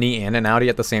of an innie and an outie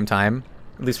at the same time,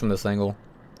 at least from this angle,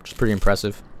 which is pretty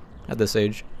impressive at this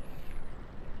age.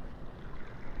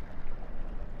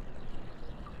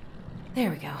 There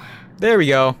we go. There we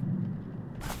go.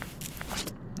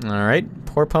 All right,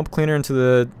 pour pump cleaner into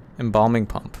the embalming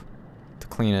pump to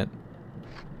clean it.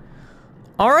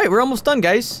 All right, we're almost done,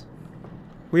 guys.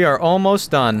 We are almost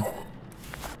done.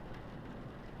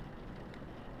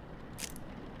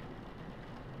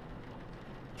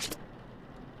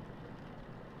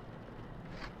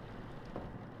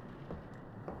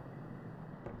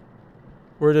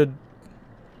 Where did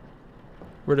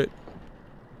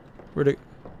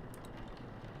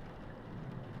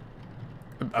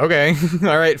okay.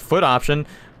 All right, foot option.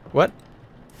 What?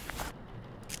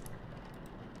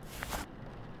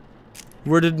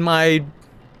 Where'd it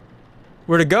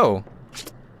go?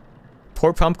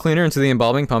 Pour pump cleaner into the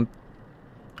embalming pump.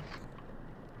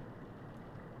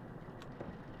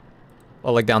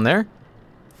 Oh, like down there?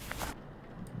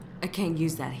 I can't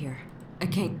use that here. I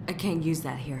can't use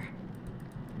that here.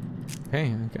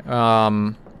 Okay, okay.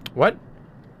 What?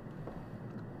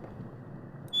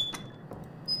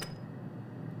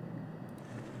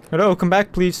 Hello, come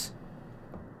back, please.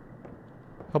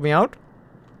 Help me out?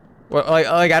 Well,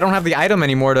 like I don't have the item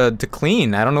anymore to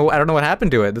clean. I don't know what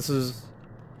happened to it. This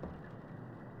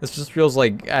just feels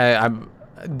like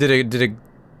did it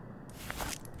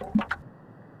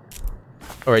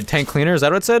all right, tank cleaner, is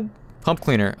that what it said? Pump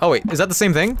cleaner. Oh wait, is that the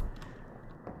same thing?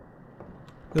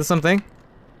 Is this something?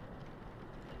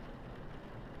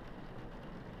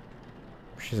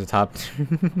 She's a top.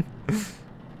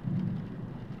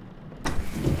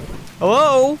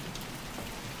 Hello?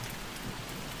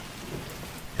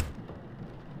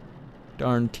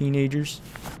 Darn teenagers.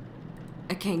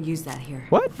 I can't use that here.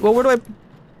 What? Well, where do I...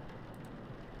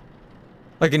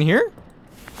 Like in here?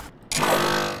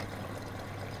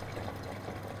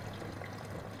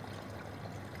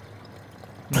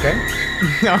 Okay.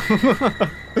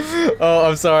 Oh,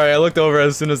 I'm sorry. I looked over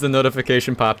as soon as the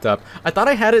notification popped up. I thought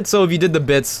I had it so if you did the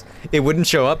bits, it wouldn't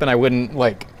show up and I wouldn't,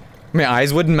 like... My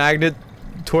eyes wouldn't magnet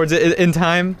towards it in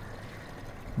time.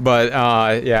 But,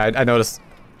 yeah, I noticed...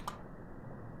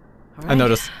 Right. I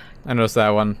noticed that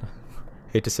one.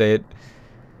 Hate to say it.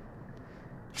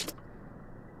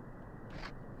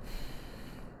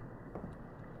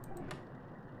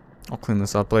 I'll clean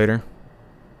this up later.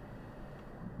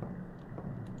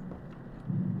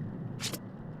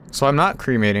 So I'm not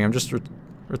cremating, I'm just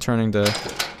returning to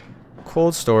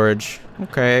cold storage.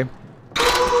 Okay.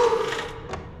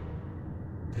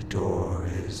 The door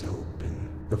is open.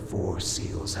 The 4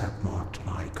 seals have marked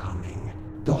my coming.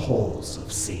 The halls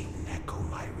of Satan echo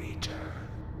my return.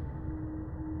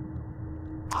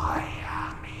 I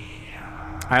am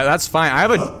here. That's fine.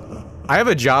 I have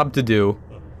a job to do.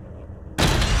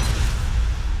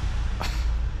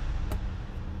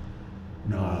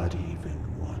 Not even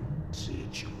one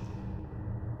sigil.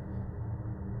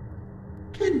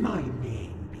 Can my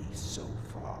name be so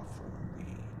far from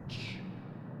reach?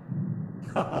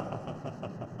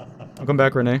 Welcome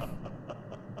back, Renee.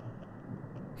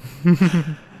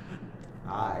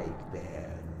 I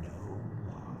bear no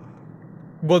mark.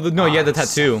 Well, no, you had the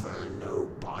tattoo. I suffer no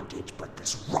bondage but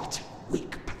this rotten,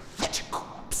 weak, pathetic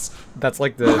corpse. That's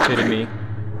like the epitome.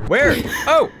 Where?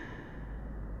 Oh!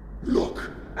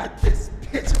 Look at this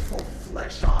pitiful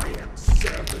flesh I am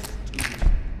service to.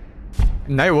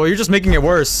 No, well, you're just making it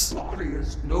worse. Body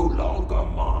is no longer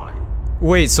mine.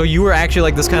 Wait, so you were actually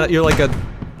like this kind of, you're like a,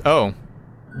 oh.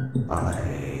 I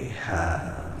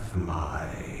have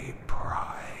my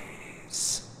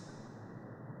prize.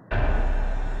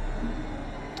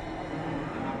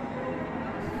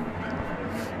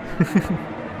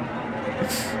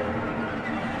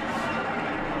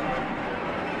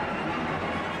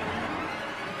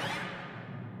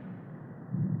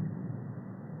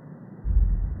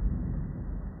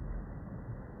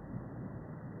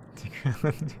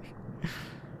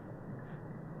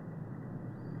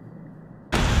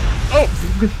 Oh!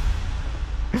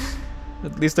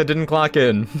 At least I didn't clock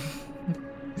in.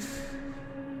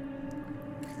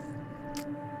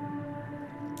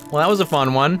 Well, that was a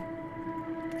fun one.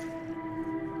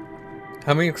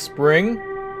 Coming spring?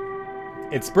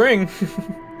 It's spring.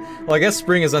 Well, I guess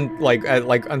spring is like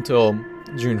until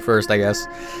June 1st, I guess.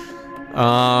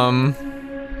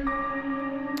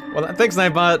 Well, thanks,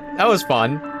 Nightbot. That was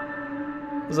fun.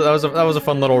 That was a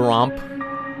fun little romp.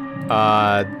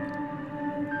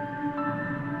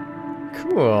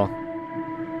 Cool.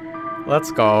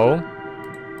 Let's go.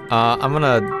 I'm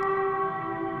gonna.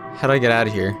 How do I get out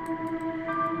of here?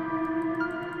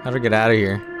 How do I get out of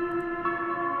here?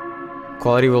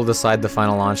 Quality will decide the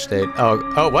final launch date.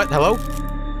 Oh, what? Hello?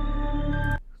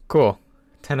 Cool.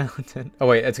 10 out of 10. Oh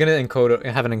wait, it's gonna encode.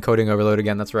 Have an encoding overload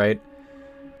again. That's right.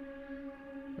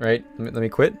 Right. Let me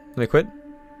quit. Let me quit.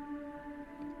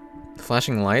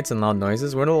 Flashing lights and loud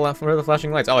noises. Where are the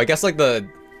flashing lights? Oh, I guess like the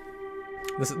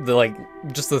like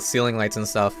just the ceiling lights and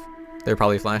stuff. They're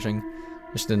probably flashing.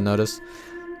 Just didn't notice.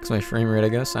 Cause my frame rate, I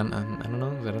guess. I don't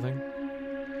know. Is that a thing?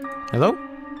 Hello?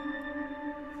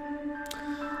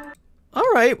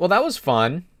 All right. Well, that was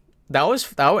fun. That was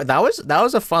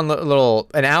a fun little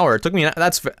an hour. It took me.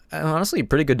 That's honestly a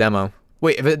pretty good demo.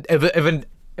 Wait, if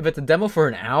it's a demo for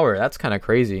an hour, that's kind of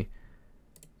crazy.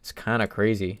 It's kind of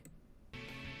crazy.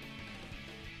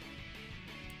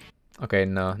 Okay,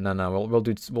 no. We'll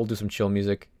do some chill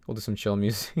music. We'll do some chill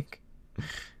music.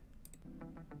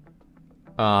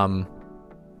 All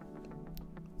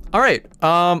right.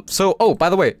 So, oh, by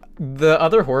the way, the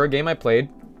other horror game I played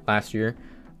last year,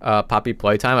 Poppy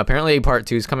Playtime. Apparently, Part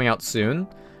 2 is coming out soon.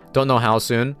 Don't know how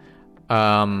soon.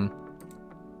 So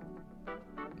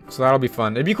that'll be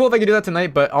fun. It'd be cool if I could do that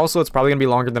tonight, but also it's probably gonna be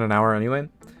longer than an hour anyway.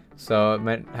 So it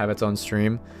might have its own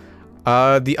stream.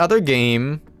 The other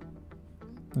game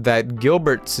that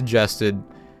Gilbert suggested,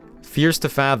 Fears to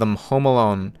Fathom, Home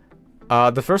Alone.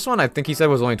 The first one I think he said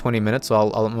was only 20 minutes, so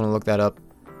I'm gonna look that up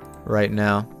right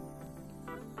now.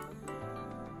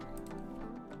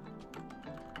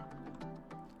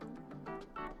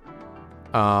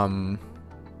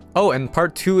 Oh, and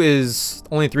part 2 is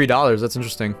only $3. That's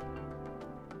interesting.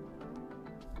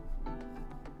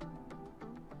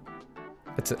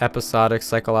 It's an episodic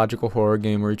psychological horror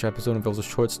game where each episode involves a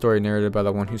short story narrated by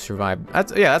the one who survived.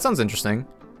 Yeah, that sounds interesting.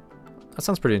 That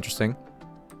sounds pretty interesting.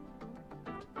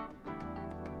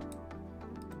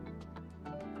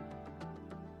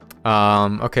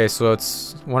 Okay, so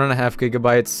it's 1.5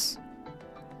 gigabytes.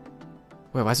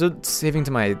 Wait, why is it saving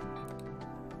to my...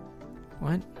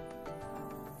 What?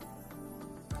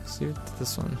 Save it to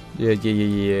this one.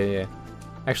 Yeah.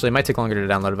 Actually, it might take longer to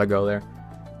download if I go there.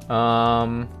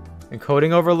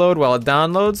 Encoding overload while it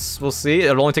downloads. We'll see.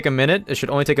 It'll only take a minute. It should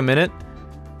only take a minute.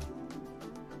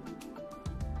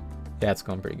 Yeah, it's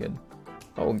going pretty good.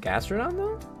 Oh, Gastrodon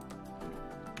though?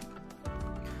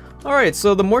 Alright,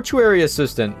 so the mortuary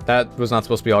assistant. That was not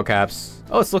supposed to be all caps.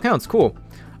 Oh, it still counts. Cool.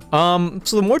 So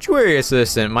the mortuary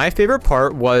assistant, my favorite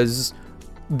part was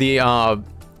the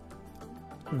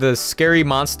Scary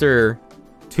Monster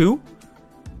 2.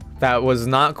 That was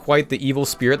not quite the evil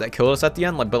spirit that killed us at the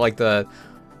end, but like the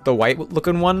white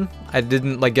looking one. I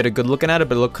didn't like get a good looking at it,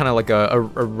 but it looked kind of like a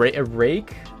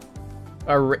rake.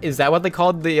 Is that what they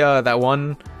called the that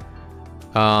one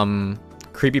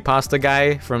creepypasta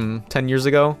guy from 10 years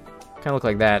ago? Kind of looked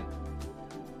like that.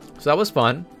 So that was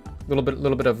fun. Little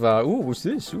bit of ooh, what's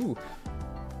this? Ooh.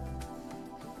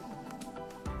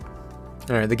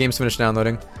 All right, the game's finished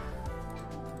downloading.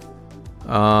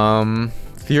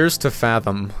 Fears to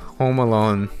Fathom, Home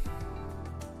Alone.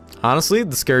 Honestly,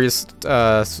 the scariest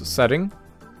setting.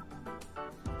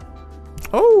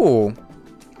 Oh,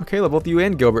 okay. Both you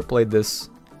and Gilbert played this.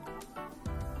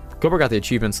 Gilbert got the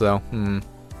achievements though.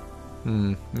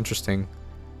 Interesting.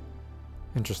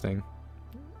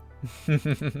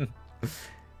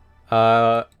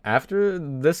 After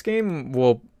this game,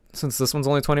 well, since this one's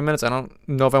only 20 minutes, I don't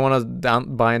know if I want to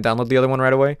buy and download the other one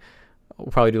right away.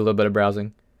 We'll probably do a little bit of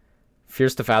browsing.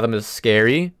 Fears to Fathom is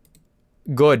scary.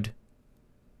 Good.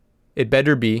 It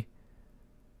better be.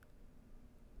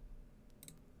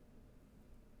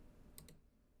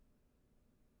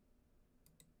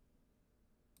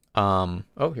 Oh,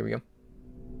 here we go.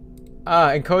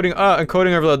 Encoding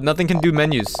overload. Nothing can do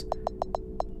menus.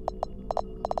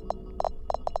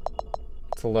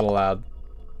 It's a little loud.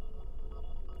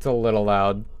 It's a little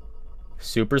loud.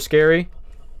 Super scary?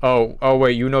 Oh,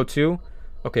 wait, you know too?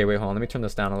 Okay, wait, hold on. Let me turn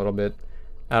this down a little bit.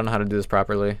 I don't know how to do this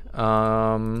properly.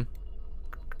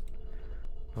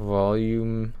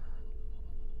 Volume.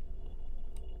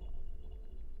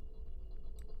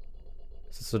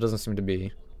 So it doesn't seem to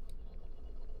be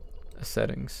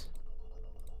settings.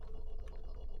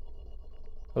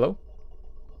 Hello?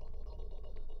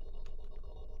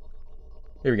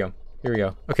 Here we go. Here we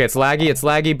go. Okay, it's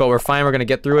laggy, but we're fine. We're gonna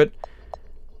get through it.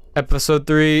 Episode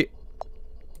 3.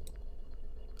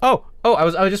 Oh,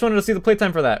 I just wanted to see the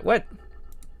playtime for that. What?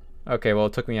 Okay, well,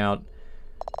 it took me out.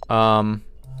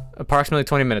 Approximately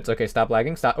 20 minutes. Okay, stop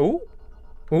lagging. Stop. Ooh.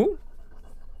 Ooh.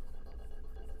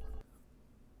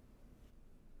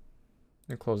 Let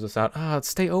me close this out. Ah,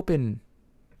 stay open.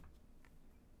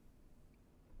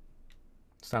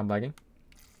 Stop lagging.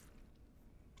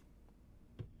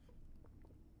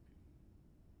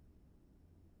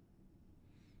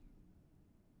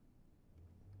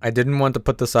 I didn't want to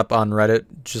put this up on Reddit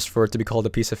just for it to be called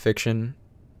a piece of fiction.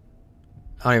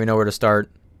 I don't even know where to start.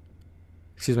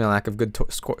 Excuse my lack of good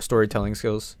storytelling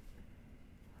skills.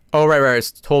 Oh, right.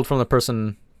 It's told from the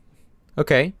person.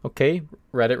 Okay.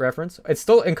 Reddit reference. It's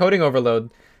still encoding overload.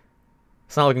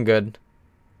 It's not looking good.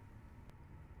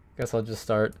 Guess I'll just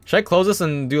start. Should I close this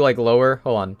and do like lower?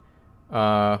 Hold on.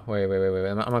 Wait.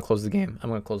 I'm gonna close the game.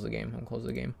 I'm gonna close the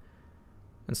game.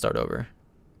 And start over.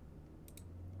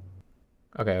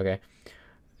 Okay.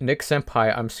 Nick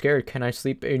Senpai, I'm scared. Can I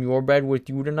sleep in your bed with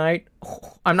you tonight?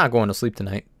 Oh, I'm not going to sleep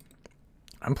tonight.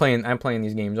 I'm playing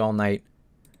these games all night.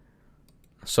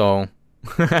 So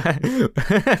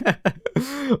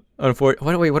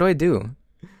unfortunately, what do I do?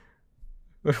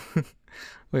 Wait,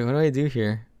 what do I do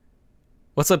here?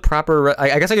 What's a proper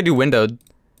I guess I could do windowed.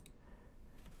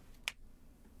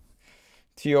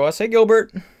 TOS, hey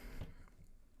Gilbert.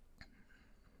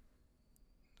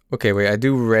 Okay, wait, I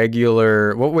do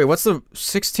regular. Wait, what's the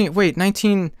 16? Wait,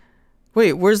 19.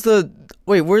 Wait, where's the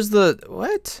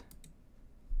what?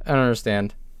 I don't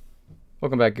understand.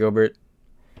 Welcome back, Gilbert.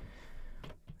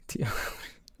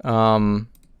 I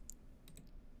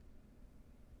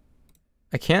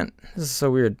can't. This is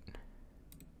so weird.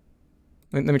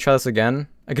 Let me try this again.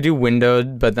 I could do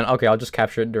windowed, but then okay, I'll just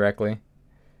capture it directly.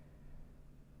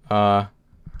 Well,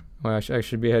 I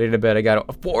should be heading to bed. I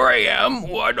got 4 a.m.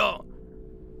 What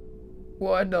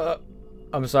the?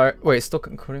 I'm sorry. Wait, still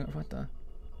encoding. What the?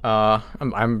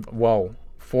 I'm. Whoa.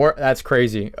 4. That's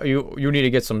crazy. You need to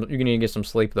get some. You need to get some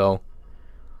sleep though.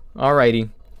 Alrighty.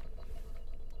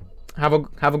 Have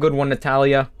a good one,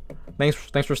 Natalia.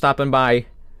 Thanks for stopping by.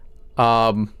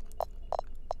 Honestly,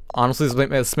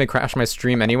 this may crash my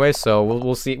stream anyway, so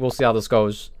we'll see how this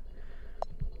goes.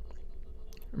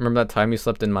 Remember that time you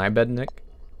slept in my bed, Nick?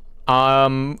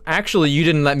 Actually, you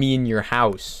didn't let me in your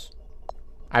house.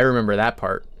 I remember that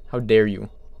part. How dare you?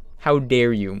 How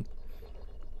dare you?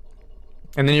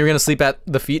 And then you're gonna sleep at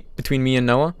the feet between me and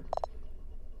Noah?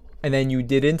 And then you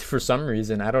didn't for some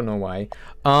reason. I don't know why.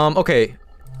 Okay.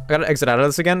 I gotta exit out of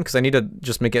this again because I need to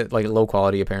just make it like low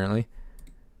quality apparently.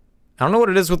 I don't know what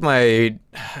it is with my...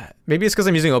 Maybe it's because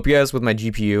I'm using OPS with my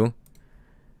GPU.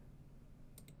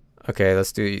 Okay,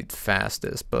 let's do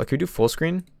fastest. But can we do full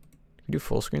screen? Can we do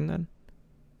full screen then?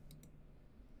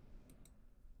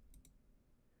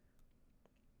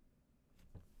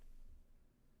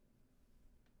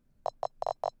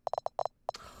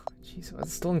 Jeez,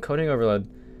 it's still encoding overload.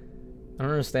 I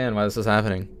don't understand why this is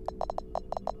happening.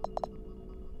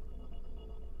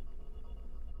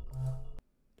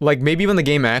 Like, maybe when the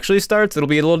game actually starts, it'll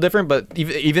be a little different, but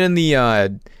even in the,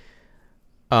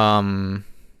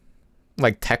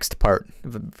 like, text part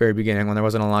at the very beginning, when there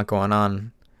wasn't a lot going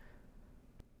on.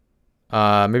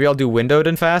 Maybe I'll do windowed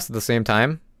and fast at the same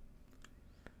time.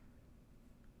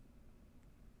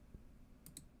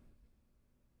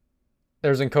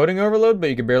 There's encoding overload,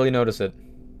 but you can barely notice it.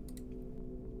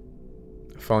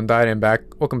 Phone died and back.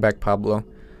 Welcome back, Pablo.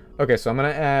 Okay, so I'm gonna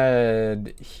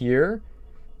add here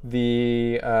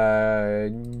the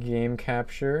game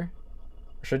capture.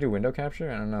 Should I do window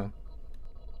capture? I don't know.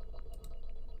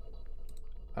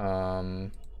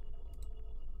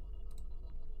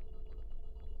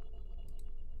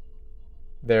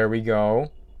 There we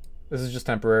go. This is just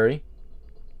temporary.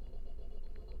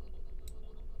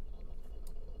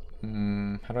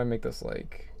 How do I make this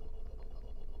like...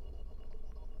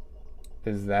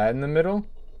 Is that in the middle?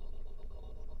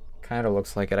 Kind of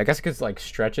looks like it. I guess I could like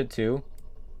stretch it too.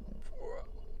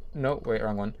 No, wait,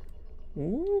 wrong one.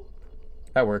 Whoop.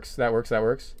 That works.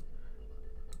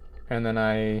 And then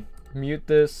I mute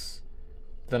this.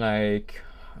 Then I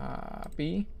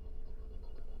copy.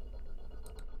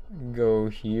 Go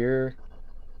here.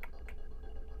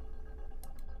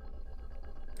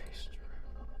 Paste.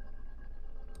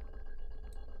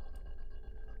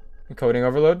 Encoding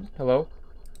overload. Hello.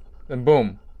 Then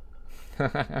boom.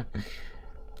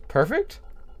 Perfect?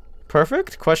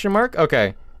 Perfect? Question mark?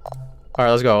 Okay.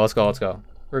 Alright, let's go.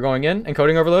 We're going in,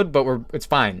 encoding overload, but it's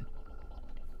fine.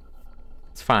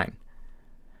 It's fine.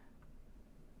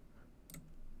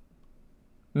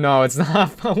 No, it's not.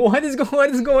 What is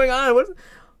going on?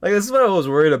 Like, this is what I was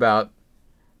worried about.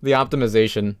 The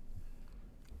optimization.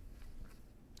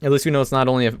 At least we know it's not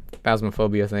only a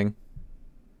Phasmophobia thing.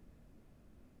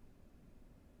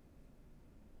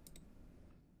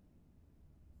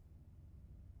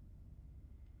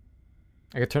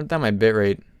 I could turn down my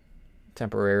bitrate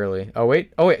temporarily. Oh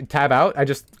wait, tab out? I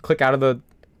just click out of the...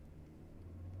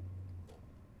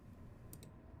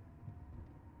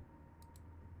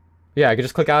 Yeah, I could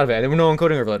just click out of it. There was no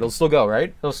encoding overload. It'll still go,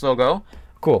 right? It'll still go?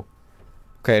 Cool.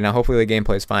 Okay, now hopefully the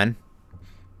gameplay's fine.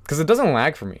 Because it doesn't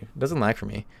lag for me. It doesn't lag for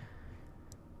me.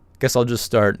 Guess I'll just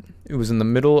start. It was in the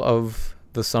middle of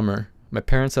the summer. My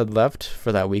parents had left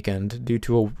for that weekend due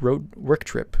to a road work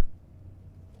trip,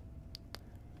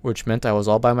 which meant I was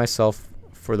all by myself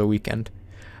for the weekend.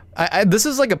 This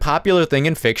is like a popular thing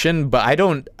in fiction, but I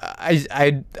don't.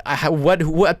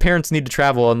 What parents need to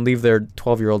travel and leave their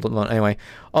 12-year-old alone? Anyway,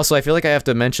 also I feel like I have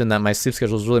to mention that my sleep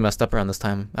schedule is really messed up around this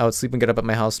time. I would sleep and get up at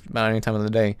my house about any time of the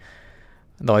day,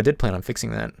 though I did plan on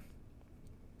fixing that.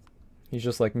 He's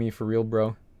just like me for real,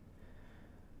 bro.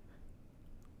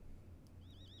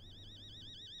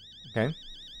 Okay.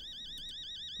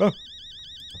 Oh.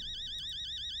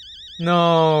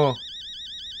 No.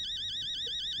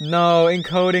 No,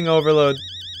 encoding overload.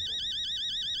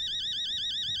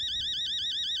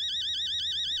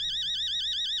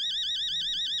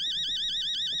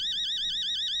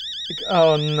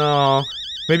 Oh no.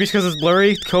 Maybe it's because it's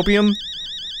blurry? Copium?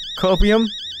 Copium?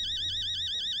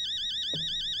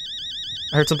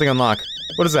 I heard something unlock.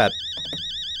 What is that?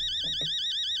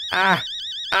 Ah!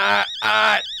 Ah!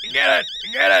 Ah! Get it!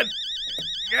 Get it!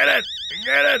 Get it!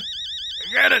 Get it!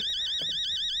 Get it!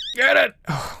 Get it!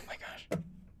 Oh my gosh. Do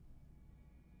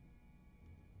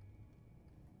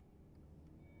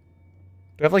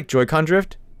I have like Joy-Con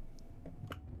drift?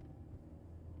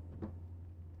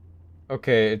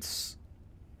 Okay, it's...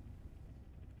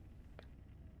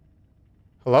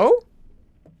 Hello?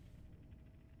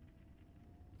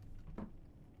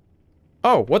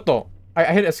 Oh, what the? I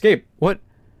hit escape. What?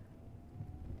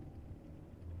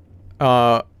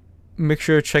 Make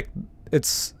sure to check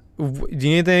it's... Do you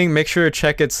need anything? Make sure to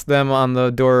check it's them on the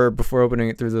door before opening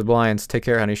it through the blinds. Take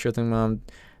care, honey. Sure thing, Mom.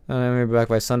 I'll be back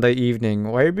by Sunday evening.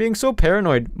 Why are you being so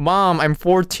paranoid? Mom, I'm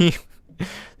 14. I'm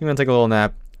gonna take a little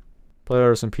nap. Play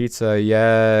order some pizza.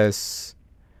 Yes.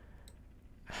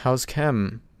 How's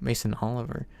Kem? Mason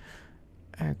Oliver.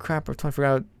 Crap, I totally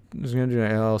forgot I was gonna do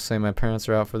that. I'll say my parents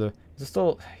are out for the... Is it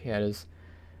still... Yeah, it is.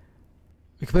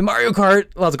 We can play Mario Kart!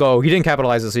 Let's go. He didn't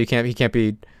capitalize it, so he can't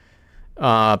be...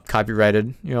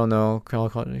 copyrighted. You don't know.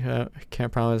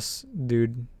 Can't promise,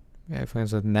 dude. Yeah,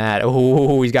 plans with Nat.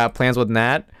 Oh, he's got plans with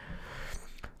Nat.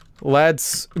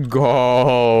 Let's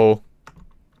go.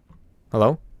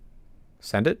 Hello?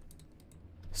 Send it?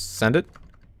 Send it?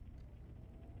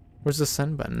 Where's the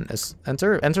send button? Is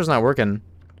enter? Enter's not working.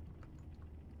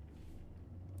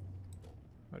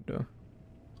 What do?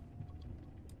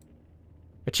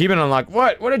 Achievement unlocked.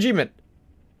 What? What achievement?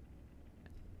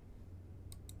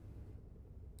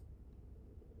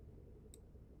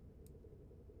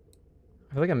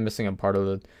 I feel like I'm missing a part of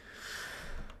the...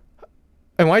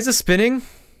 And why is this spinning?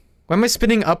 Why am I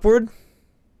spinning upward?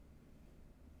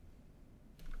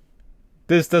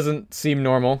 This doesn't seem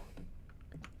normal.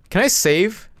 Can I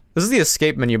save? This is the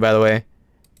escape menu, by the way.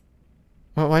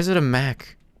 Well, why is it a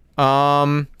Mac?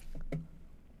 I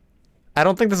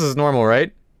don't think this is normal,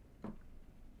 right?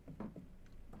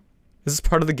 Is this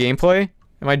part of the gameplay?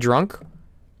 Am I drunk?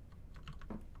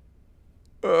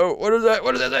 Oh, what is that?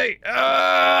 What does that say?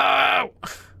 Oh!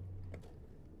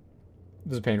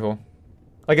 This is painful.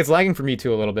 Like, it's lagging for me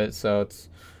too a little bit, so it's...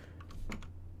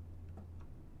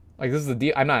 Like, this is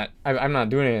the I'm not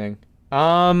doing anything.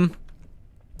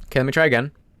 Okay, let me try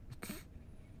again.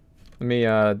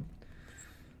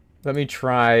 Let me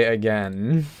try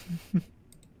again.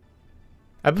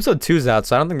 Episode 2's out,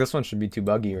 so I don't think this one should be too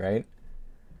buggy, right?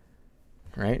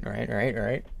 Right.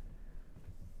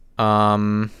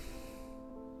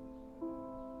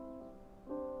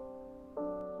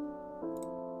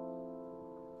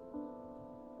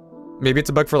 Maybe it's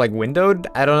a bug for, like, windowed?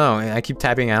 I don't know. I keep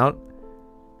tapping out.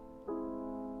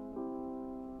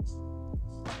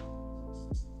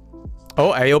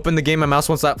 Oh, I opened the game. My mouse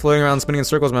won't stop floating around, spinning in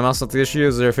circles. My mouse is not the issue.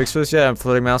 Is there a fix for this? Yeah,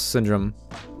 floating mouse syndrome.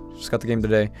 Just got the game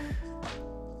today.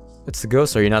 It's the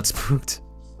ghost. Are you not spooked?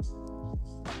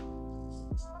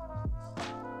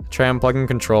 Try unplugging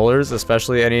controllers,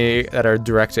 especially any that are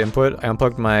direct input. I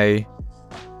unplugged my...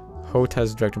 HOTE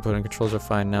has direct input and controls are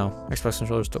fine now. Xbox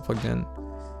controllers still plugged in.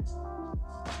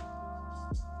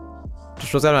 Just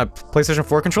shows that my PlayStation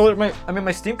 4 controller.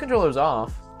 My Steam controller's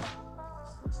off.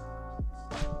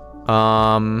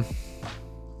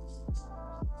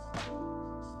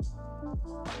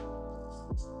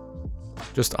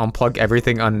 Just unplug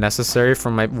everything unnecessary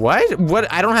from my... What?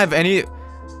 What? I don't have any...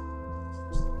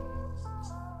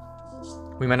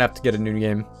 We might have to get a new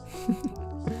game.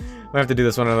 We have to do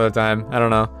this one another time. I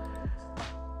don't know.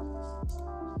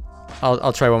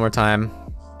 I'll try one more time.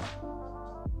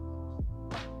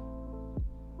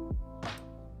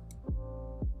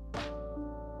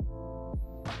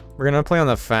 We're gonna play on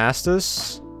the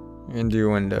fastest. We're gonna do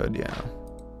windowed, yeah.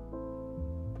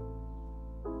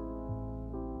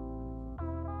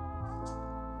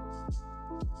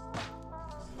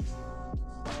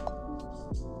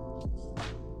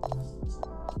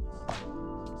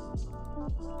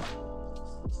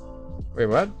 Wait,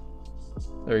 what?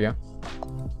 There we go.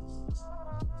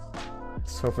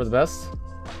 So for the best.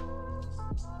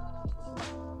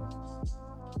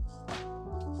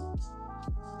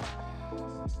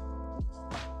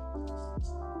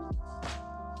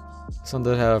 Some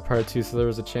did have part 2, so there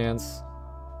was a chance.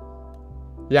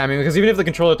 Yeah, I mean, because even if the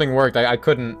controller thing worked, I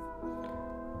couldn't.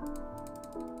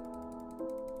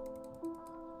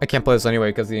 I can't play this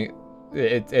anyway because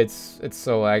it's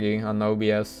so laggy on the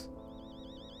OBS.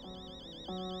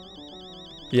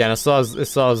 Yeah, and it still has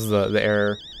the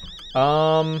error.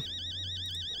 Oh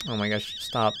my gosh!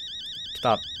 Stop!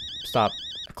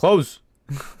 Close.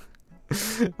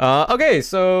 Okay,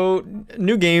 so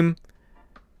new game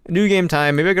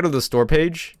time. Maybe I go to the store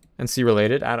page and see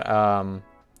related. I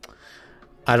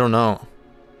don't know.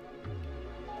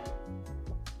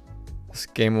 This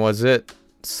game was it.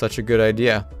 Such a good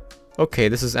idea. Okay,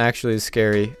 this is actually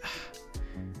scary.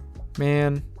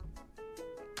 Man.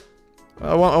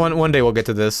 One day we'll get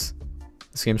to this.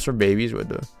 This game's for babies. What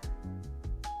the?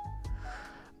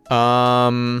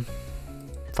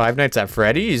 Five Nights at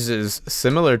Freddy's is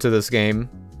similar to this game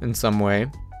in some way.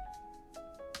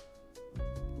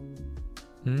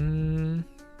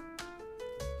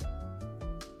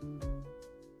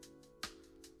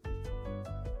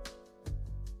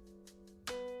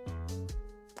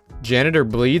 Janitor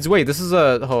bleeds. Wait, this is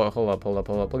a hold up.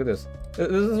 Look at this. This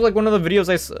is like one of the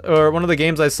videos or one of the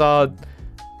games I saw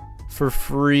for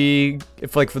free,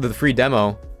 for the free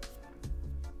demo.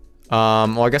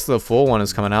 Well, I guess the full one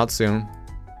is coming out soon.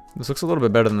 This looks a little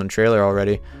bit better than the trailer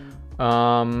already.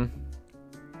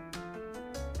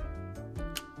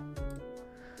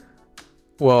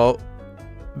 Well,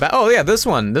 oh yeah, this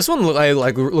one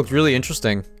looked really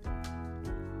interesting.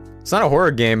 It's not a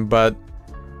horror game, but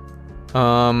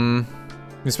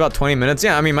it's about 20 minutes.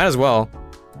 Yeah, I mean, might as well.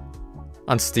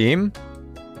 On Steam,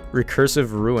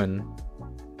 Recursive Ruin.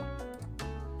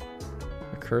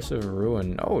 Recursive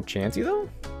Ruin. Oh, Chansey though.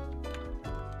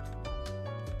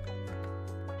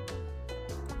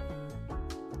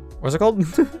 What's it called?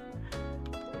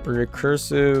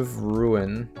 Recursive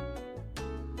Ruin.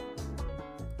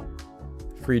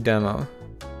 Free demo.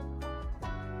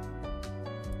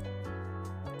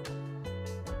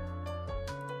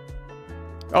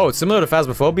 Oh, it's similar to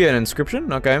Phasmophobia and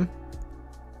Inscription? Okay.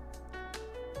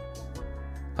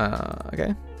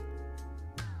 Okay.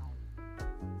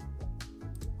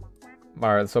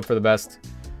 Alright, let's hope for the best.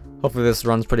 Hopefully this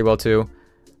runs pretty well too.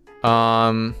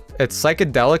 It's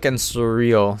psychedelic and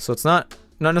surreal, so it's not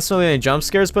necessarily any jump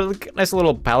scares, but like a nice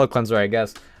little palate cleanser, I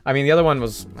guess. I mean, the other one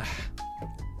was... I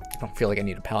don't feel like I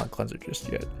need a palate cleanser just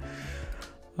yet.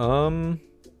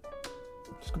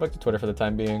 Just go back to Twitter for the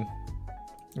time being.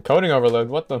 Coding overload,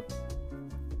 what the?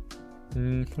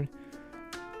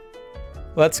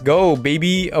 Let's go,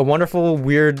 baby! A wonderfully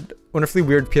weird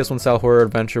PS1 style horror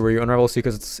adventure where you unravel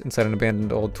secrets inside an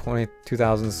abandoned old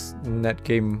 2000s net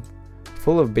game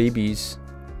full of babies.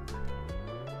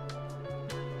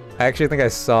 I actually think I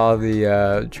saw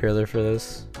the trailer for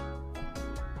this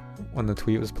when the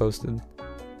tweet was posted.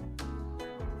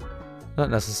 Not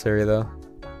necessary though.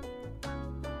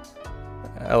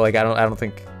 Like I don't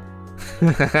think.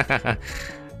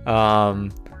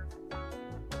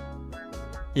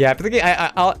 Yeah, I think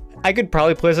I could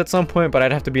probably play this at some point, but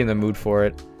I'd have to be in the mood for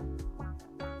it.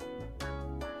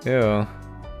 Ew.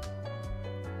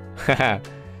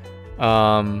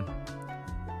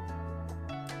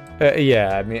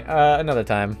 Yeah, I mean, another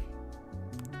time.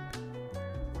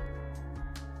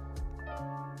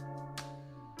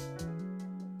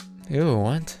 Ew,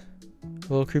 what?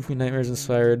 Little Creepy Nightmares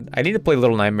inspired. I need to play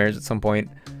Little Nightmares at some point.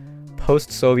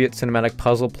 Post-Soviet cinematic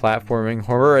puzzle platforming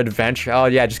horror adventure. Oh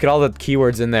yeah, just get all the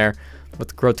keywords in there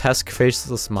with grotesque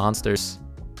faceless monsters.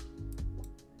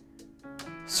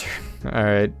 All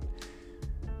right.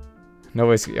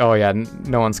 Nobody's. Oh yeah,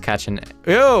 no one's catching it.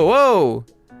 Ew, whoa!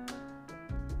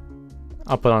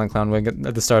 I'll put on a clown wig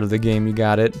at the start of the game. You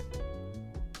got it.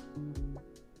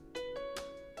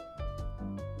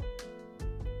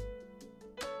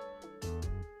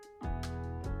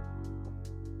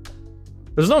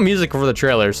 There's no music for the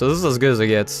trailer, so this is as good as it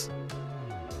gets.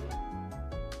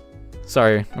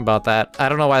 Sorry about that. I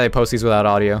don't know why they post these without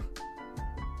audio.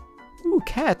 Ooh,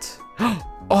 cat.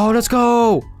 Oh, let's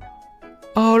go!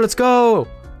 Oh, let's go!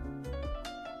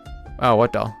 Oh,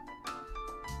 what the?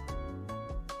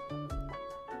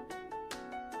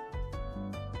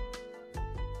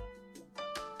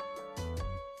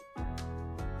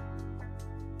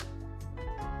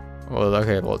 Well,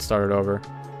 okay, well, let's start it over.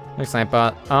 Next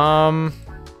Nightbot.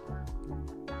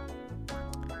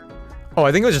 Oh,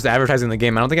 I think it was just advertising the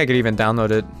game. I don't think I could even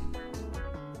download it.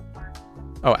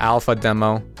 Oh, alpha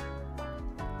demo.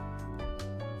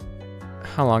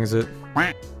 How long is it?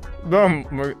 Oh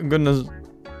my goodness.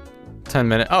 10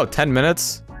 minutes. Oh, 10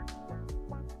 minutes?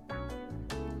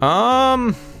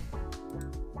 I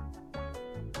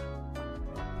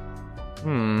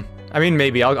mean,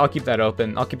 maybe. I'll keep that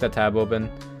open. I'll keep that tab open.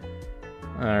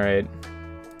 Alright.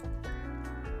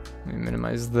 Let me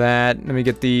minimize that. Let me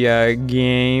get the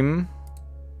game.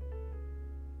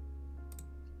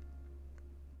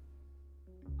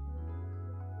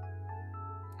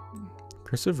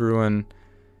 Curse of Ruin.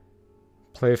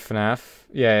 Play FNAF.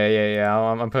 Yeah.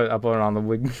 I'll put it on the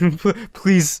wig.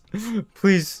 Please.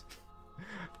 Please.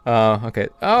 Okay.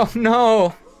 Oh,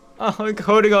 no. Oh,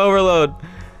 coding overload.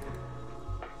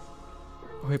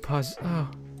 Wait, pause. Oh.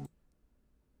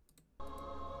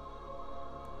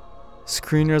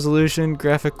 Screen resolution,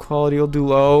 graphic quality will do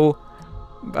low.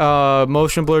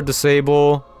 Motion blur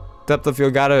disable. Depth of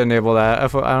field, gotta enable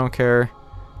that. I don't care.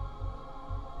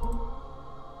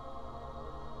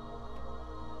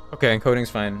 Okay, encoding's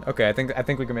fine. Okay, I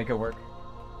think we can make it work.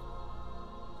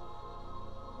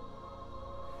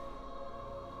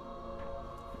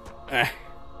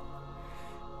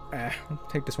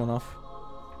 Take this one off.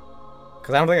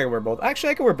 Cause I don't think I can wear both.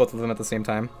 Actually, I can wear both of them at the same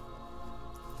time.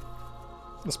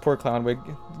 This poor clown wig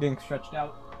getting stretched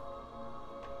out.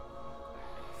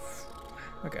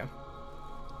 Okay.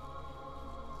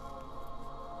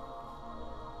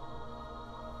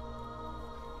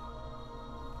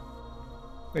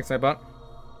 Thanks, Nightbot.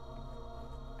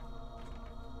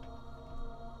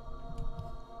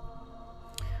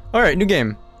 Alright, new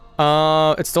game.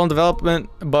 It's still in development,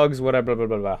 bugs, whatever, blah,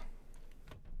 blah, blah, blah.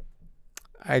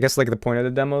 I guess like the point of the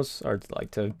demos are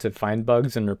like to find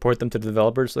bugs and report them to the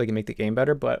developers so they can make the game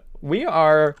better, but we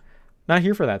are not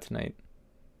here for that tonight.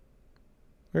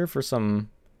 We're here for some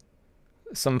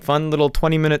fun little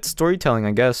 20-minute storytelling,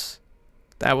 I guess.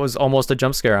 That was almost a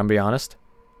jump scare, I'm be honest.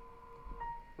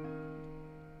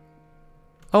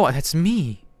 Oh, that's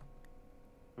me.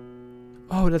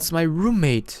 Oh, that's my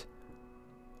roommate.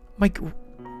 My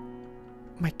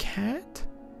cat?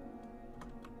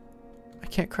 I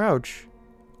can't crouch.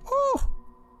 Oh!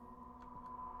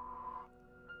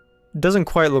 Doesn't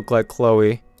quite look like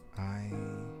Chloe. I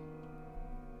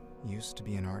used to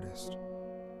be an artist.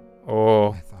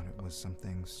 Oh. I thought it was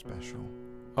something special.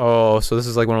 Oh, so this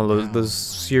is like one of those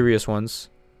serious ones.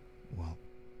 Well,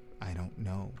 I don't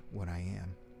know what I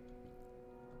am.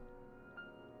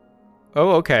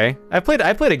 Oh, okay. I played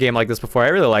a game like this before. I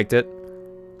really liked it.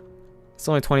 It's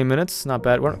only 20 minutes. Not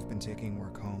bad. I've been taking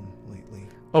work home lately.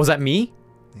 Oh, is that me?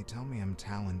 They tell me I'm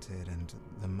talented and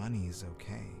the money's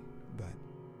okay, but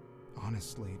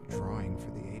honestly, drawing for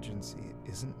the agency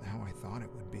isn't how I thought it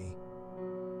would be.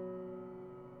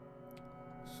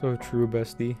 So true,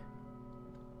 bestie.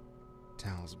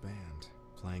 Tal's band,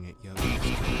 playing at Yo's.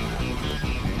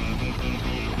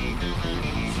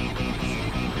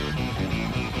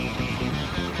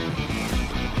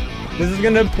 This is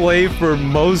gonna play for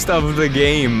most of the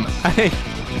game.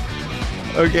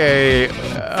 Okay,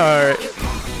 alright.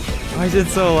 Why is it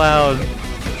so loud?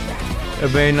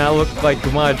 It may not look like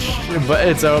much, but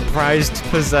it's a prized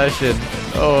possession.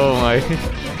 Oh my.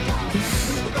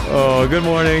 Oh, good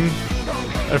morning.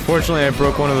 Unfortunately, I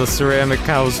broke one of the ceramic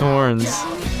cow's horns.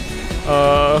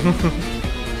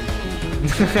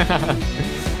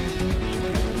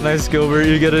 Nice, Gilbert.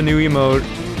 You get a new emote.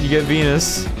 You get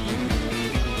Venus.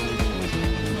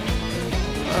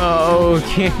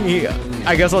 Okay.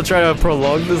 I guess I'll try to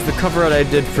prolong this. The cover art I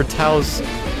did for Taos,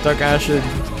 Dark Ashes,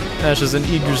 and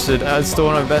Idrisid. I still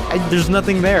want to bet. There's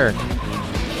nothing there.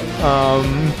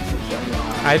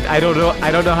 I don't know.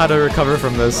 I don't know how to recover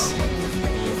from this.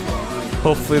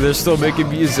 Hopefully, they're still making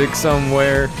music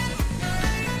somewhere.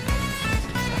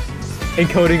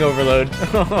 Encoding overload.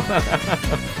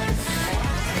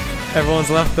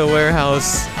 Everyone's left the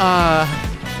warehouse.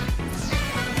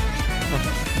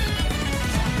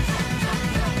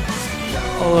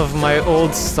 All of my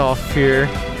old stuff here.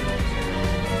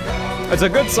 It's a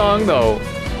good song though.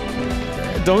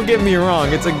 Don't get me wrong,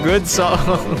 it's a good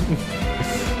song.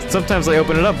 Sometimes I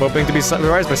open it up, hoping to be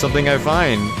surprised by something I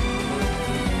find.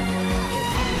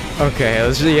 Okay,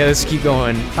 let's keep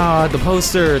going. Ah, the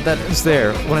poster that is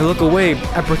there. When I look away,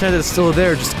 I pretend it's still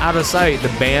there, just out of sight. The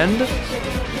band?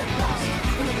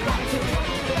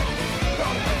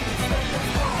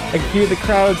 I can hear the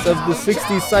crowds of the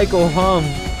 60s cycle hum.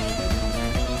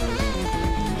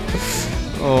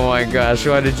 Oh my gosh,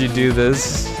 why did you do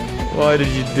this? Why did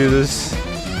you do this?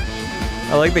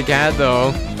 I like the cat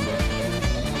though.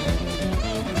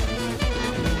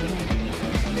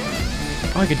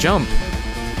 Oh, I could jump.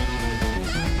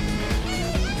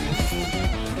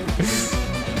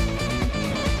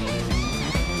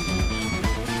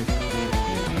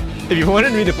 If you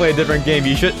wanted me to play a different game,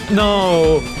 you should.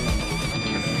 No!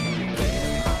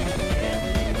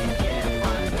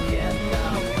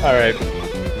 Alright.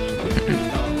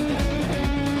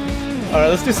 Alright,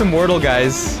 let's do some Wordle,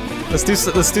 guys. Let's do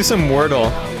some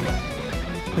Wordle.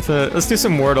 Let's do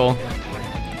some Wordle.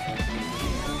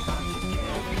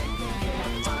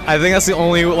 I think that's the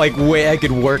only like way I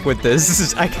could work with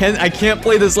this. I can't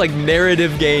play this like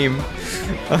narrative game.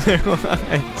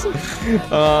 Otherwise,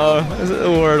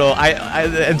 Wordle.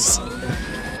 It's.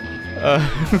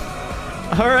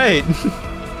 All right.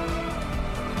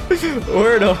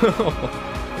 Wordle.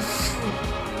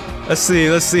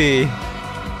 Let's see.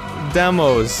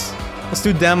 Demos. Let's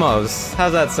do demos.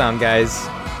 How's that sound, guys?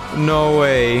 No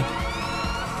way.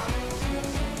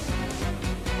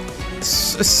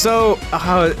 So,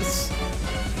 I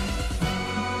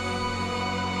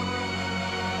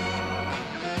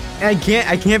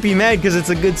can't be mad because it's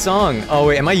a good song. Oh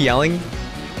wait, am I yelling?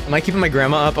 Am I keeping my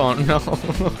grandma up? Oh no.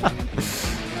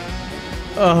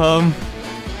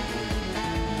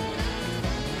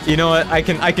 You know what? I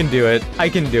can do it. I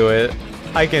can do it.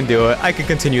 I can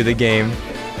continue the game.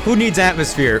 Who needs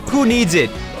atmosphere? Who needs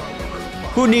it?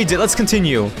 Who needs it? Let's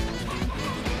continue.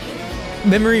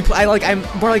 Memory. We're like,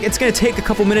 it's gonna take a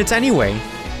couple minutes anyway.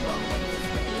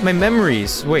 My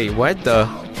memories. Wait, what the?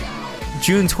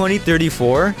 June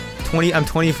 2034? I'm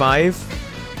 25.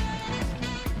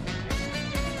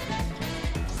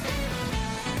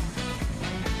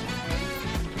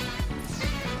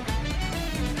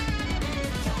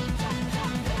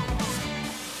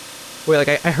 Wait,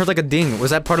 like I heard like a ding.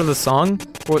 Was that part of the song?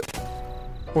 Or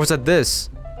was that this?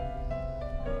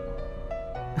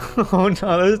 Oh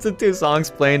no, there's the two songs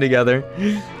playing together.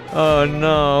 Oh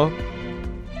no.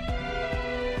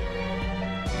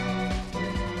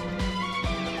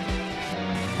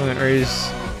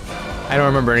 I don't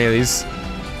remember any of these.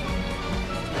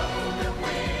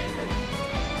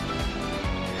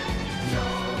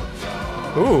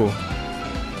 Ooh.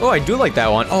 Oh, I do like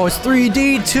that one. Oh, it's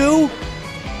 3D too?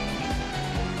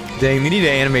 Dang, they need to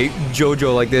animate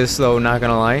JoJo like this though, not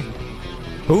gonna lie.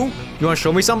 Who? You wanna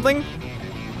show me something?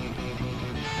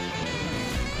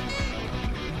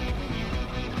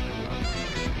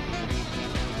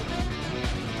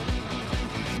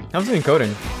 How's the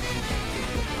encoding?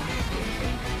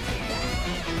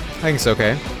 I think it's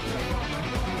okay.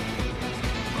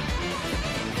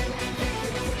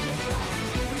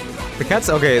 The cat's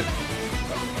okay.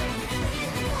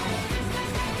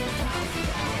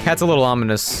 Cat's a little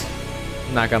ominous.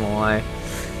 Not gonna lie.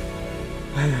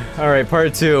 Alright,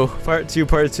 part two. Part two.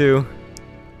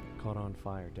 Caught on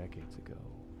fire decades ago.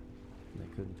 And they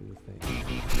couldn't do a thing.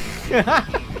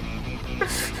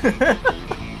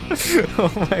 Oh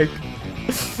my.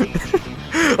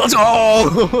 Let's go!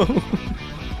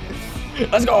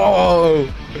 Let's go!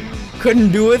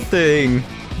 Couldn't do a thing.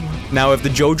 Now, if the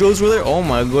JoJos were there, oh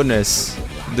my goodness.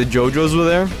 The JoJos were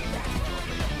there.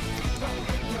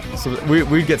 So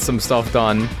we'd get some stuff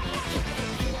done.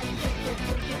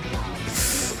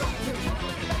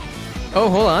 Oh,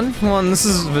 hold on. This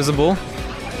is visible.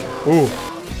 Ooh.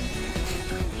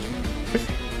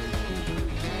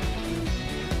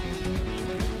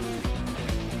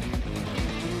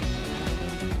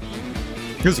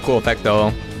 Here's a cool effect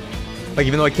though. Like,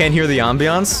 even though I can't hear the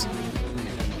ambiance,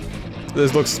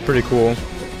 this looks pretty cool.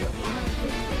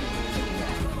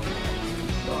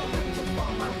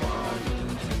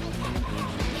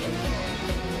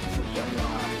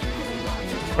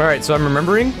 Alright, so I'm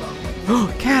remembering.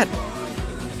 Oh, cat!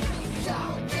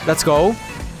 Let's go.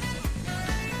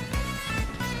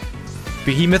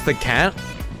 Behemoth the cat?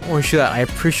 Oh, shit, I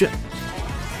appreciate.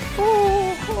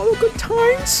 Oh, all the good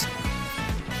times.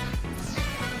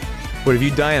 What if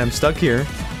you die and I'm stuck here?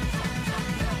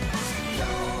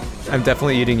 I'm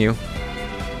definitely eating you.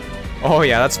 Oh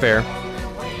yeah, that's fair.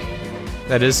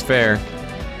 That is fair.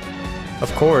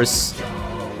 Of course.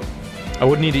 I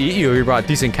wouldn't need to eat you if you brought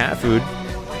decent cat food.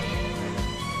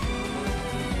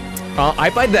 I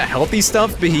buy the healthy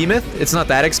stuff, Behemoth. It's not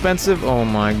that expensive. Oh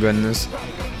my goodness.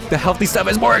 The healthy stuff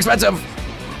is more expensive.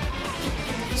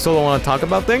 Solo want to talk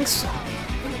about things?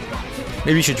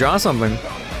 Maybe you should draw something.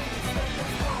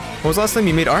 When was the last time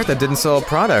you made art that didn't sell a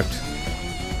product?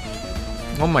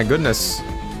 Oh my goodness.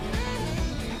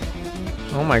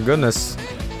 Oh my goodness.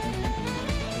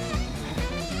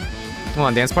 Come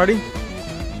on, dance party?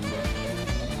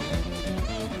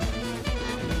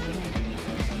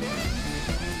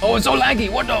 Oh, it's so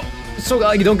laggy. What the? It's so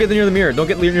laggy. Don't get near the mirror. Don't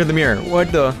get near the mirror.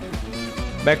 What the?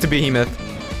 Back to Behemoth.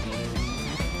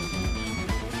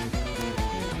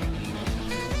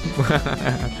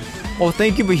 Oh,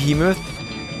 thank you, Behemoth.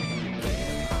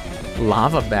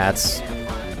 Lava bats.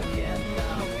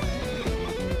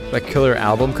 That killer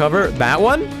album cover? That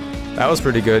one? That was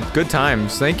pretty good. Good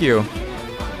times. Thank you.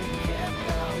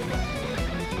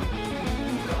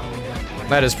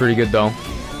 That is pretty good, though.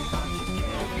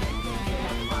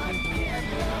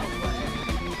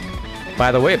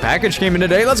 By the way, a package came in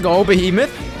today. Let's go,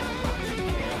 Behemoth.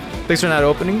 Thanks for not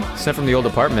opening. Sent from the old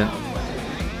apartment.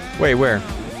 Wait, where?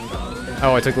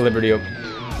 Oh, I took the liberty of...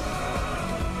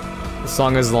 The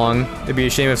song is long. It'd be a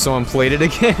shame if someone played it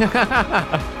again.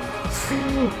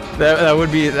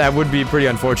 that would be pretty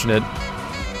unfortunate.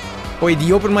 Wait, do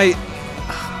you open my...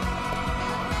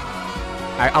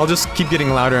 I'll just keep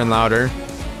getting louder and louder.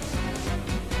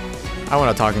 I want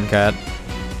a talking cat.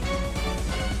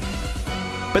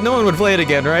 But no one would play it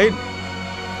again, right?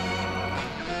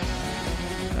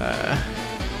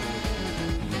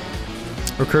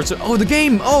 Recursive. Oh, the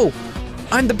game! Oh!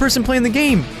 I'm the person playing the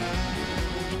game!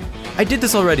 I did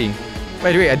this already.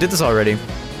 Wait, I did this already.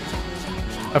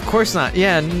 Of course not.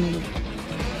 Yeah,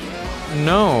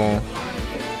 no.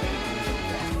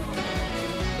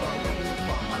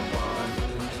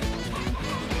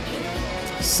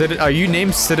 Are you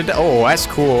named Citadel? Oh, that's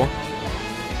cool.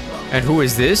 And who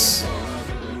is this?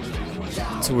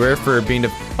 It's rare for being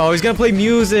the... Oh, he's gonna play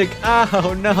music!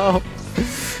 Oh, no!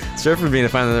 It's rare for being to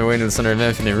find another way into the center of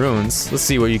Infinite Ruins. Let's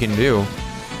see what you can do.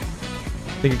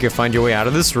 Think you can find your way out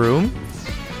of this room?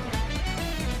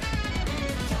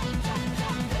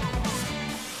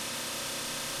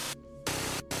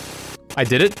 I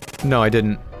did it? No, I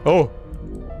didn't. Oh!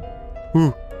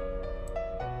 Ooh.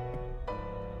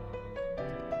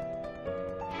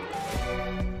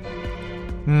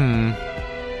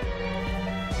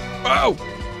 Oh!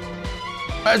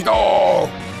 Let's go!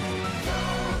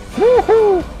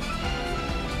 Woohoo!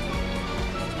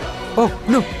 Oh,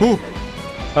 no! Ooh.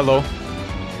 Hello.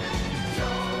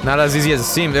 Not as easy as it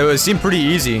seemed. It seemed pretty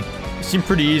easy. It seemed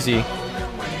pretty easy.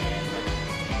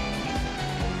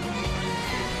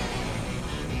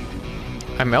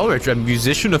 I'm Eldritch, a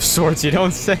musician of sorts, you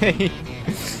don't say.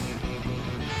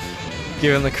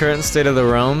 Given the current state of the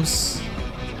realms.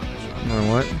 Or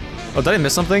what? Oh, did I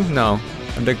miss something? No.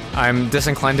 I'm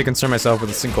disinclined to concern myself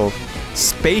with a single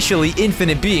spatially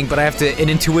infinite being, but I have an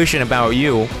intuition about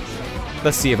you.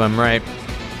 Let's see if I'm right.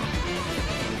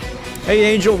 Hey,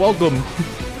 Angel, welcome.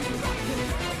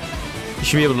 You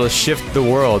should be able to shift the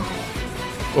world.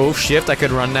 Oh, shift, I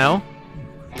could run now.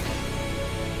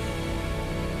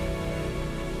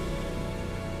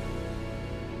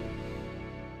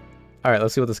 Alright,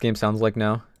 let's see what this game sounds like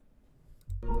now.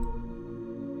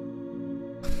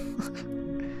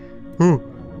 Ooh.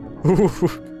 Ooh.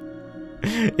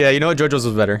 Yeah, you know what? JoJo's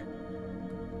was better.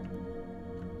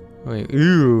 Wait,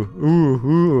 ooh, ooh,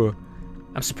 ooh.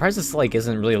 I'm surprised this, like,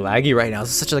 isn't really laggy right now.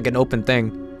 This is such, like, an open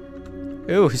thing.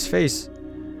 Ew, his face.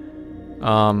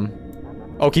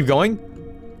 Oh, keep going?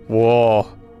 Whoa.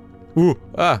 Ooh,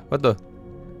 ah, what the?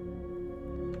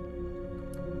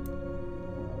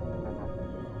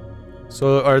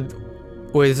 So,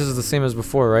 wait, this is the same as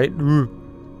before, right? Ooh.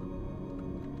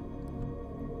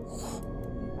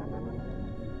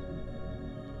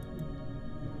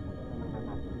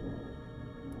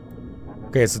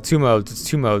 Okay, it's two modes. It's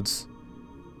two modes.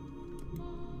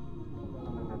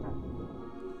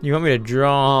 You want me to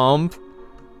jump?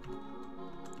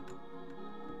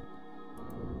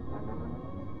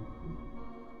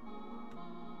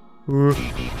 Ooh.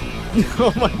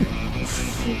 Oh my.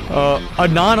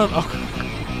 Anon. Oh.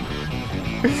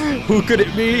 Who could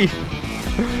it be?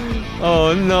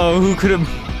 Oh no, who could have?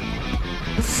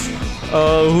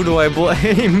 Oh, who do I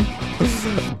blame?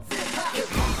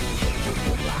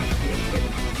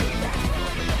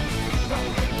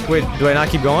 Wait, do I not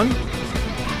keep going?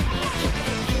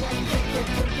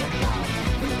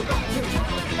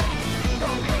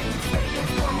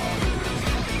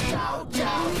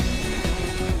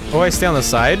 Oh, I stay on the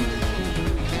side?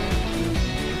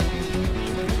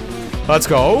 Let's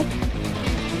go.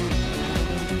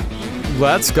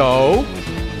 Let's go.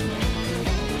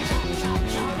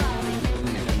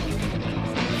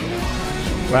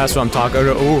 That's what I'm talking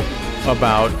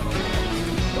about.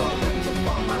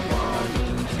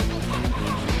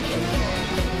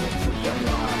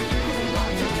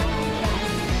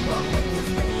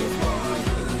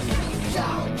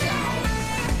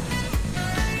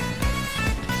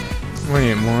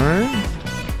 Wait, what?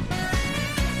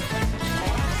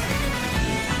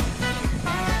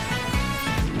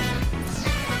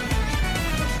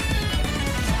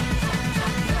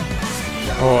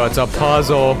 Oh, it's a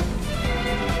puzzle.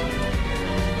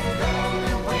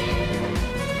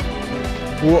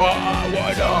 Whoa,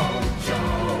 what the?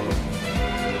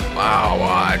 Wow,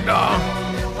 what the?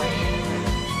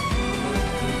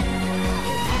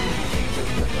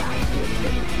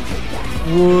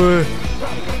 What?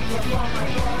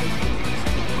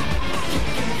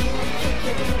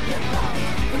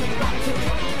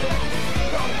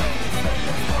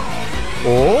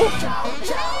 Oh?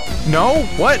 No?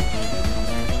 What?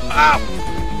 Ow!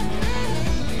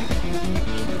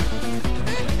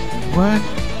 What?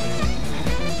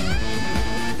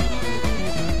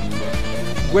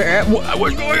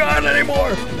 What's going on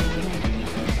anymore?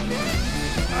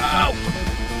 Ow!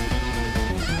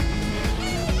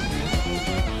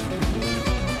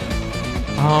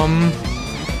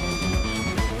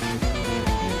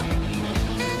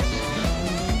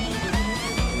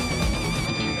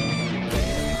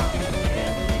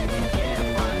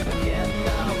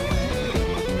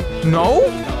 No?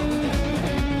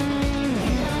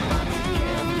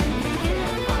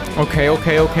 Okay,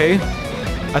 okay, okay.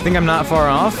 I think I'm not far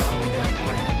off.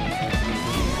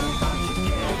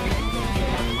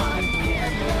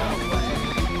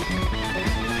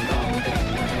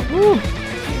 Woo.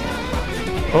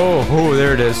 Oh,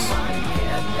 there it is.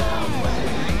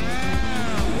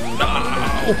 No!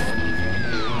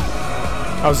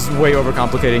 I was way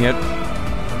overcomplicating it.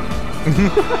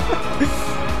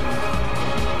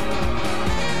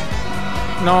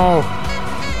 No.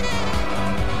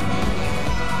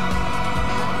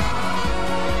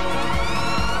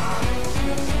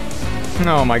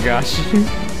 Oh my gosh.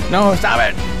 No, stop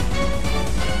it.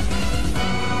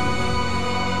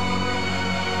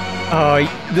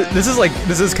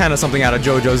 This is kind of something out of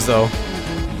JoJo's though.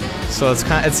 So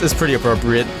it's pretty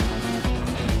appropriate.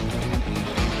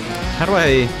 How do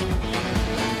I?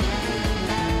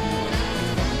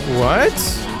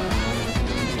 What?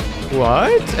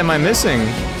 What am I missing?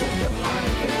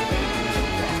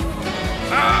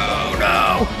 Oh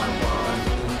no!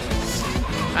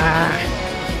 Ah.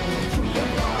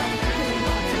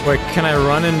 Wait, can I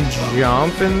run and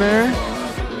jump in there?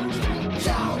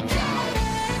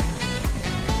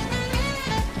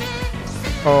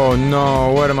 Oh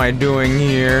no, what am I doing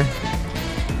here?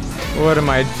 What am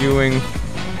I doing?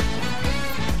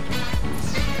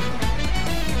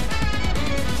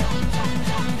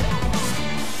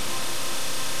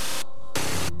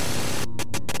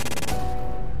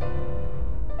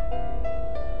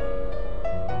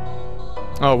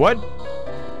 Oh, what?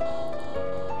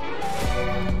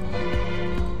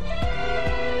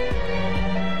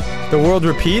 The world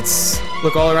repeats.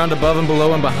 Look all around, above and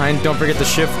below and behind. Don't forget to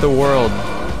shift the world.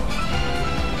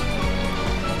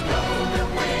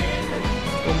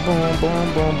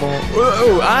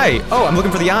 Oh, eye! Oh, I'm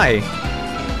looking for the eye.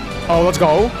 Oh, let's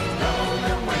go.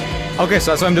 Okay,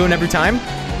 so that's what I'm doing every time?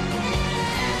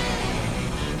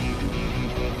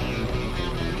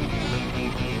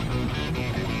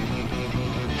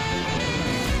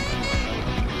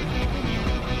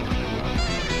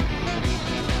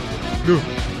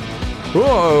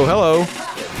 Whoa, hello.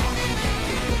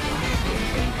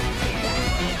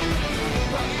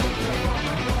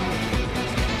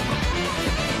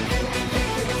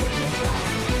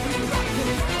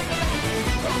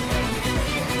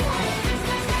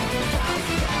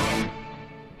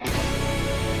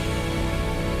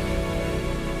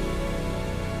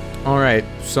 Alright,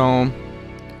 so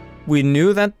we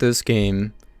knew that this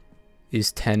game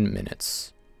is 10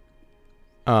 minutes.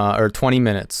 Or 20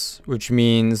 minutes, which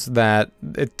means that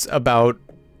it's about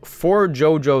 4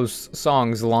 JoJo's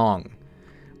songs long.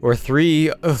 Or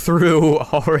 3 through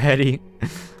already.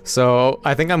 So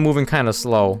I think I'm moving kind of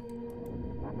slow.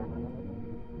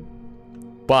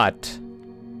 But...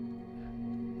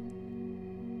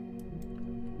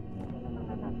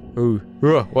 Ooh,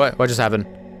 what just happened?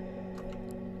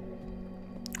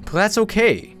 But that's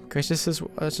okay, because this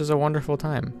is a wonderful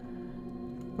time.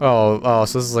 Oh,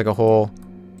 so this is like a whole...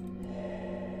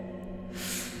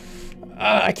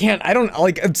 I don't,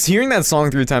 like, hearing that song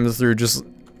 3 times through, just,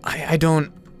 I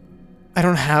don't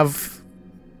have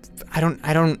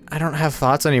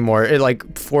thoughts anymore. It,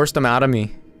 like, forced them out of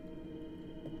me.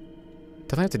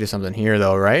 Definitely have to do something here,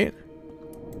 though, right?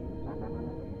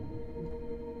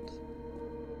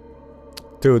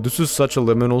 Dude, this is such a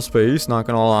liminal space, not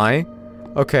gonna lie.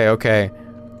 Okay, okay.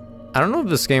 I don't know if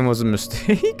this game was a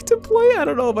mistake to play. I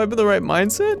don't know if I'm in the right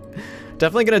mindset.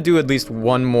 Definitely gonna do at least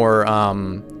one more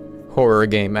horror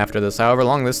game after this, however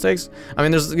long this takes. I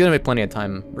mean, there's gonna be plenty of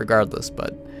time regardless,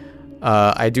 but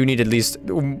I do need at least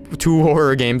 2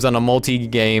 horror games on a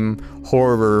multi-game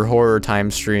horror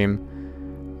time stream.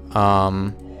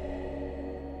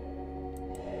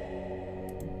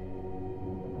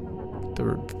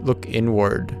 Look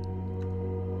inward.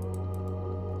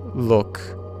 Look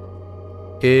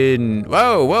in.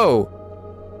 Whoa, whoa.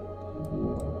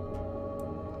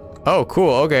 Oh, cool.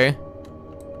 Okay.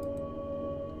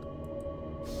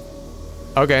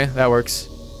 Okay, that works.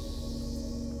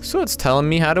 So it's telling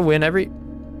me how to win every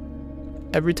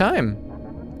time.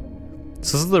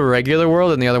 So this is the regular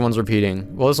world, and the other one's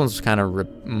repeating. Well, this one's kind of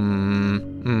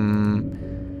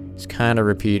it's kind of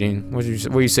repeating. What do you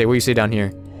say? What do you say down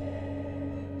here?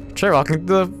 Try walking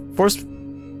the force.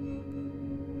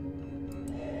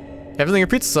 Everything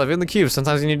repeats itself in the cube.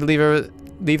 Sometimes you need to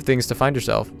leave things to find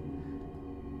yourself.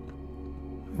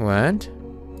 What?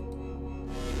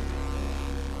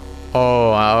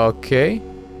 Oh, okay.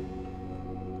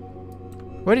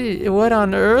 What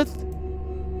on earth?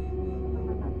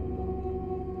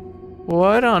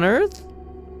 What on earth?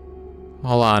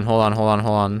 Hold on.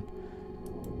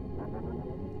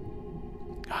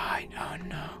 I don't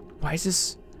know. Why is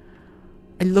this?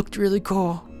 It looked really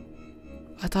cool.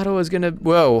 I thought it was gonna.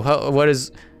 Whoa! What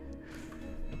is?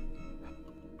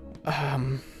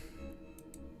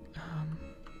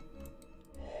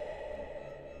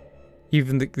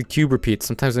 Even the cube repeats.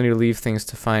 Sometimes I need to leave things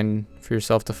to find for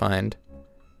yourself to find.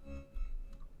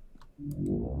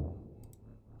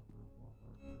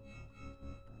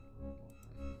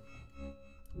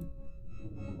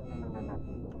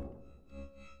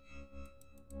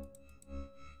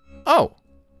 Oh.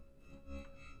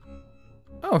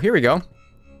 Oh, here we go.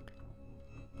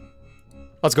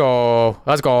 Let's go.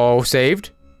 Let's go. Saved.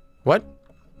 What?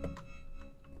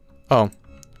 Oh.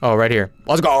 Oh, right here.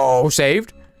 Let's go.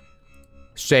 Saved.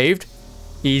 Saved.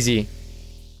 Easy.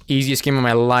 Easiest game of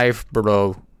my life,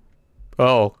 bro.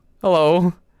 Oh.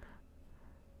 Hello.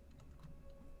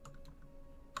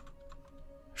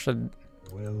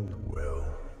 Well, well.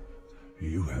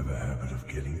 You have a habit of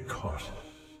getting caught.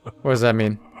 What does that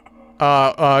mean? Can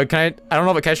I don't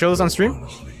know, but can I show this on stream?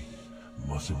 Honestly,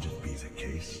 mustn't it be the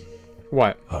case?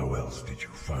 What? How else did you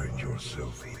find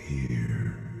yourself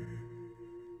here?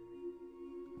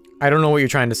 I don't know what you're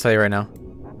trying to say right now.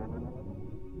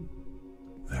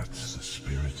 That's the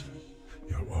spirit.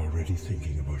 You're already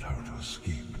thinking about how to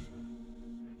escape.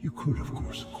 You could, of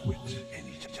course, quit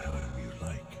any time you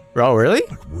like. Oh, really?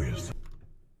 But where's the...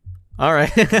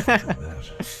 Alright.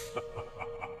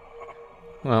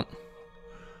 Well.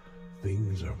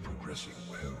 Things are progressing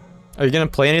well. Are you gonna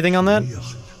play anything on that? Who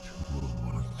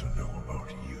wants to know about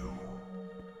you?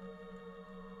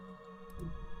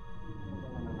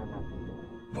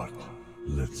 But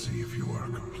let's see if you are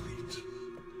complete.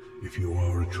 If you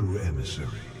are a true emissary,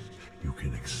 you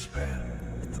can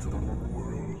expand the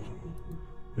world.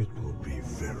 It will be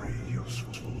very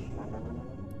useful.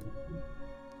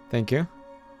 Thank you.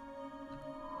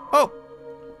 Oh!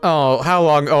 Oh, how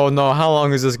long? Oh no, how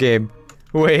long is this game?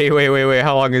 Wait,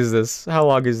 how long is this? How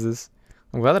long is this?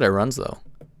 I'm glad that it runs though.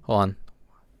 Hold on.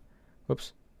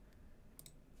 Whoops.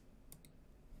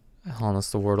 Hold on,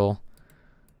 that's the Wordle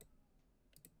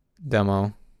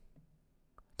demo.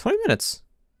 20 minutes.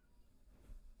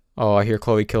 Oh, I hear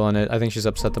Chloe killing it. I think she's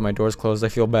upset that my door's closed. I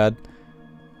feel bad.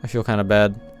 I feel kind of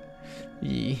bad.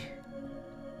 Yee.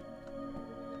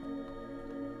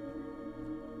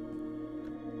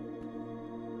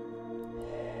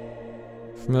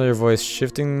 Familiar voice.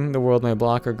 Shifting the world may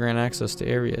block or grant access to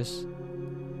areas.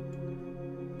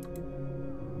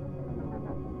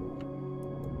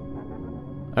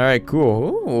 Alright,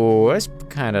 cool. Ooh, that's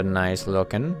kind of nice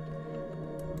looking.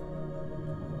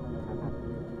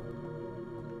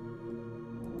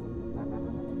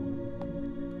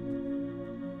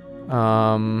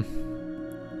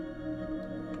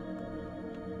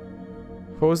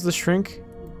 What was the shrink?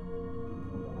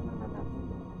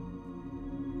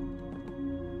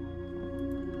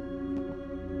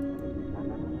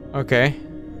 Okay.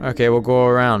 Okay, we'll go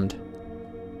around.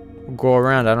 We'll go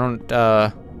around. I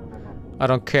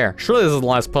don't care. Surely this is the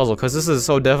last puzzle, because this is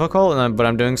so difficult, and but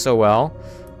I'm doing so well.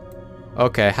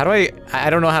 Okay, how do I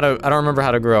don't know how to, I don't remember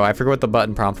how to grow. I forget what the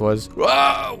button prompt was.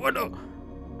 Whoa, what the?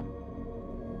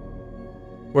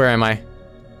 Where am I?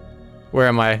 Where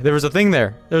am I? There was a thing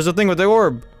there. There was a thing with the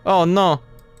orb. Oh no.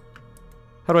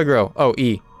 How do I grow? Oh,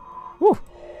 E. Woo.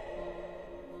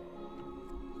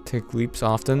 Take leaps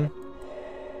often.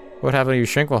 What happened to you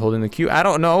shrink while holding the cube? I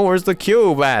don't know. Where's the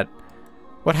cube at?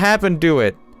 What happened to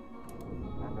it?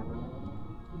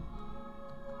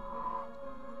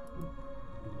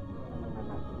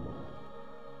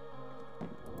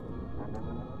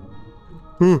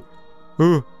 Ooh.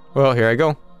 Well, here I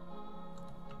go.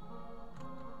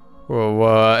 Whoa,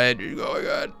 what is going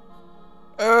on?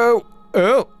 Oh.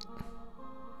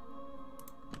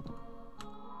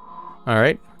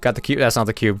 Alright, got the cube. That's not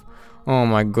the cube. Oh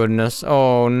my goodness.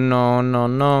 Oh,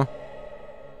 no.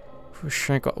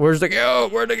 Shrink. Where's the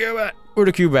cube? Where's the cube at? Where's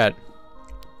the cube at?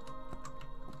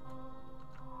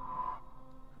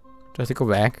 Do I have to go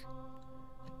back?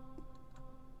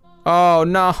 Oh,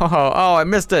 no. Oh, I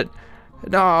missed it.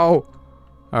 No.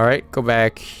 Alright, go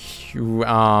back.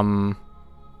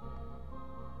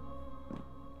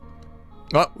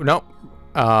 Oh, no.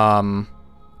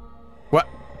 What?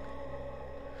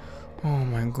 Oh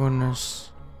my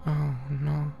goodness. Oh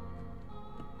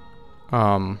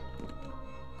no.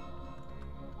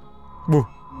 Woo.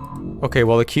 Okay,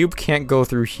 well the cube can't go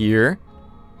through here.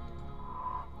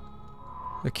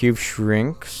 The cube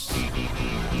shrinks.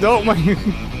 No, my.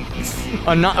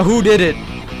 Not. Who did it?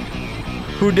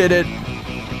 Who did it?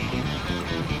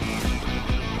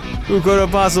 Who could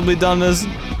have possibly done this?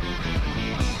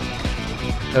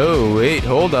 Oh wait,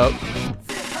 hold up.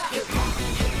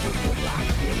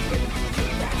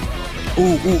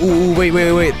 Ooh,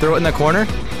 wait. Throw it in the corner.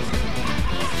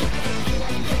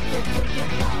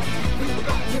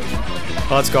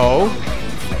 Let's go.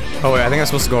 Oh wait, I think I'm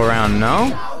supposed to go around,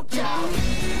 no?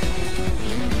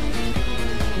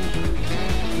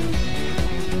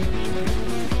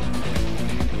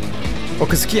 Oh,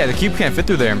 cause yeah, the cube can't fit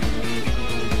through there.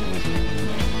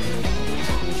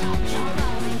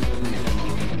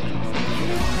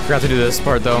 Forgot to do this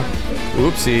part though.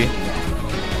 Oopsie.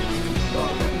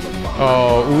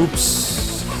 Oh,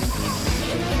 oops.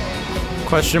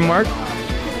 Question mark?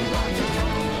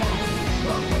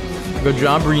 Good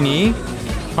job, Rini.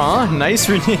 Huh? Nice,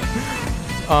 Rini.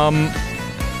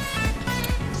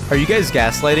 Are you guys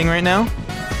gaslighting right now?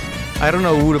 I don't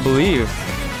know who to believe.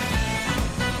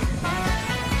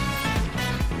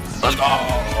 Let's go!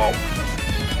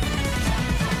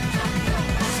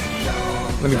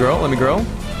 Let me grow.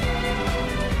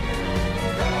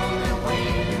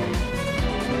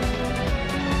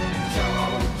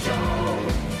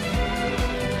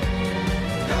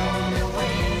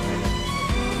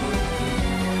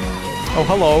 Oh,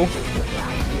 hello.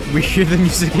 We hear the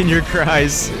music in your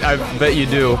cries. I bet you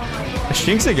do.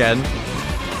 Shinx again.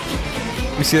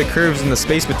 We see the curves in the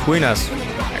space between us.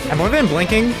 Have I been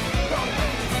blinking?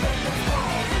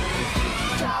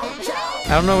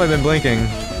 I don't know if I've been blinking.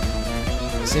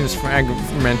 Seems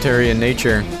fragmentary in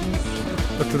nature.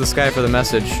 Look to the sky for the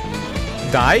message.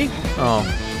 Die? Oh.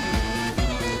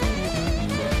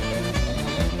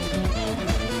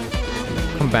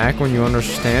 Come back when you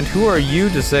understand. Who are you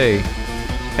to say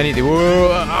anything?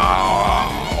 Whoa. Ow.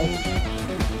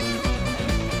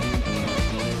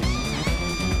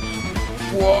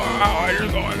 Whoa, what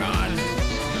is going on?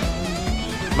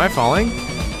 Am I falling?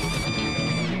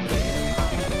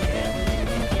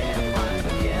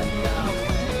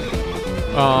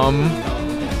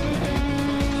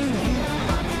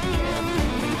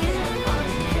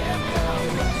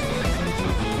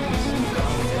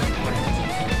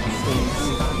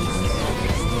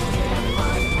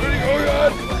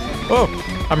 Oh,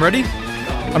 I'm ready?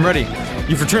 I'm ready.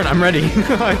 You've returned, I'm ready.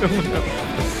 I don't know.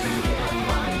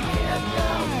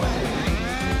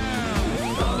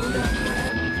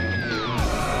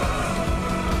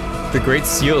 The Great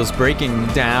Seal is breaking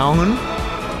down.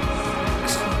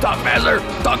 Dogmaster!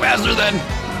 Dogmaster then!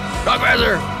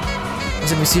 Dogmaster!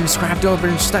 As if we see scrapped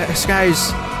open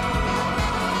skies.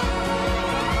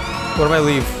 What do I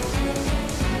leave?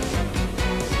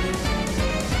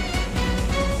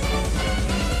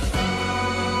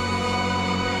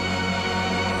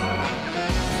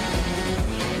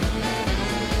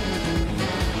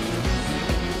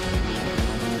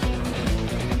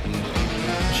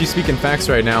 She's speaking facts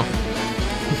right now.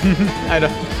 I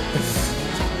don't.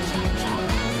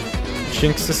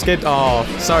 Shinx escaped. Oh,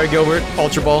 sorry, Gilbert.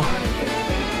 Ultra Ball.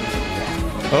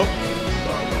 Oh.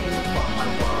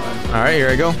 All right, here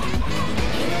I go.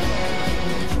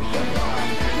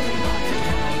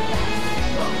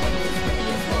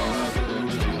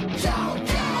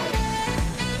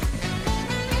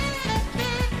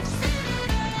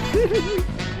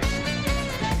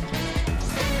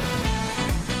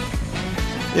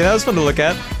 Yeah, that was fun to look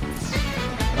at.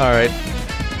 Alright.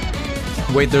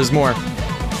 Wait, there's more.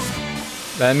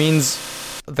 That means...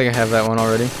 I think I have that one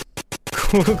already.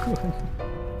 Cool.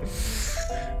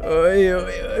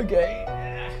 Okay.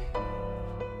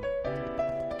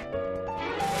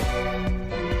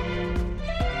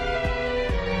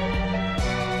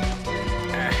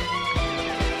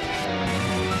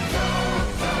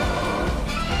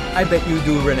 I bet you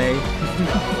do, Renee.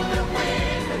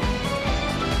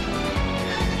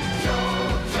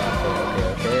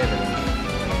 Okay.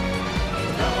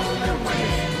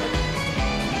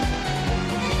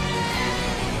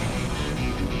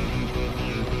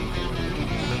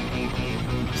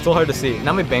 Still hard to see.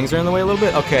 Now my bangs are in the way a little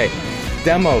bit. Okay,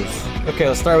 demos. Okay,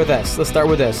 let's start with this. Oops,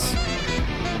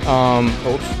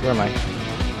 where am I?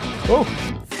 Whoa.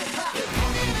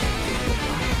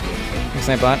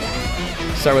 Snipe bot.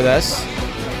 Start with S.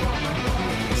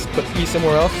 Let's put E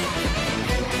somewhere else.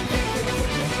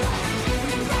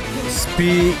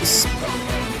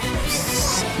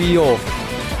 Spiel.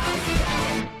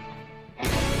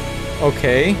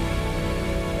 Okay.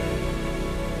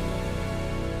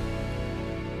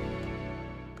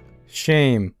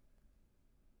 Shame.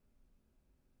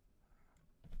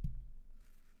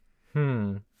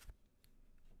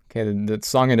 Okay, the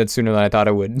song ended sooner than I thought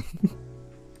it would.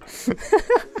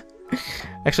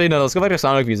 Actually, no, let's go back to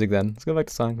Sonic music then. Let's go back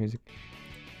to Sonic music.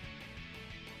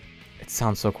 It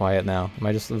sounds so quiet now. Am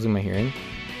I just losing my hearing?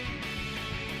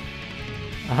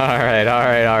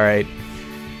 Alright.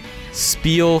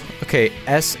 Spiel. Okay,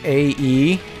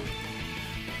 S-A-E.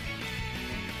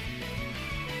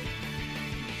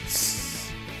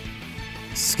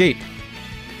 Skate.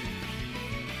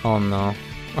 Oh no.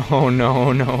 Oh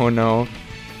no. Oh no.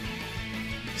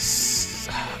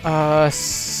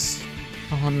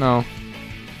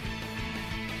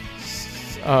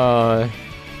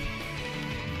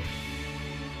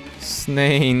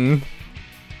 Snane.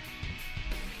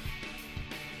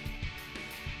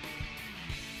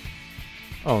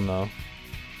 Oh no.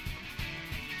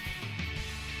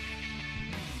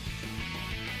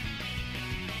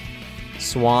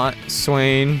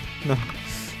 Swain. No.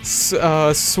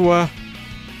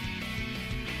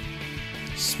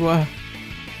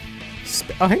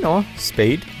 Oh, hang on.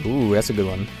 Spade. Ooh, that's a good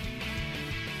one.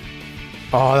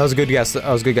 Oh, that was a good guess.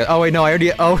 Oh wait, no, I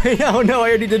already. Oh wait, oh no, I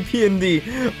already did P and D.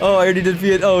 Oh, I already did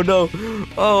P and. Oh no.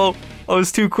 Oh, I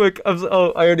was too quick. I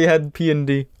already had P and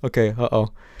D. Okay.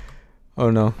 Oh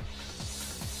no.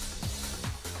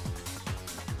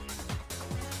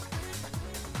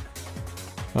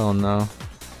 Oh no.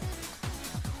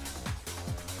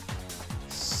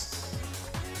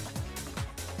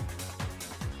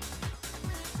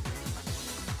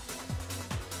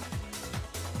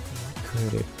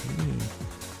 Could it be?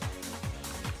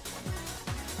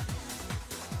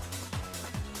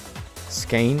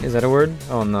 Skein? Is that a word?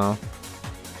 Oh no.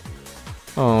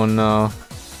 Oh no.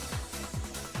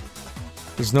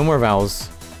 There's no more vowels.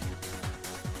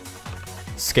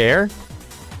 Scare?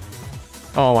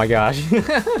 Oh my gosh.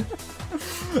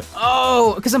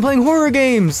 Oh, because I'm playing horror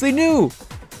games! They knew!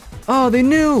 Oh, they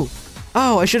knew!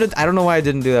 Oh, I should have. I don't know why I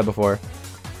didn't do that before.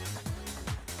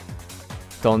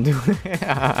 Don't do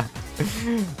it.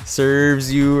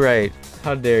 Serves you right.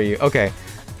 How dare you? Okay.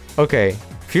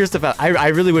 Here's the fact. I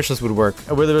really wish this would work.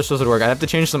 I really wish this would work. I have to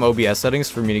change some OBS settings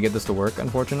for me to get this to work,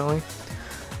 unfortunately.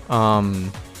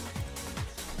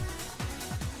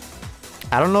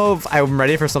 I don't know if I'm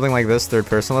ready for something like this third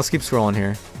person. Let's keep scrolling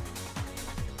here.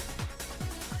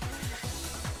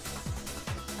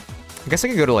 I guess I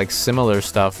could go to like similar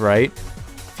stuff, right?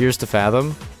 Fears to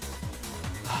Fathom.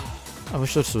 I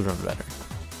wish this would have been better.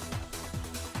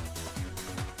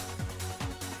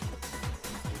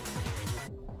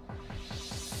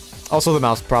 Also the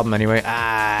mouse problem anyway.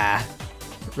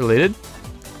 Related?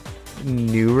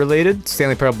 New related?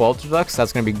 Stanley Parable Ultra Deluxe?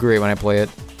 That's gonna be great when I play it.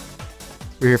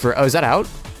 We're here for. Oh, is that out?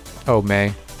 Oh, May.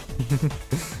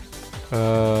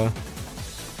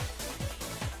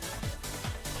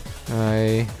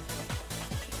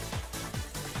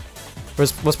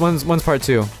 What's one's part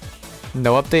 2?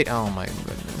 No update? Oh my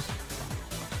goodness.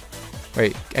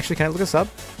 Wait, actually, can I look this up?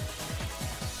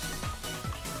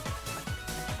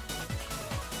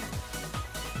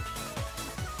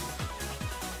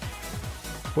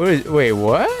 Wait,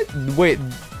 what? Wait,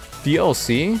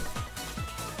 DLC?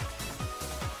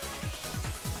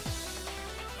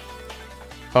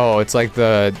 Oh, it's like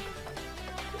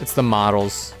it's the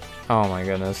models. Oh my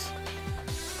goodness.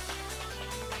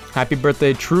 Happy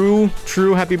birthday, true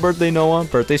happy birthday, Noah.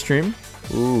 Birthday stream.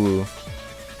 Ooh.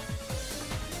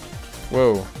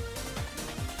 Whoa.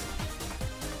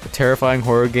 A terrifying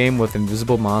horror game with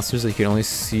invisible monsters that you can only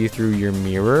see through your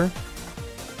mirror.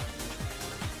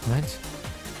 What?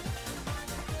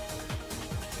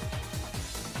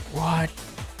 What?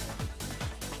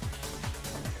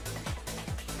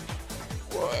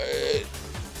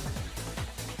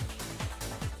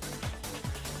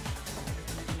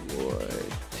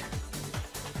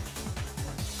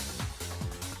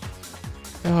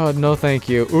 Oh, no thank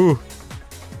you. Ooh.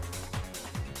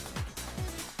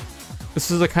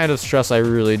 This is the kind of stress I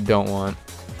really don't want.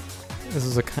 This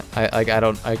is I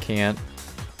can't.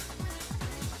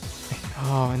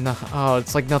 Oh, no, oh,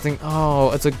 it's like nothing.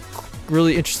 Oh, it's a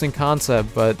really interesting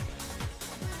concept, but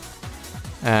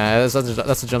that's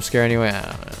a jump scare anyway. I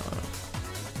don't know.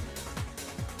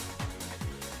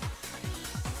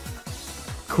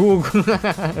 Cool.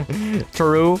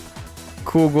 True.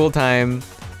 Cool ghoul time.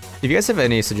 If you guys have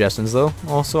any suggestions though,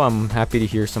 also I'm happy to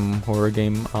hear some horror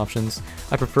game options.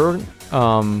 I prefer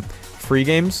free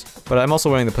games, but I'm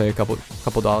also willing to pay a couple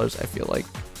dollars, I feel like.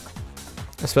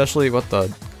 Especially what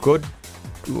the good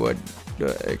thing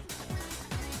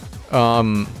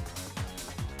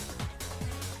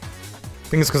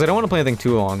is, because I don't want to play anything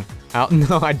too long.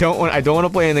 No, I don't want to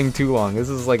play anything too long. This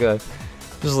is like a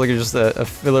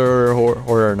filler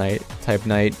horror night type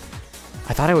night.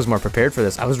 I thought I was more prepared for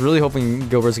this. I was really hoping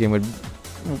Gilbert's game would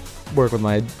work with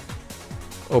my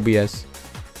OBS.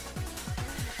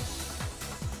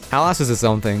 Outlast is its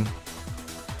own thing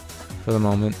for the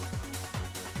moment.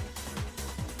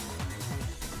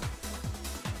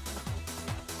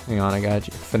 Hang on, I got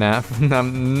you. FNAF.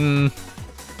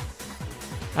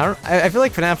 I feel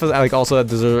like FNAF like also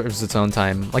deserves its own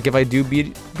time. Like if I do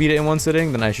beat it in one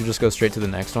sitting, then I should just go straight to the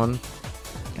next one.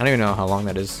 I don't even know how long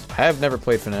that is. I have never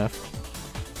played FNAF.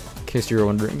 In case you were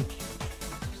wondering.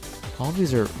 All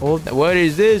these are old. What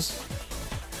is this?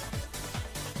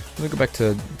 Let me go back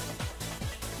to.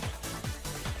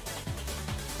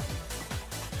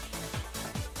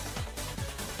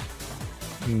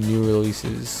 New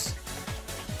releases.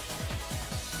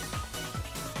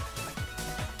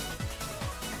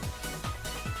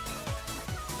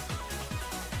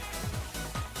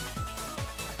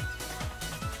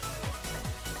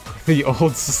 The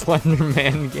old Slender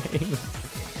Man game.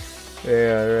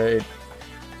 Yeah, right.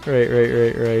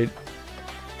 Right.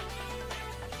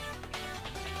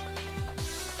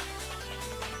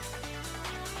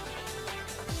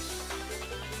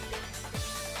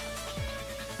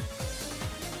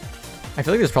 I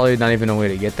feel like there's probably not even a way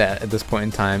to get that at this point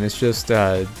in time. It's just,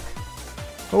 oh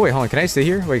wait, hold on. Can I stay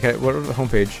here? Wait, what are the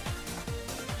homepage?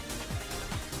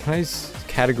 Can I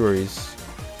categories?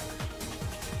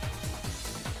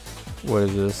 What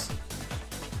is this?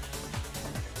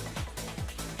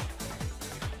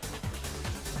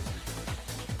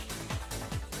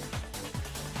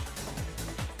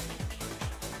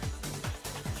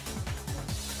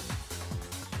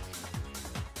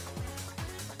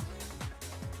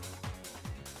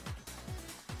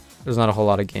 There's not a whole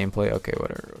lot of gameplay. Okay,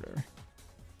 whatever.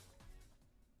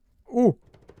 Ooh.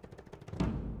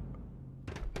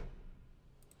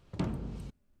 Wait,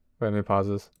 let me pause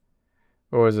this.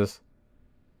 What was this?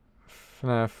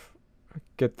 FNAF.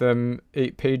 Get them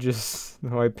 8 pages. The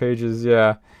white pages,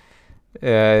 yeah.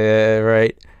 Yeah,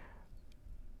 right.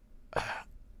 I'll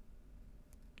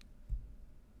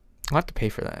have to pay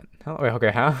for that. Wait,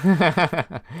 okay, how?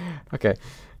 Okay.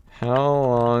 How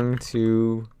long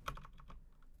to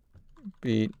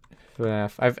beat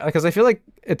FNAF? Because I feel like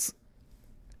it's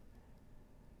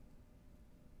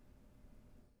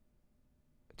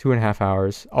 2.5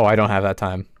 hours. Oh, I don't have that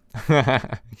time.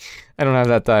 I don't have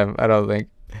that time, I don't think.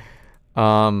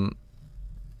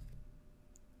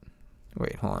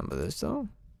 Wait, hold on with this though.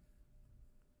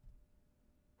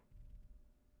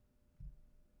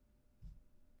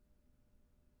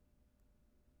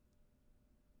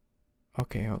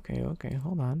 Okay,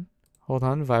 hold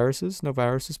on, viruses, no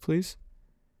viruses, please.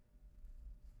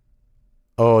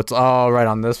 Oh, it's all right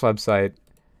on this website.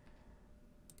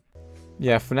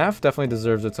 Yeah, FNAF definitely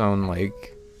deserves its own,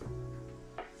 like,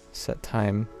 set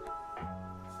time.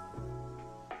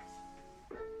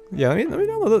 Yeah, let me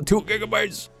download the 2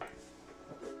 gigabytes.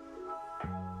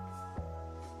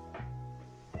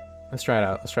 Let's try it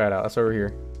out. That's over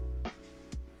here.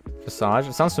 Visage?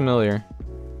 It sounds familiar.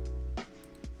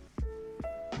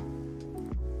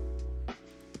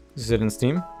 Is it in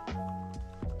Steam?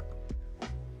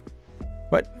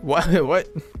 What? What?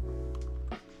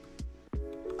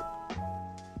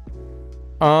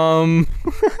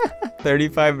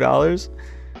 $35?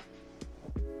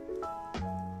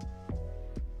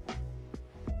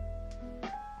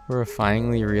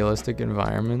 Refiningly realistic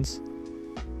environments.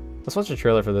 Let's watch a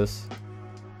trailer for this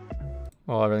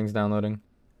while everything's downloading.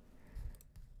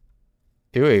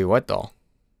 Ew, what the?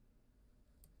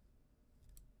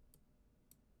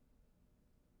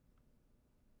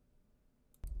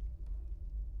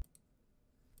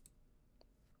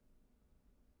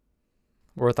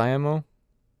 Worth IMO?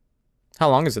 How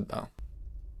long is it though?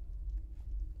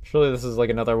 Surely this is like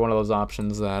another one of those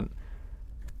options that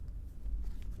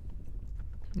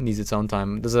needs its own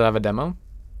time. Does it have a demo? I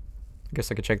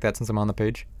guess I could check that since I'm on the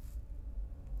page.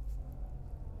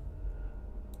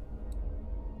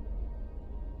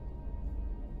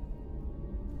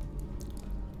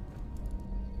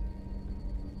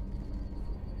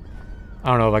 I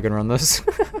don't know if I can run this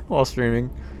while streaming.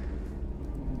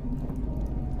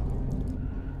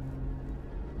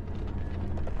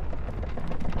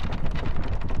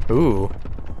 Ooh.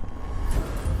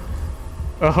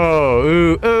 Oh,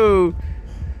 ooh, ooh.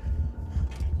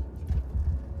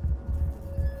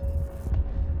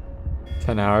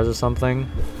 $10 hours or something.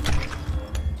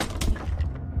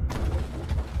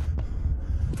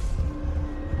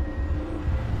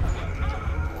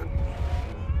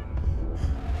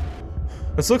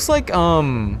 This looks like,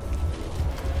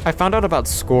 I found out about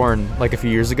Scorn like a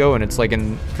few years ago, and it's like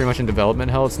pretty much in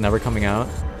development hell. It's never coming out.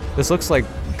 This looks like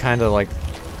kind of like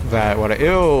that. What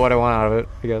I want out of it,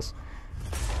 I guess.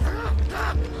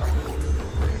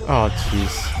 Oh,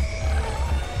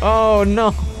 jeez. Oh,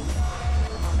 no.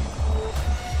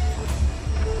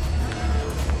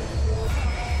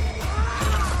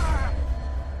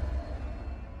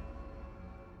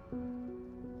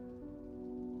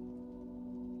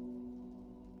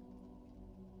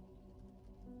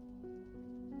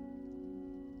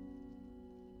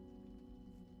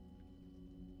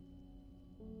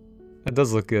 It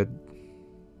does look good.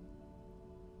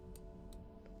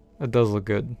 It does look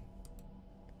good.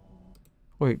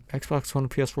 Wait, Xbox One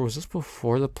and PS4, was this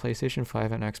before the PlayStation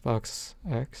 5 and Xbox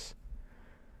X?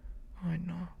 I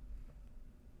know.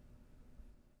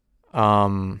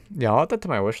 Yeah, I'll add that to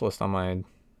my wish list on my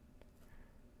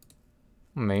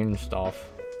main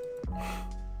stuff.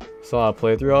 So I'll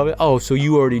play through all of it. Oh, so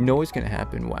you already know it's gonna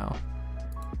happen. Wow.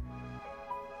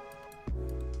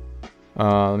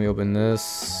 Let me open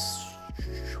this.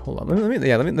 Hold on. Let me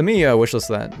wishlist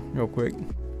that real quick.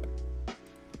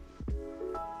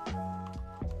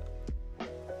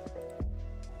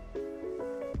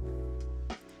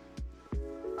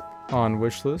 On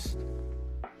wishlist.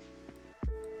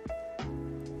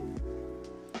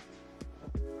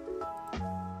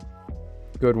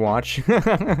 Good watch.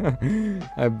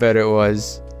 I bet it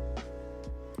was.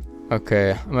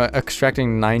 Okay, I'm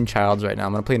extracting 9 childs right now.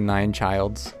 I'm gonna play 9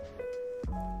 childs.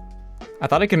 I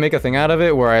thought I could make a thing out of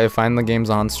it where I find the games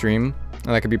on stream,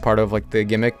 and that could be part of like the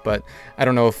gimmick, but I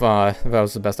don't know if that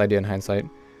was the best idea in hindsight.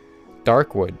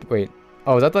 Darkwood, wait.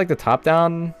 Oh, is that like the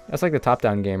top-down? That's like the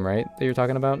top-down game, right? That you're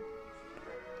talking about?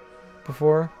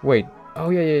 Before? Wait.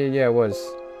 Oh, yeah, it was.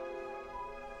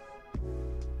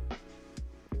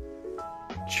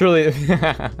 Surely,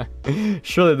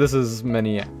 surely this is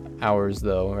many hours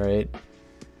though, right?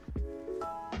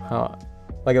 Huh.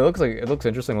 Like it looks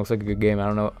interesting. Looks like a good game. I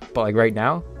don't know, but like right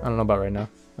now, I don't know about right now.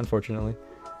 Unfortunately.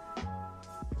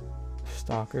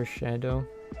 Stalker Shadow.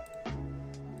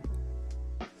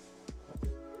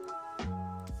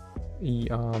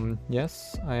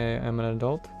 Yes, I am an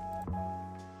adult.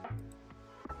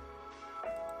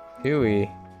 Huey.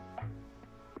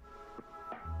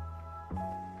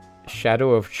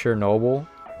 Shadow of Chernobyl.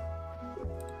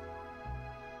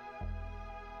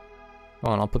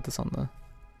 Hold on, I'll put this on the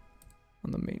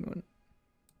main one.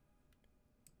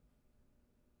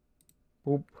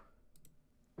 Boop.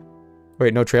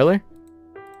 Wait, no trailer?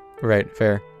 Right,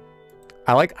 fair.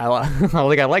 I like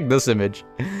this image.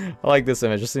 I like this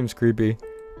image. It seems creepy.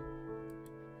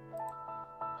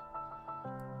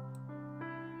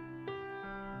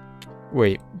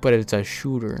 Wait, but it's a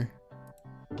shooter.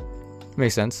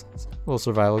 Makes sense. It's a little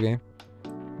survival game.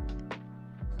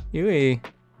 Yui.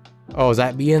 Oh, is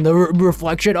that me in the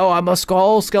reflection? Oh, I'm a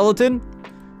skeleton?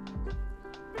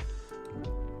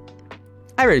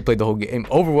 I already played the whole game.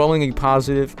 Overwhelmingly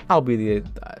positive. I'll be it's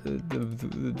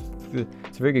a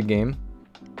very good game.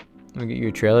 Let me get you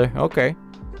a trailer. Okay.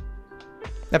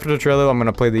 After the trailer, I'm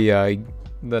gonna play the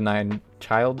 9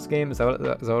 Childs game. Is that what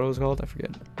it was called? I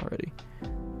forget already.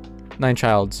 9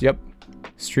 Childs. Yep.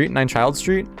 9 Child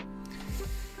Street.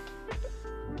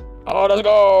 Oh, let's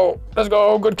go! Let's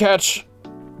go! Good catch!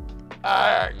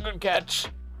 Good catch.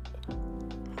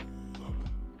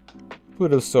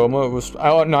 What is Soma? It was.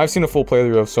 No, I've seen a full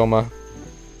playthrough of Soma.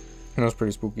 And it was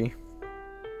pretty spooky.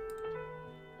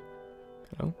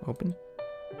 Hello? Open?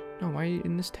 No, why are you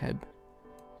in this tab?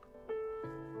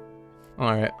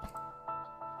 Alright.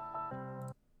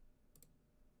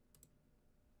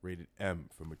 Rated M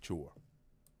for mature.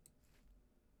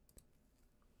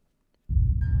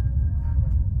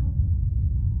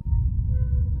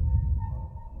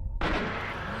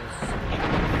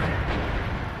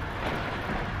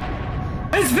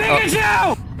 It's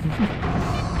Pikachu!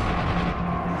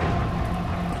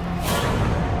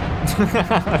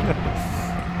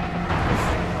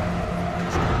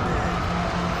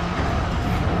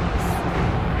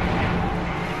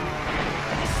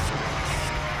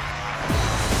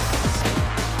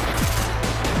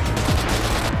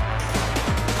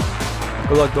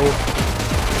 Good luck, though.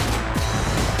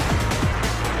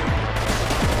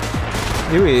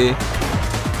 Yui.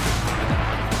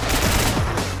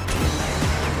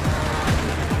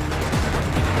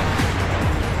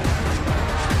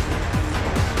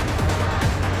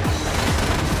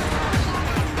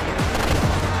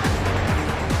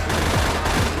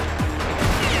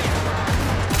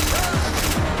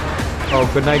 Oh,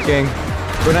 good night, gang.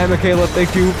 Good night, Michaela.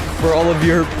 Thank you for all of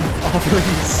your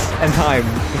offerings and time.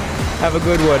 Have a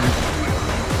good one.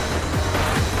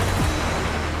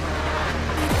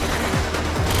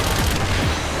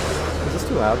 Is this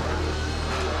too loud?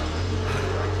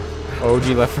 OG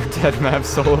Left 4 Dead map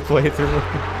solo playthrough.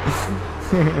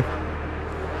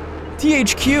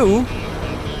 THQ?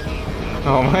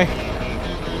 Oh my.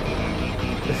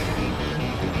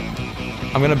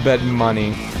 I'm gonna bet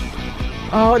money.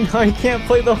 Oh no, I can't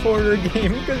play the horror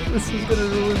game because this is gonna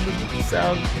ruin the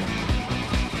sound.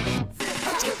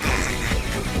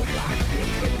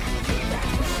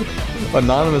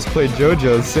 Anonymous played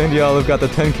JoJo's. Sandy Olive got the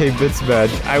 10k bits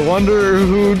badge. I wonder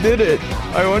who did it.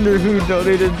 I wonder who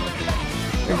donated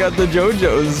and got the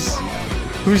JoJo's.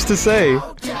 Who's to say?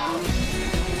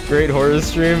 Great horror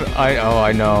stream.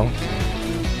 I know.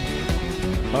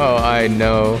 Oh, I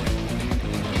know.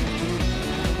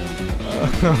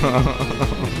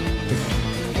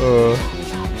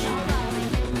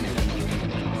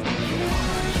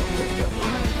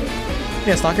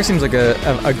 Yeah, Stalker seems like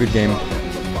a good game.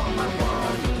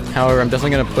 However, I'm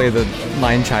definitely gonna play the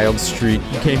Nine Child Street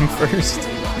game first.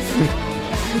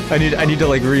 I need to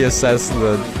like reassess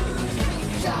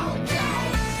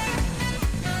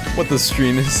what the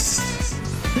stream is.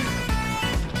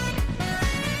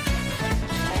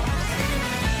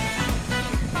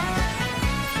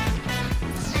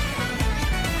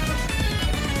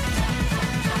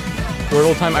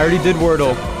 Wordle time. I already did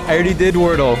Wordle.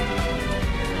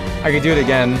 I could do it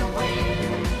again.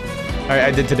 Alright,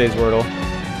 I did today's Wordle.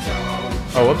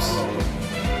 Oh, whoops.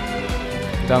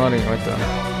 Downloading, what the?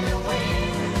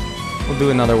 We'll do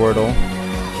another Wordle.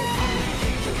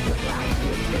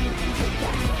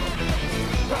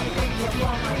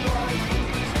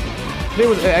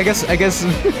 I guess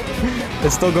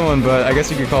it's still going, but I guess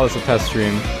you could call this a test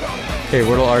stream. Okay,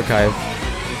 Wordle Archive.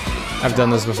 I've done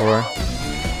this before.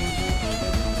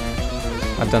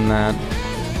 I've done that.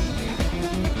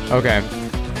 Okay.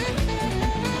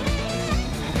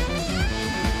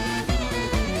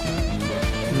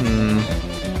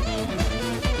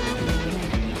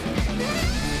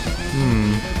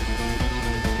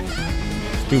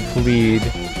 Do plead.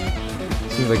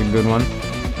 Seems like a good one.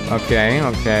 Okay.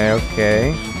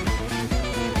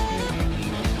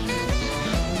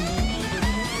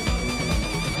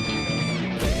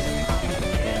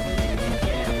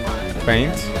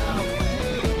 Faint.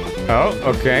 Oh,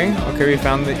 okay. Okay, we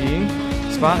found the E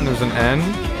spot and there's an N.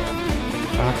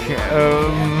 Okay,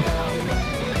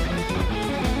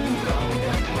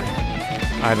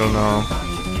 I don't know.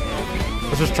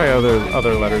 Let's just try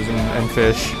other letters and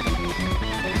fish.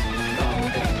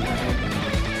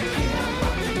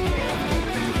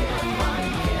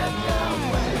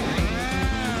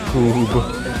 Coob.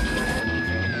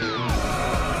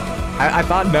 I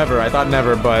thought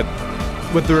never, but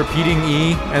with the repeating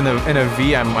E and a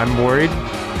V, I'm worried.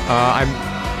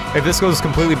 If this goes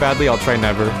completely badly, I'll try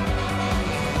never.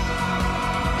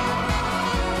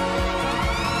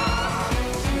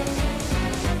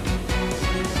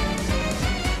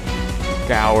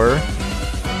 Gower.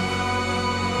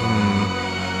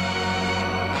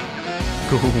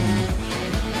 Goom.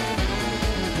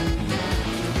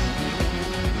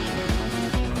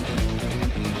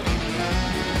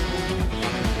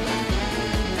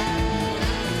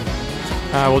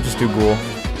 We'll just do ghoul.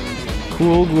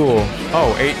 Cool ghoul.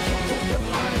 Oh, 8.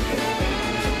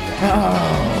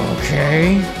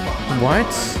 Okay.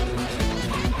 What?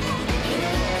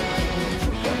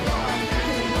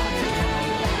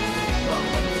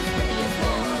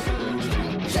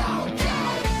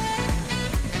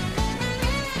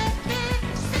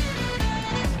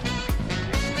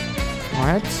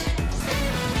 What?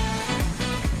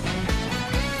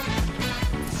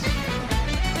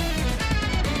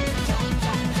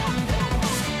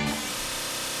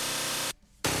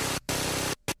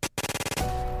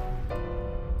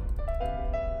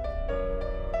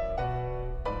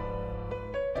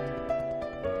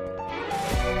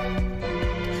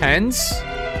 Hence?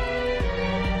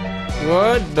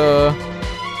 What the?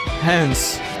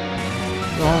 Hence.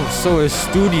 Oh, so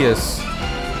studious.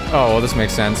 Oh, well, this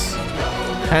makes sense.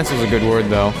 Hence was a good word,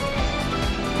 though.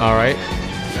 Alright.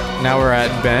 Now we're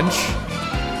at bench.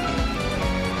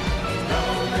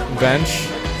 Bench.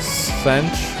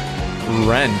 Cinch.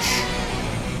 Wrench.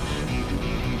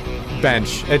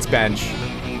 Bench. It's bench.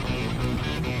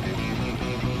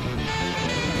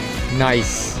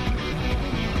 Nice.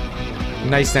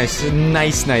 Nice, nice,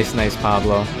 nice, nice, nice,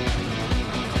 Pablo.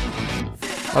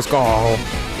 Let's go.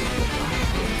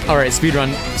 Alright,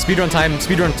 speedrun. Speedrun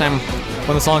time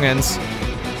when the song ends.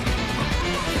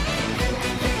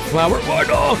 Flower, what?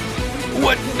 Oh!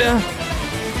 What the?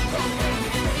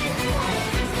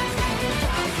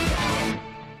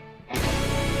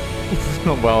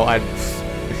 Well,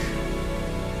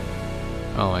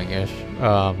 oh my gosh.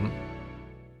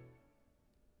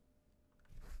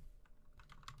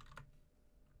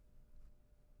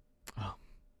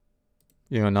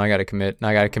 You know, now I gotta commit. Now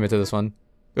I gotta commit to this one.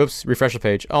 Oops, refresh the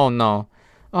page. Oh no.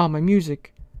 Oh, my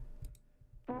music.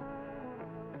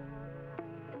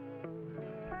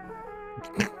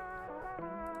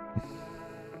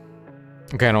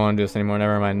 Okay, I don't want to do this anymore.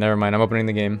 Never mind. Never mind. I'm opening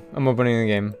the game. I'm opening the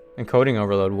game. Encoding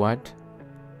overload. What?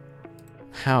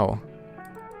 How?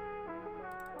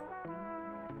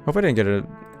 Hope I didn't get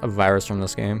a virus from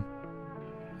this game.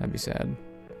 That'd be sad.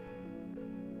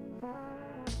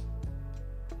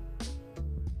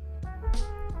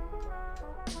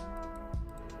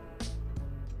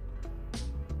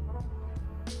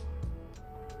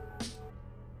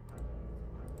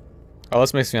 Oh,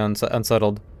 this makes me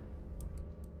unsettled.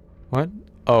 What?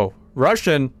 Oh,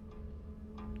 Russian!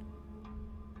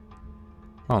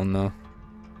 Oh no.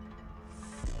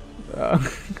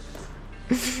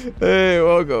 Hey,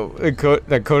 welcome.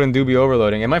 That code and do be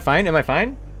overloading. Am I fine? Am I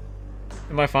fine?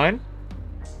 Am I fine?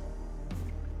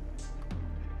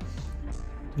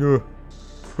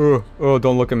 Oh,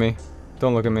 don't look at me.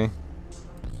 Don't look at me.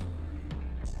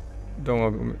 Don't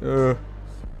look at me.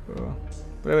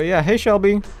 But yeah, hey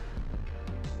Shelby.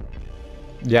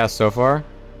 Yeah, so far.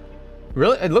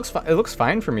 Really, it looks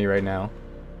fine for me right now.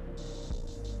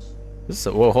 This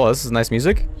is whoa, hold on, this is nice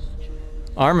music.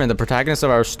 Armin, the protagonist of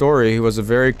our story, who was a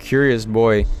very curious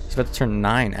boy, he's about to turn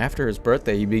 9. After his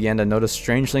birthday, he began to notice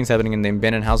strange things happening in the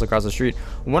abandoned house across the street.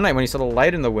 One night, when he saw the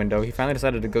light in the window, he finally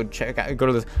decided to go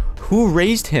to this. Who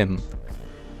raised him?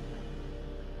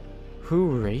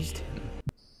 Who raised him?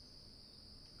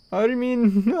 I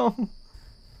mean, no.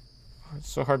 It's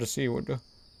so hard to see. What the...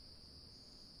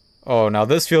 Oh, now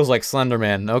this feels like Slender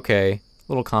Man. Okay.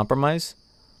 Little compromise.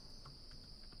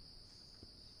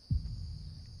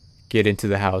 Get into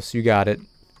the house. You got it.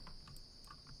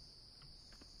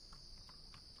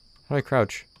 How do I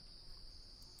crouch?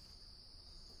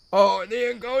 Oh, the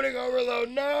encoding overload.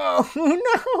 No!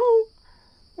 No!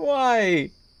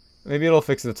 Why? Maybe it'll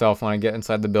fix itself when I get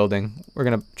inside the building. We're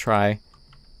gonna try.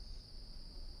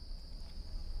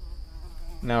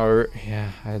 Now we're...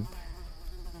 Yeah,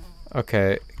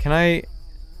 okay, can I...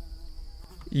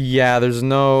 Yeah, there's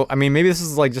no... I mean, maybe this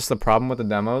is like just the problem with the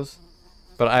demos.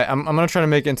 But I'm gonna try to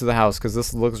make it into the house because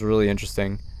this looks really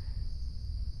interesting.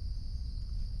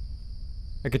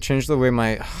 I could change the way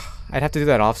my... I'd have to do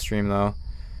that off stream though.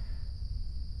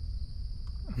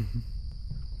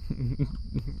 The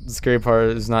scary part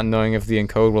is not knowing if the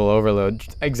encode will overload.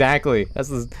 Exactly. That's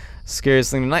the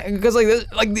scariest thing. Because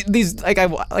these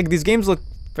games look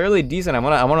fairly decent. I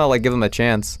wanna like give them a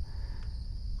chance.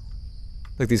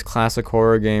 Like these classic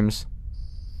horror games.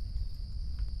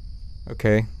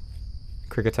 Okay.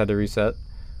 Crickets had to reset.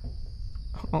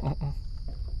 Oh.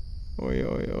 Oi,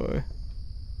 oi, oi.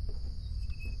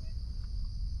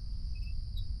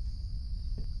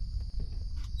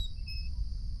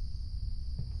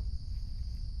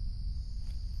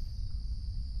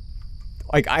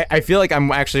 Like, I feel like I'm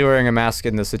actually wearing a mask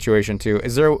in this situation too.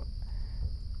 Is there...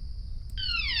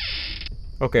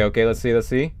 Okay, let's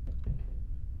see.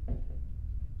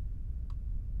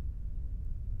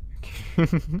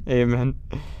 Amen.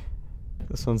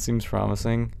 This one seems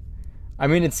promising. I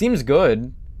mean, it seems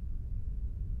good.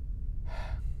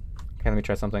 Okay, let me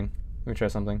try something.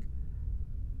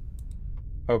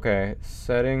 Okay,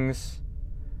 settings.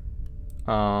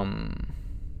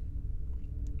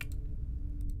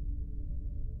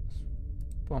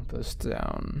 Bump this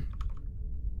down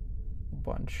a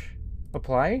bunch.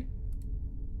 Apply?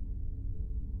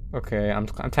 Okay, I'm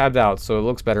tabbed out, so it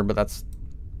looks better, but that's...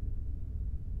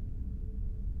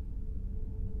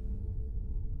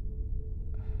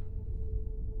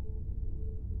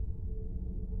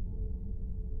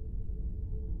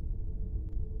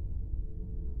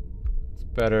 It's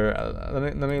better.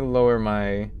 Let me lower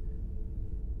my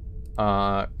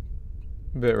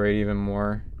bitrate even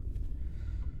more.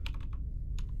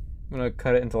 I'm gonna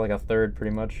cut it into like a third,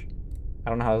 pretty much. I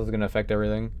don't know how this is gonna affect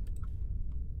everything.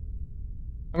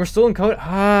 And we're still in code.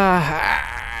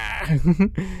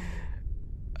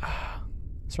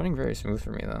 It's running very smooth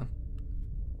for me though.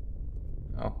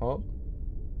 Oh.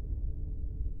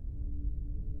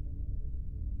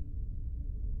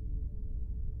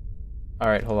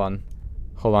 Alright, hold on.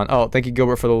 Hold on. Oh, thank you,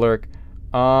 Gilbert, for the lurk.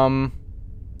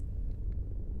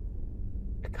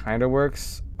 It kind of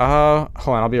works. Hold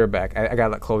on, I'll be right back. I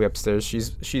gotta let Chloe upstairs.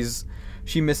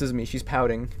 She misses me. She's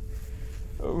pouting.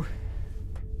 Oh.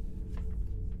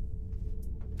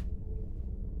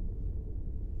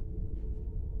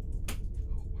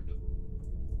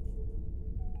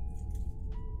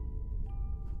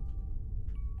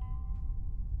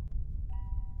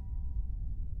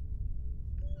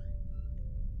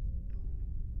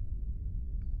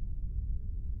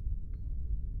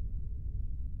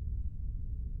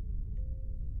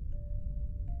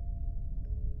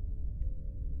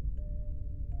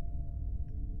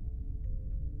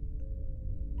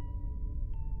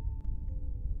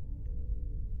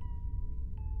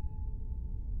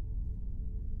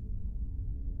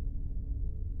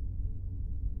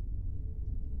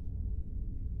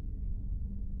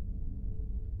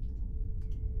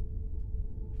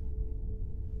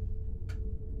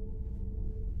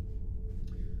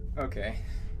 Okay.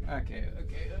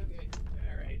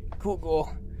 Alright.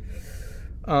 Cool.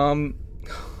 Oh my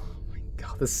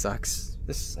god, this sucks.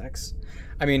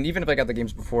 I mean, even if I got the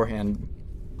games beforehand,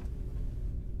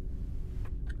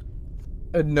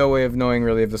 I had no way of knowing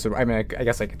really if this would. I mean, I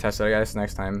guess I could test it. I guess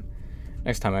next time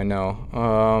I know.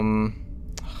 I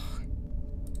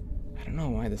don't know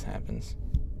why this happens.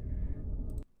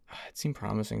 It seemed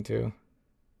promising too.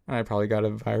 I probably got a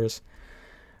virus.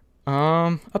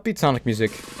 Upbeat Sonic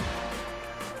music.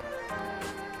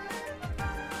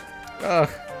 Ugh.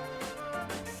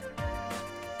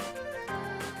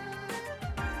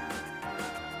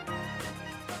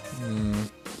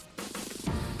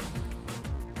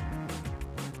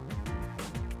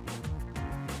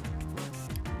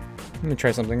 Let me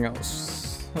try something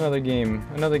else. Another game.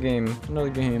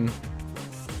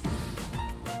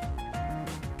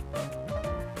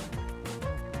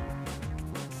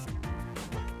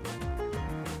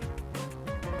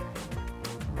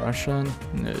 Russia?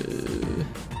 No.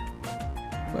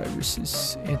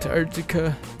 Viruses.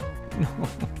 Antarctica? No.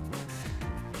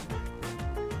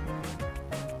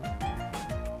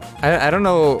 I don't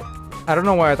know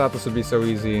why I thought this would be so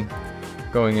easy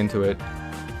going into it.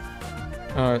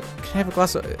 Can I have a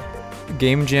glass of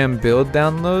Game Jam build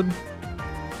download?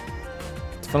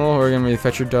 It's a fun little organ where you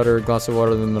fetch your daughter a glass of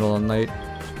water in the middle of the night.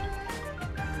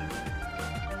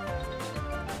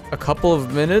 A couple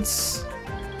of minutes?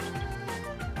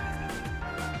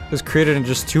 It was created in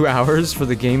just 2 hours for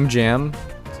the Game Jam.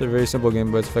 It's a very simple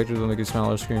game, but it's effective to make you smile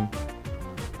or scream.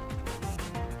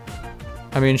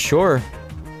 I mean, sure.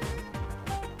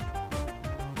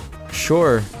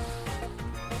 Sure.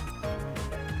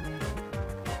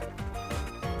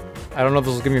 I don't know if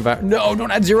this will give me back. No,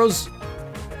 don't add zeros!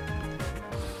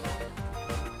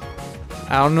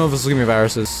 I don't know if this will give me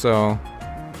viruses, so...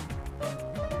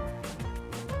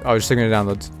 Oh, just taking the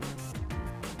downloads.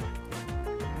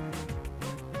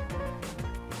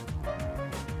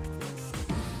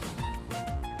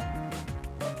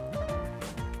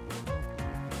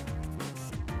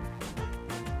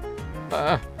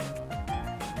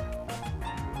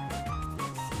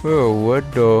 Oh, what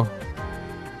the?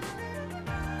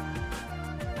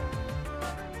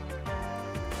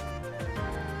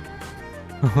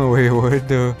 Oh, wait, what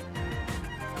the?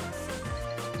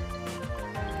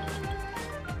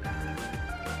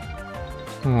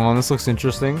 Oh, this looks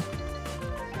interesting.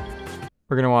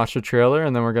 We're gonna watch the trailer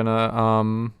and then we're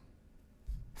gonna,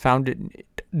 found it.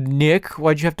 Nick,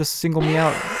 why'd you have to single me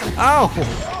out? Ow!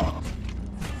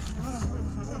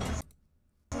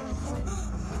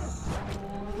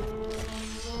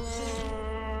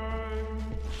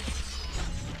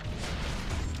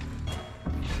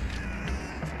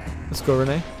 Let's go,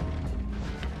 Renee.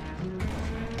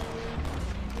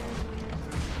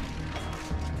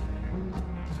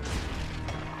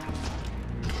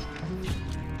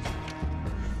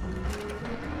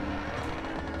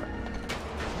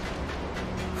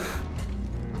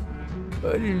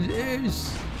 What is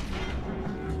this?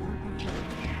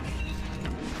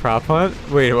 Prop hunt?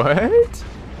 Wait, what?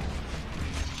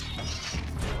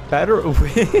 Battle?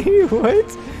 Wait,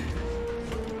 what?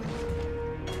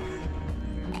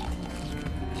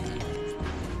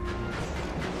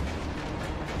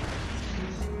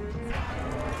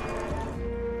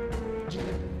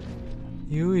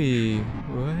 Yui,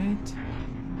 what?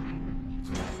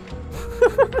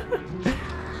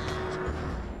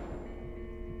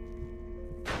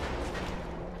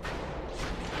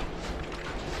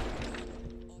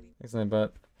 Excellent,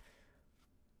 but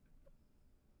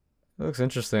it looks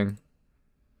interesting.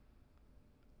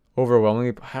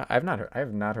 Overwhelmingly, I have not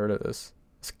heard of this.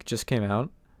 This just came out.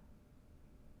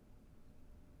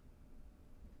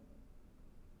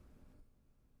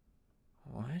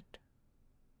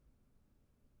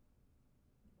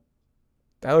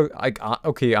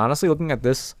 Okay, honestly, looking at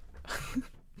this,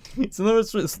 it's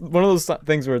one of those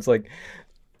things where it's like,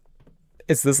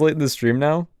 it's this late in the stream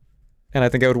now, and I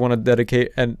think I would want to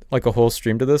dedicate like a whole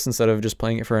stream to this instead of just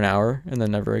playing it for an hour and then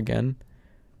never again.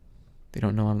 They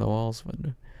don't know I'm the walls, but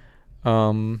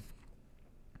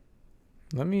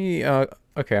let me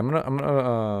okay, I'm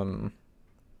gonna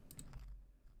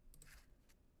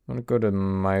go to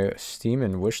my Steam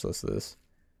and wishlist this.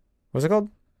 What's it called?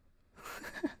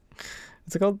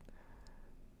 What's it called?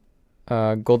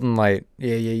 Golden Light.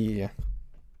 Yeah.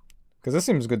 Because this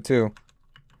seems good too.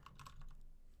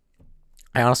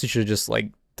 I honestly should have just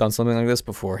like done something like this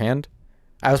beforehand.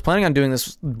 I was planning on doing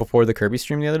this before the Kirby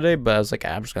stream the other day, but I was like,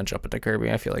 I'm just gonna jump into Kirby.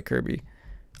 I feel like Kirby.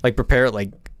 Like prepare it,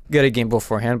 like get a game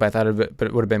beforehand, but I thought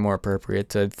it would have been more appropriate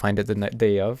to find it the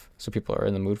day of, so people are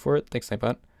in the mood for it. Thanks,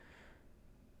 Nightbot.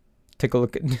 Take a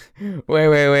look at. Wait.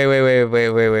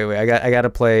 I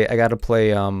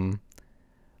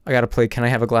gotta play. Can I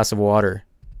have a glass of water?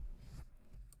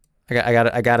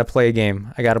 I gotta play a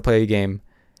game.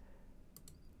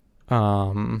 So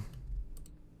I'm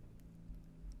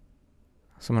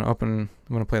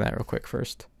gonna play that real quick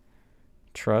first.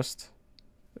 Trust.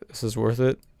 This is worth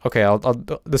it. Okay,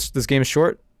 this game is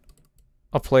short.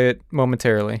 I'll play it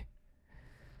momentarily.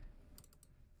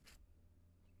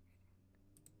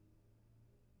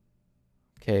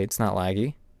 Okay, it's not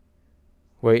laggy.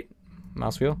 Wait,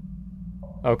 mouse wheel.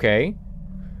 Okay.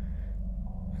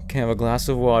 Can have a glass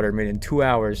of water made in 2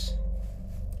 hours.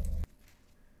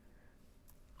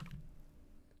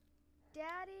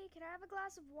 Daddy, can I have a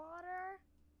glass of water?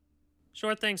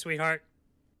 Sure thing, sweetheart.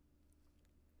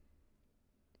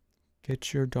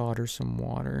 Get your daughter some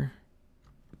water.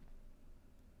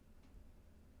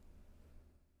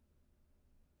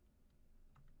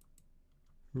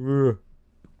 Ugh.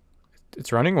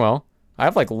 It's running well. I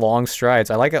have like long strides.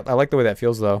 I like it. I like the way that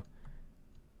feels though.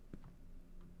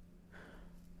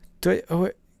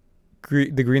 The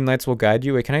green lights will guide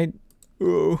you. Wait, can I?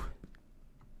 Oh.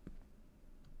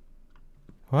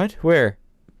 What? Where?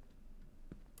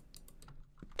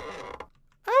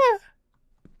 Ah.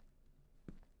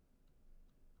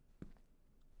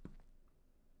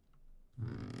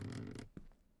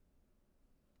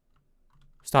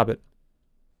 Stop it.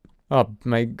 Oh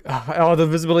my, oh, the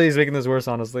visibility is making this worse,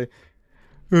 honestly.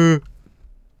 In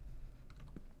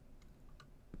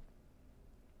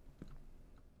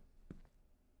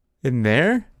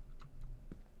there?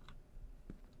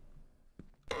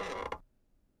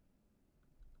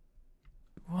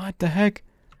 What the heck?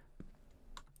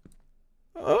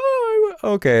 Oh,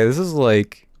 okay, this is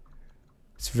like,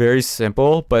 it's very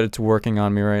simple, but it's working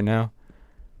on me right now.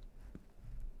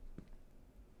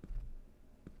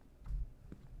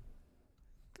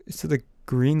 So the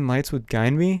green lights would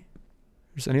guide me?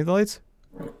 There's any of the lights?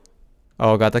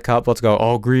 Oh, got the cup. Let's go.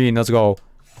 Oh, green. Let's go.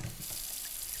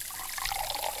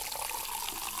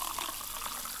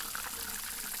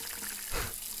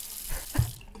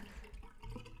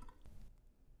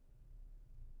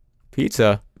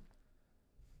 Pizza.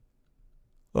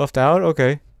 Left out?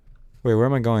 Okay. Wait, where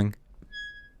am I going?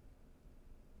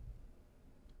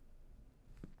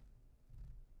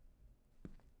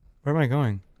 Where am I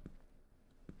going?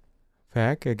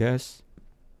 Back, I guess.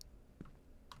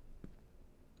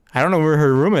 I don't know where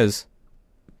her room is.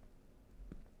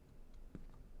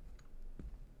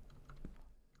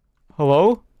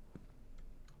 Hello?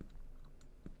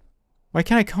 Why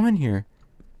can't I come in here?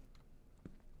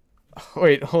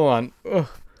 Wait, hold on. Ugh.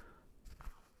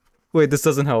 Wait, this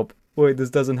doesn't help. Wait, this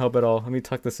doesn't help at all. Let me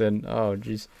tuck this in. Oh,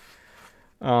 jeez.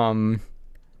 What?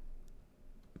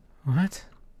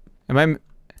 Am I...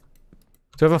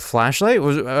 Do I have a flashlight?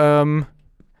 I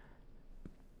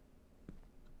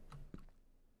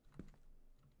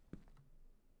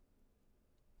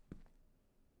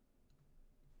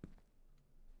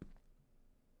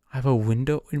have a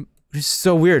window? This is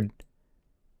so weird.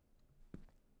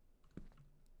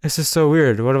 This is so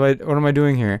weird. What am I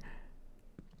doing here?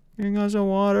 Getting us some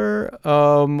water.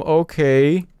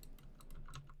 Okay.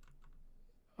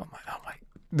 Oh my.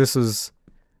 This is...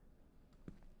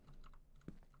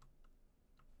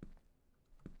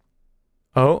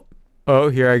 Oh,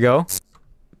 here I go.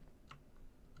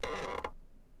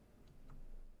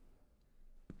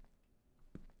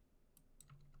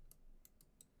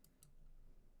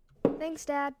 Thanks,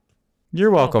 Dad.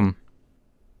 You're welcome.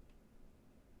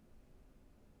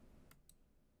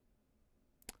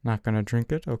 Not gonna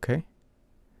drink it, okay.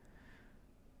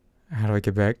 How do I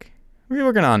get back? What are you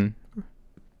working on?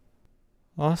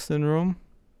 Lost in room?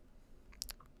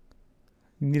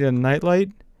 Need a nightlight?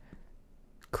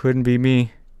 Couldn't be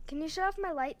me. Can you shut off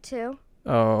my light too?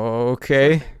 Oh,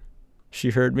 okay. She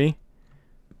heard me.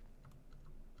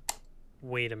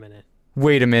 Wait a minute.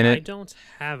 Wait a I minute. don't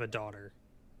have a daughter.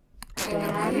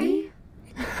 Daddy?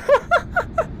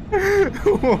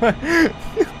 What?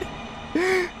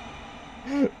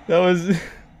 That was...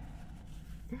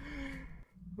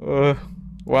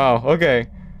 wow, okay.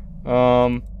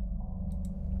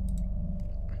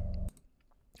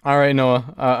 Alright,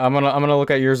 Noah. I'm gonna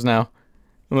look at yours now.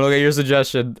 I'm gonna look at your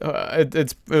suggestion.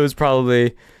 It was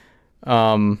probably...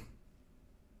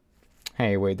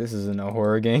 Hey, wait, this isn't a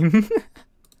horror game.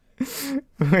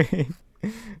 Wait.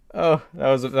 Oh,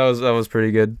 that was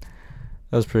pretty good.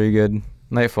 That was pretty good.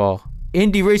 Nightfall.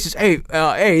 Indie Races. Hey,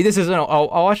 hey, this isn't. I'll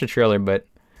watch the trailer, but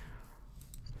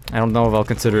I don't know if I'll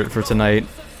consider it for tonight.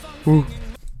 Ooh.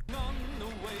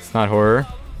 It's not horror,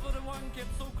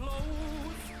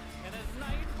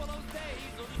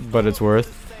 but it's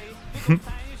worth.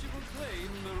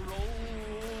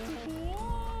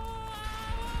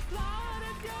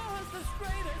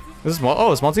 This is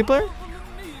it's multiplayer.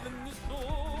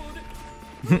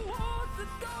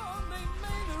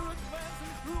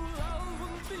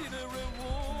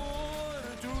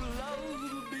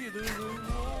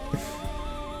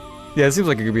 Yeah, it seems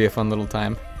like it could be a fun little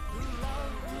time.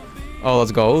 Oh,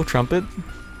 let's go, trumpet.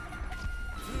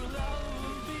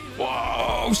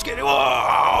 Whoa, skinny,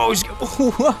 whoa,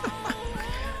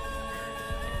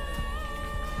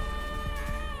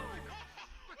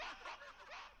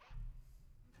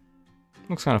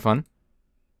 looks kind of fun.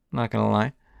 Not gonna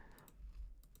lie.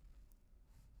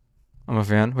 I'm a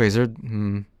fan. Wait, is there?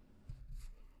 I'm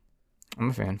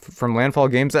a fan. From Landfall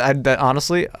Games, that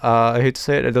honestly, I hate to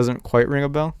say it, it doesn't quite ring a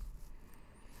bell.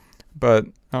 But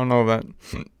I don't know if that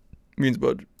means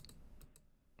much.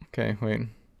 Okay, wait.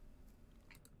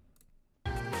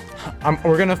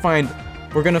 We're gonna find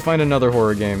another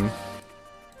horror game.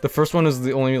 The first one is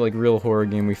the only like real horror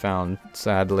game we found.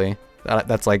 Sadly,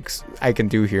 that's like I can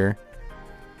do here.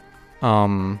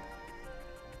 What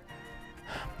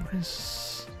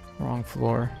is wrong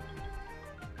floor?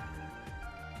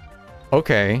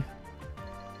 Okay.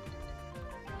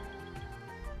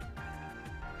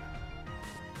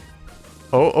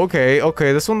 Oh, okay,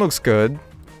 okay. This one looks good.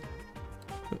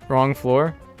 Wrong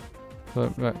floor.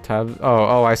 Tab.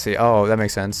 Oh, I see. Oh, that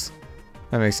makes sense.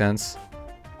 That makes sense.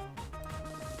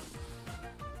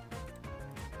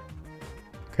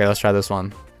 Okay, let's try this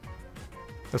one.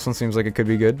 This one seems like it could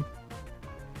be good.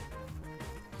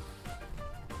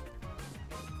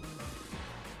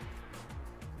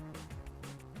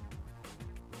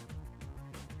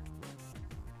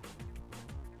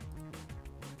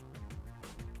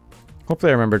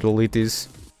 Hopefully I remember to delete these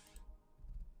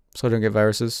so I don't get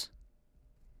viruses.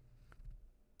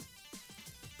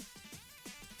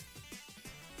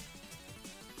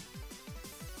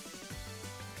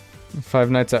 Five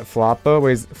Nights at Floppa?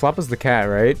 Wait, Floppa's the cat,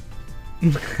 right?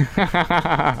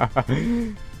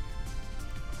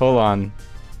 Hold on.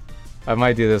 I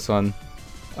might do this one.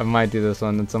 I might do this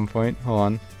one at some point. Hold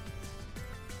on.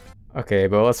 Okay,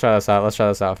 but let's try this out. Let's try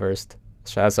this out first.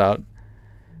 Let's try this out.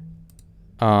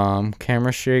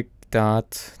 Camera shake,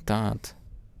 dot.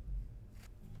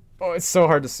 Oh, it's so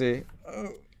hard to see. Oh,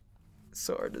 it's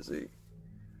so hard to see.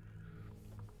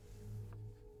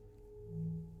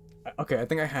 Okay, I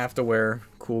think I have to wear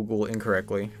Cool Ghoul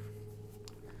incorrectly.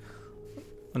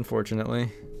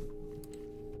 Unfortunately.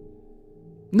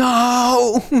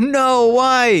 No! No,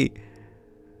 why?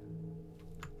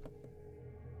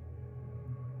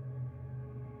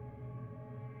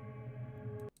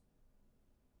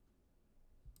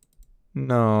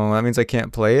 No, that means I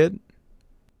can't play it?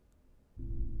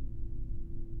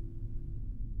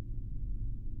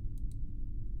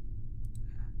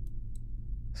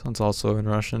 This one's also in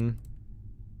Russian.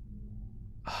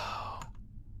 Oh.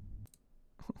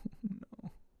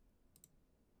 No.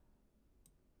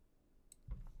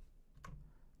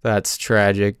 That's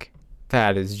tragic.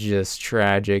 That is just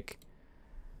tragic.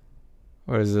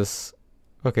 What is this?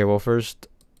 Okay, well first,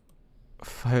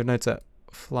 Five Nights at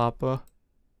Floppa.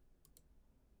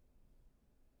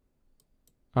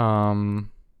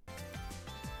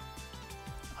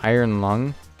 Iron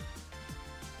Lung.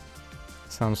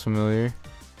 Sounds familiar.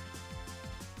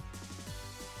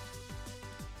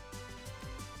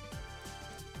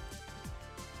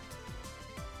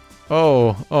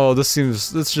 Oh, this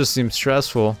just seems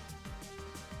stressful.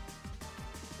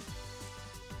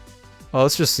 Oh,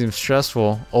 this just seems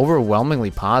stressful.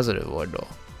 Overwhelmingly positive, what though?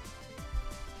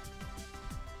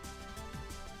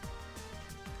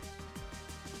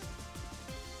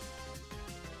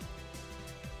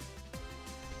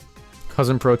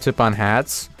 Cousin pro tip on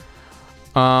hats.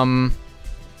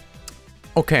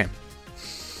 Okay.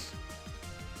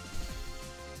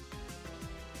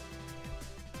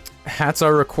 hats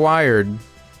are required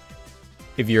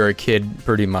if you're a kid,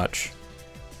 pretty much.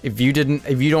 If you don't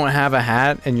have a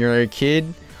hat and you're a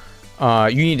kid,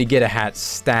 you need to get a hat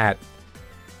stat.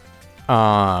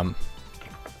 The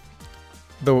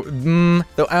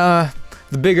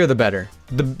bigger the better.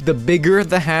 The bigger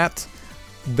the hat,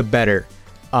 the better.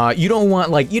 You don't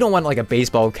want like a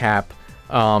baseball cap.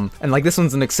 And like this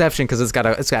one's an exception because it's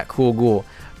got cool ghoul.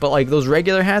 But like those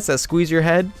regular hats that squeeze your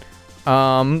head,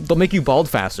 they'll make you bald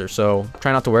faster. So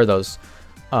try not to wear those,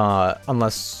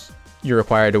 unless you're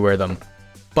required to wear them.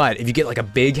 But if you get like a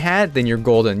big hat, then you're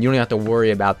golden. You don't have to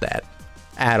worry about that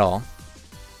at all.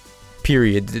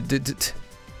 Period.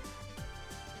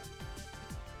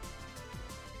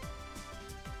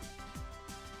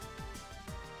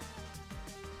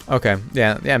 Okay,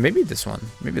 yeah, maybe this one.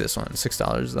 Maybe this one.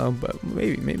 $6 though, but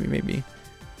maybe.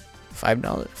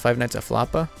 $5. 5 Nights at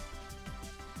Floppa.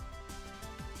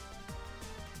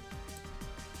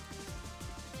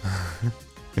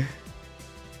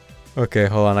 Okay,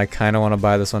 hold on. I kind of want to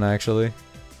buy this one actually.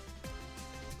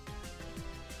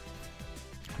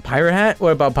 Pirate hat?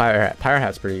 What about pirate hat? Pirate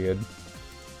hat's pretty good.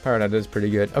 Pirate hat is pretty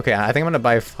good. Okay, I think I'm gonna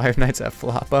buy 5 Nights at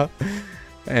Floppa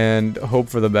and hope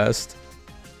for the best.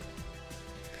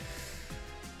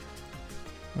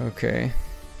 Okay.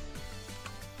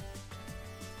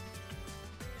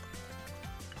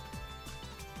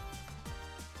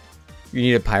 You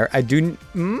need a pirate. I do.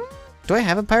 Do I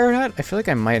have a pirate hat? I feel like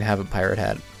I might have a pirate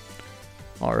hat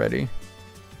already.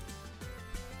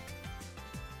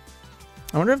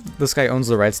 I wonder if this guy owns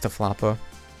the rights to Floppa.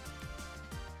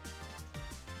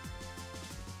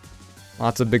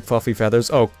 Lots of big fluffy feathers.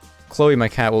 Oh, Chloe, my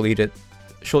cat, will eat it.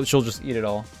 She'll just eat it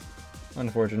all,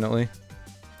 unfortunately.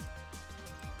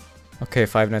 Okay,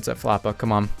 5 Nights at Floppa.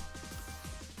 Come on.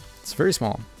 It's very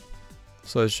small,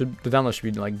 so the download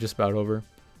should be like just about over.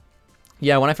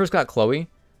 Yeah, when I first got Chloe,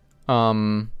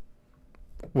 when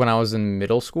I was in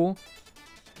middle school,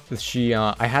 she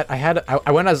I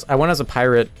went as a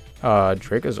pirate.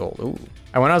 Drake is old. Ooh.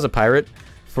 I went as a pirate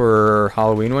for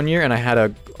Halloween one year, and I had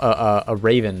a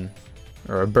raven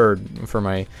or a bird for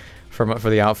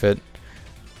the outfit.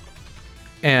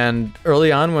 And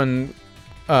early on, when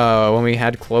we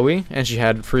had Chloe and she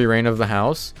had free reign of the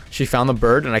house, she found the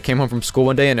bird, and I came home from school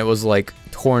one day and it was like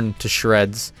torn to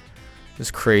shreds. It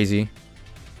was crazy.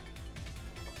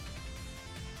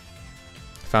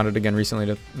 Found it again recently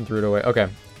and threw it away. Okay.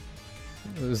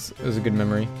 It was a good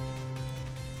memory.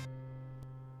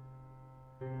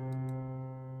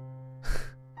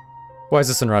 Why is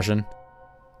this in Russian?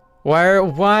 Why,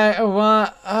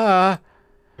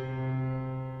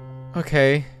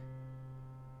 okay.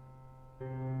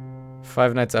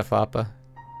 5 Nights at Floppa.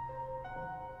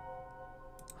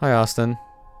 Hi, Austin.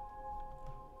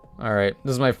 Alright,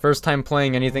 this is my first time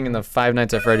playing anything in the 5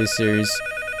 Nights at Freddy's series.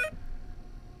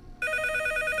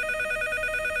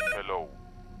 Hello,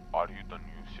 are you the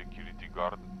new security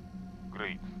guard?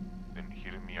 Great, then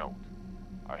hear me out.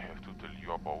 I have to tell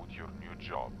you about your new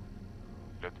job.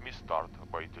 Let me start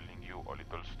by telling you a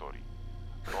little story.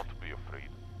 Don't be afraid.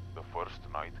 The first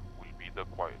night will be the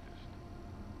quietest.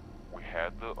 We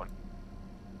had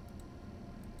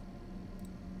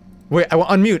Wait,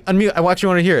 unmute. I watch you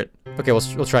want to hear it. Okay,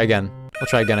 we'll try again. We'll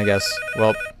try again, I guess.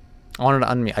 Well, I wanted to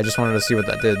unmute. I just wanted to see what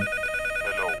that did.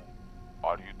 Hello,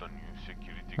 are you the new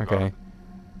security guard? Okay.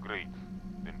 Great,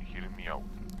 then hear me out.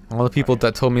 All the people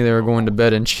that told me they were going to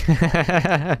bed and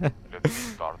Let me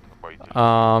start by telling you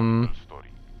a little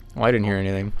story. Well, I didn't hear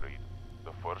anything.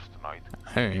 The first night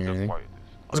I didn't hear anything.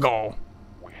 Let's go.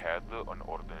 We had an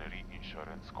ordinary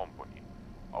insurance company.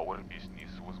 Our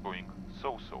business was going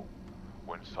so-so,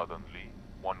 when suddenly,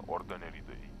 one ordinary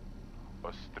day,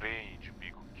 a strange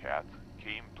big cat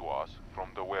came to us from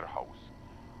the warehouse.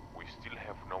 We still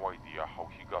have no idea how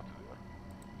he got there.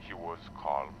 He was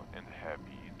calm and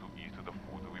happy to eat the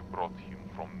food we brought him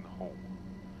from home.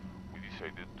 We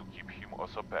decided to keep him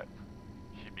as a pet.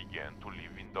 He began to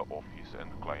live in the office and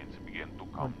clients began to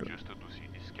come just to see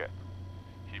this cat.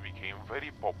 He became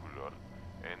very popular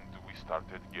and we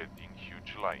started getting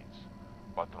huge lines,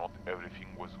 but not everything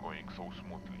was going so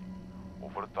smoothly.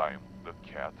 Over time, the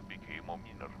cat became a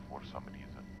meaner for some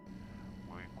reason.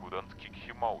 We couldn't kick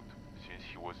him out since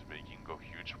he was making a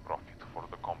huge profit for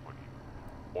the company.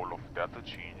 All of that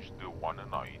changed one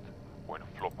night when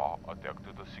Floppa attacked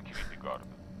the security guard.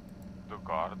 The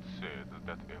guard said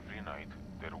that every night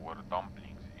there were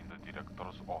dumplings in the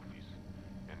director's office,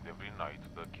 and every night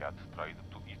the cat tried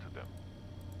to eat them.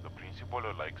 The principal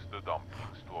likes the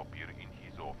dumplings to appear in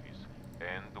his office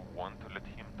and won't let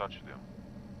him touch them.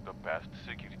 The past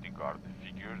security guard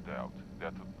figured out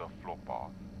that the Floppa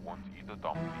won't eat the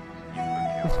dumplings if the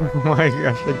cat. Oh my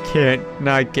gosh, I can't.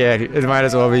 No, I can't. It might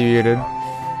as well be muted.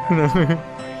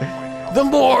 The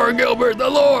lore, Gilbert, the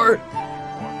lore!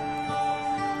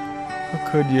 How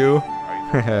could you?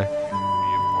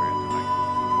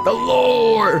 The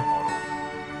lore!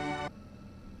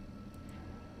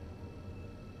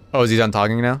 Oh, is he done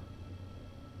talking now?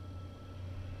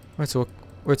 Wait, so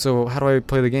how do I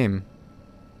play the game?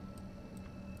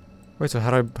 Wait, so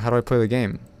how do I play the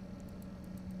game?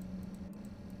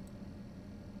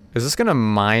 Is this gonna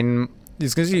mine?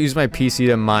 He's gonna use my PC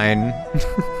to mine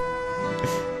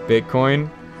Bitcoin.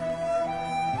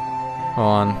 Hold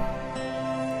on.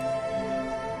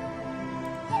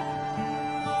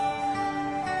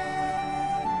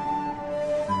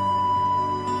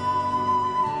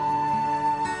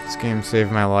 This game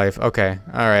saved my life. Okay,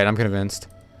 alright, I'm convinced.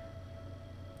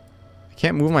 I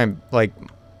can't move my, like,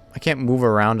 I can't move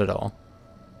around at all.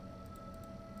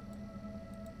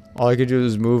 All I could do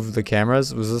is move the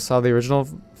cameras. Was this how the original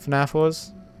FNAF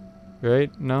was? Right?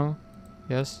 No?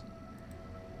 Yes?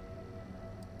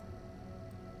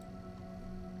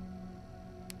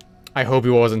 I hope he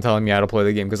wasn't telling me how to play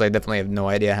the game, because I definitely have no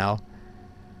idea how.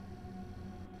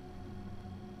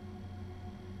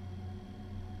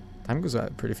 Time goes by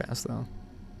pretty fast, though.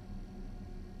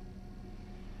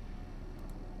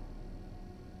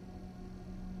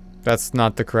 That's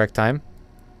not the correct time.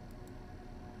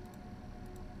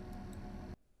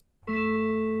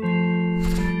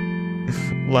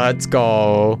 Let's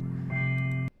go.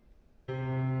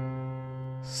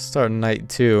 Start night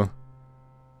 2.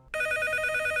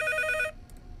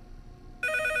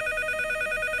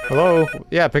 Hello?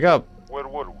 Yeah, pick up. Where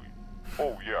were we?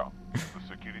 Oh yeah, the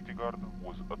security guard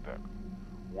was attacked.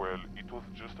 Well, it was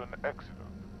just an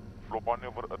accident. Flopa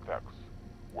never attacks.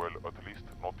 Well, at least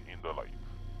not in the light.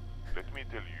 Let me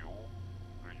tell you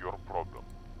your problem.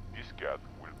 This cat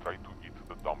will try to eat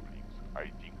the dumplings.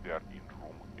 I think they are in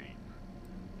room 8.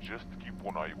 Just keep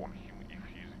an eye on him if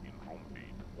he's in room 8.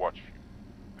 Watch him.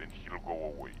 Then he'll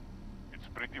go away. It's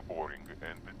pretty boring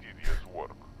and tedious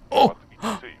work. Oh! But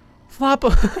it's safe.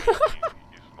 Floppa!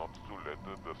 is not to let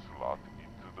the slut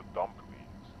eat the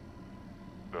dumplings.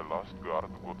 The last guard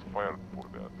got fired for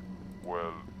that.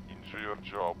 Well, enjoy your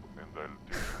job and I'll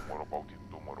tell you more about it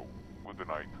tomorrow. Good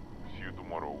night. See you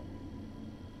tomorrow.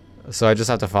 So I just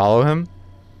have to follow him?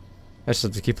 I just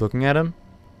have to keep looking at him?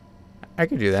 I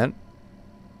could do that.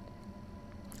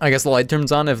 I guess the light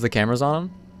turns on if the camera's on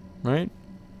him, right?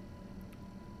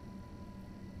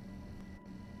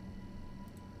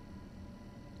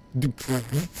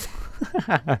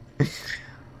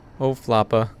 Oh,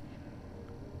 Floppa.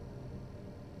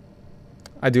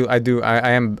 I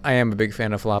am a big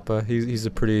fan of Floppa. He's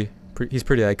pretty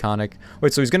iconic.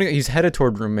 Wait, so he's headed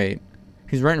toward room 8.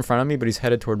 He's right in front of me, but he's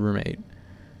headed toward room 8.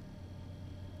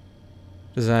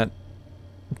 Does that...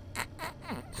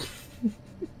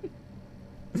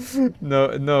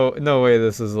 No way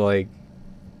this is like...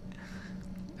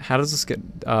 How does this get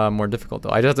more difficult though?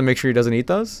 I just have to make sure he doesn't eat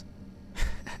those?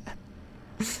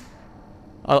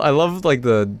 I love like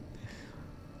the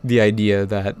idea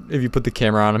that if you put the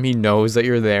camera on him, he knows that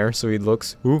you're there, so he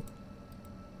looks. Ooh.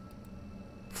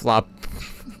 Flop.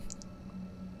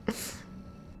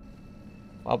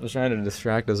 Flop is trying to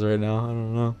distract us right now. I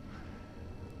don't know.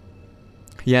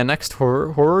 Yeah, next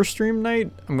horror stream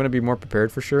night, I'm gonna be more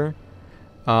prepared for sure.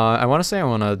 I want to say I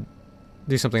want to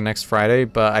do something next Friday,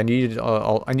 but I need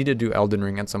to do Elden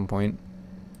Ring at some point.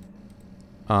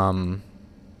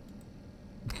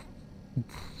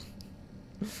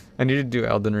 I need to do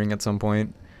Elden Ring at some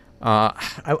point.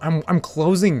 I'm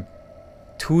closing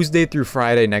Tuesday through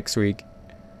Friday next week.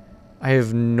 I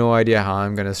have no idea how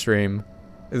I'm gonna stream.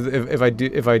 If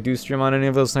I do stream on any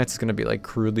of those nights, it's gonna be like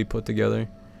crudely put together.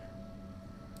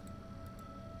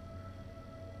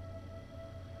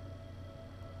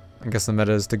 I guess the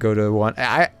meta is to go to one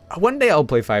day I'll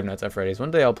play Five Nights at Freddy's.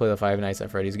 One day I'll play the Five Nights at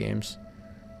Freddy's games.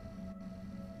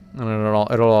 And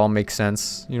it'll all make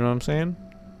sense. You know what I'm saying?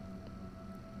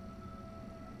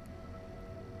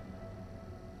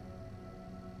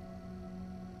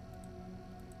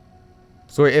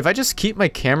 So if I just keep my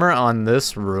camera on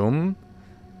this room,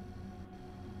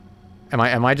 am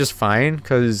I just fine?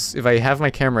 Because if I have my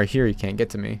camera here, you can't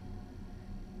get to me.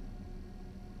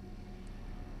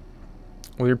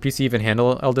 Will your PC even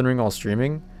handle Elden Ring while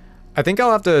streaming? I think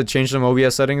I'll have to change some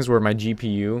OBS settings where my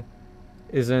GPU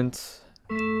isn't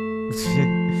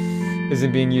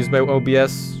being used by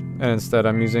OBS, and instead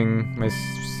I'm using my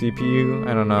CPU.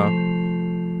 I don't know.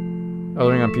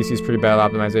 Elden Ring on PC is pretty bad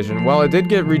optimization. Well, it did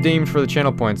get redeemed for the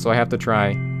channel points, so I have to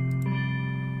try.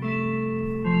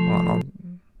 Hold on,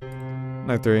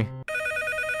 Night 3.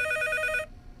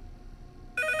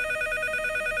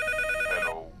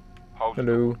 how's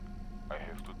the Hello. work? I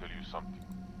have to tell you something.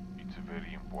 It's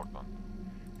very important.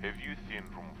 Have you seen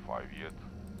room 5 yet?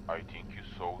 I think you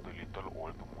saw the little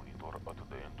old monitor at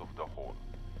the end of the hall.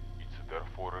 It's there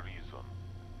for a reason.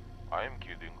 I am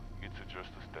kidding, it's just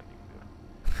standing there.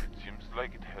 It seems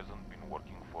like it hasn't been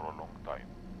working for a long time,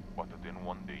 but then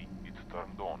one day it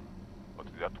turned on. At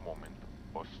that moment,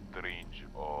 a strange,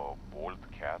 bald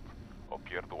cat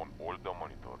appeared on all the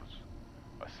monitors.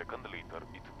 A second later,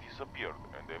 it disappeared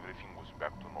and everything was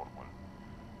back to normal.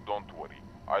 Don't worry,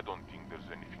 I don't think there's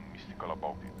anything mystical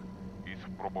about it. It's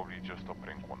probably just a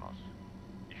prank on us.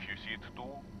 If you see it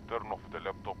too, turn off the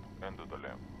laptop and the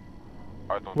lamp.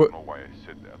 I don't know why I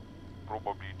said that.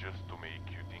 Probably just to make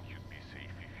you think you'd be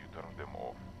safe if you turn them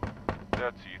off.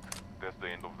 That's it. That's the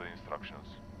end of the instructions.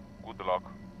 Good luck.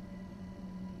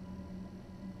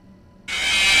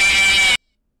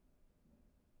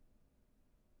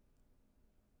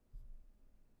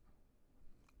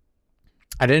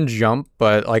 I didn't jump,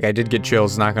 but like I did get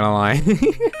chills, not gonna lie.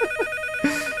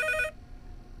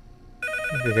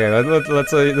 Okay,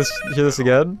 let's hear this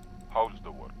again. How's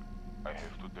the work? I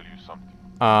have to tell you something.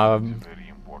 It's very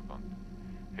important.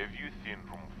 Have you seen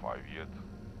room 5 yet?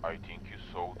 I think you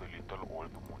saw the little old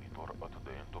monitor at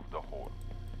the end of the hall.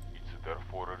 It's there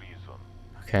for a reason.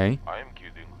 Okay. I am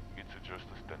kidding, it's just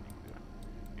standing there.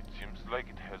 It seems like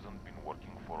it hasn't been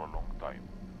working for a long time,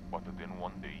 but then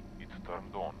one day it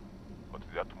turned on. At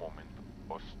that moment,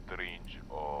 a strange,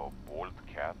 bald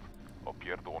cat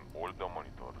appeared on all the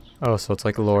monitors. Oh, so it's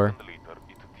like lore. Later,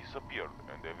 it disappeared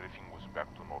and everything was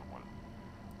back to normal.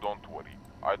 Don't worry,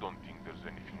 I don't think there's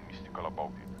anything mystical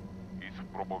about it. It's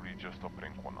probably just a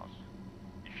prank on us.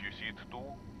 If you see it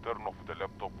too, turn off the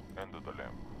laptop and the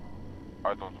lamp.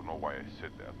 I don't know why I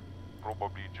said that.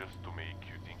 Probably just to make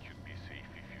you think you'd be safe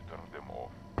if you turn them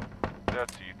off.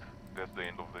 That's it. That's the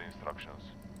end of the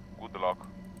instructions. Good luck.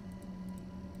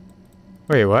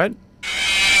 Wait, what?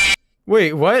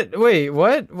 Wait, what? Wait,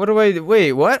 what? What do I...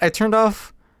 Wait, what? I turned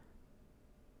off...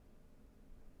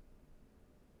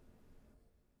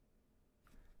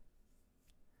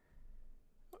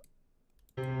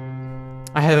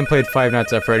 I haven't played Five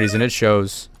Nights at Freddy's and it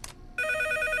shows.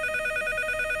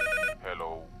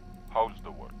 Hello. How's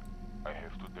the work? I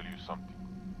have to tell you something.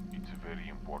 It's very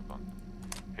important.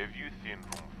 Have you seen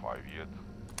room 5 yet?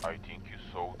 I think you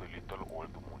saw the little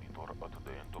old monitor at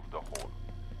the end of the hall.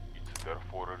 It's there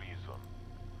for a reason.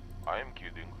 I am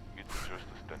kidding, it's just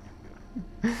standing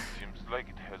there. It seems like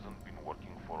it hasn't been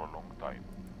working for a long time,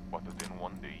 but then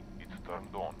one day it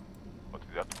turned on. At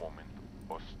that moment,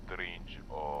 a strange,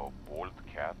 bald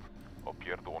cat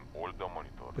appeared on all the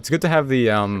monitors. It's good to have the,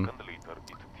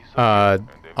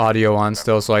 audio on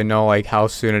still so I know, like, how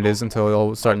soon it is until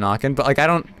it'll start knocking, but, like, I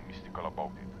don't... mystical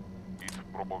about it. It's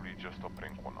probably just a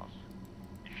prank on us.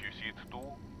 If you see it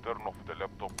too, turn off the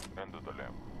laptop and the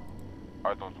lamp.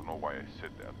 I don't know why I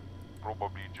said that.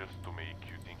 Probably just to make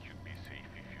you think you'd be safe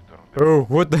if you turn them Oh,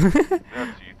 what the...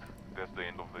 That's it. That's the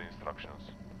end of the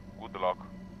instructions. Good luck.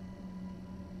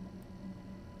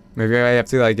 Maybe I have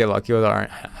to, like, get lucky with our...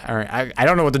 I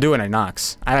don't know what to do when it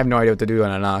knocks. I have no idea what to do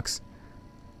when it knocks.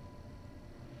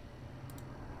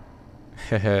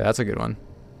 That's a good one.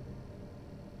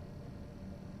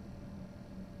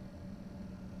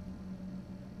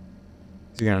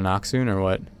 Is he gonna knock soon or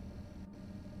what?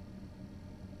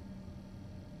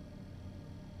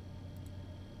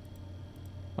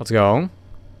 Let's go.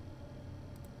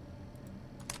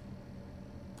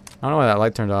 I don't know why that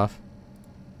light turned off.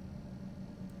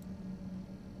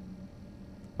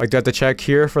 Like, do I have to check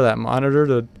here for that monitor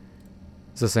to...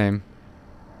 It's the same.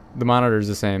 The monitor's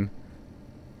the same.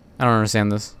 I don't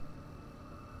understand this.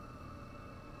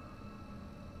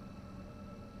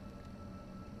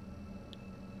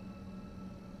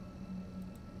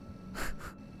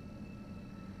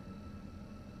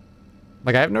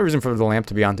 Like, I have no reason for the lamp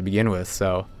to be on to begin with,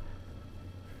 so...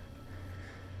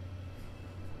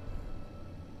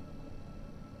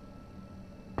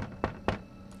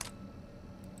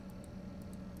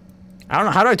 I don't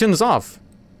know, how do I turn this off?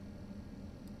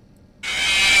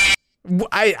 What?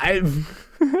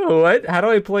 How do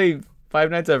I play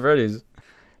Five Nights at Freddy's?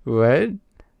 What?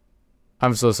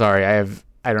 I'm so sorry, I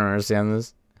don't understand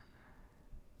this.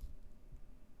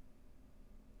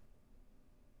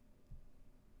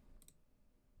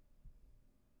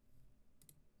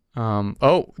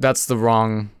 Oh, that's the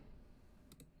wrong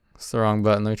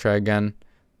button. Let me try again.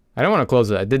 I don't want to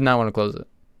close it. I did not want to close it.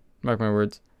 Mark my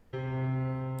words.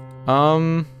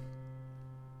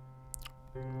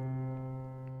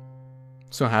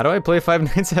 So how do I play Five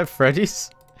Nights at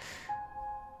Freddy's?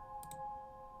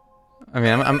 I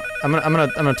mean, I'm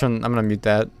gonna mute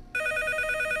that.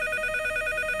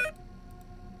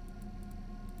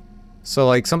 So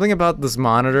like something about this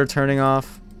monitor turning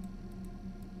off.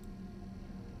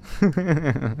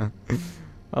 I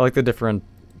like the different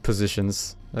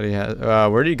positions that he has.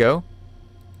 Where did he go?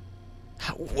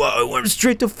 Whoa, it went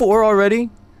straight to 4 already?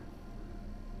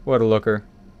 What a looker.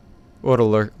 What a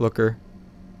looker.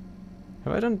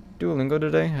 Have I done Duolingo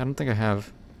today? I don't think I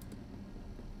have.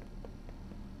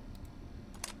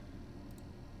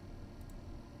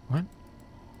 What?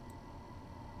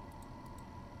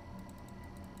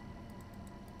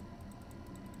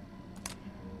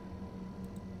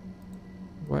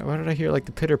 Why did I hear like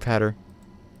the pitter patter?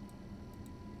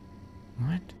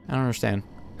 What? I don't understand.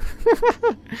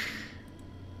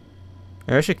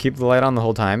 Maybe I should keep the light on the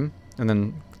whole time and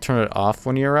then turn it off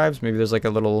when he arrives. Maybe there's like a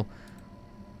little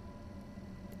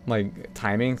like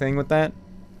timing thing with that.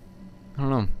 I don't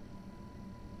know.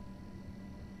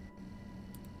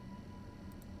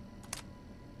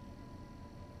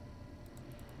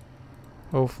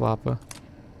 Oh, Floppa.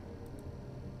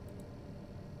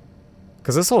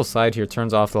 Because this whole side here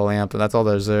turns off the lamp, and that's all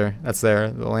there's there. That's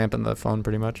there, the lamp and the phone,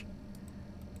 pretty much.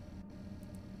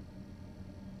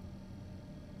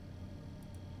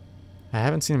 I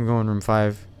haven't seen him go in room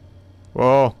 5.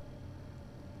 Whoa.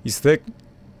 He's thick.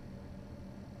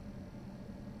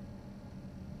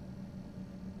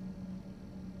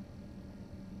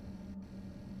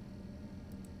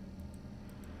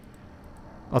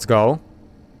 Let's go.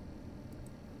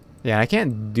 Yeah, I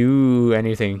can't do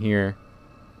anything here.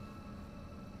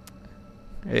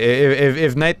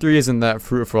 If night 3 isn't that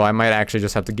fruitful, I might actually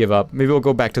just have to give up. Maybe we'll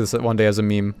go back to this one day as a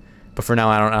meme. But for now,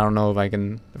 I don't know if I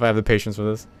have the patience for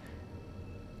this.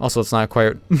 Also, it's not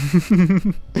quite.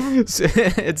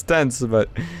 It's tense, but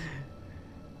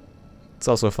it's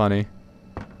also funny.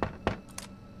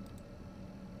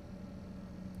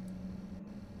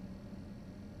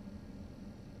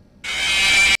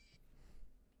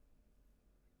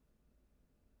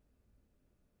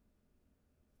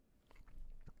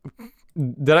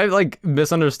 Did I like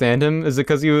misunderstand him? Is it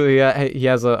because he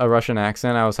has a Russian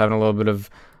accent? I was having a little bit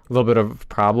of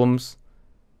problems.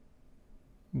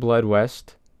 Blood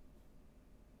West,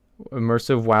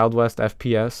 immersive Wild West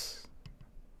FPS,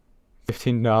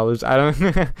 $15. I don't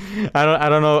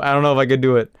know if I could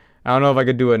do it. I don't know if I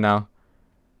could do it now.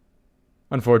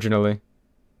 Unfortunately.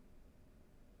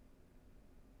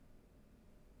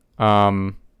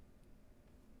 Ooh,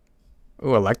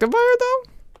 Electivire though?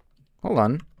 Hold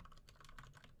on.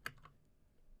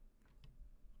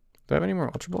 Do I have any more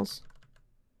Ultra Balls?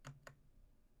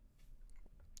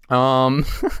 Hold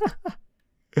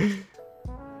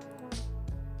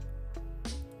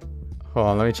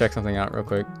on, let me check something out real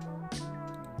quick.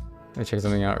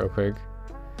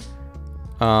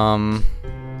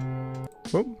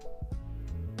 Whoop.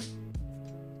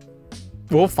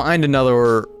 We'll find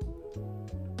another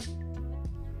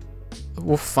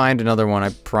one, I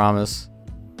promise.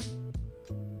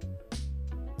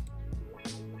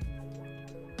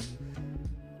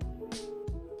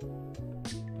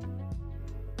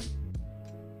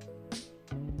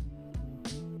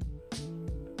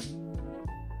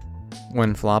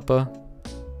 When Floppa.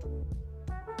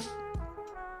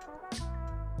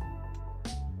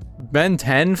 Ben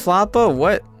 10 Floppa?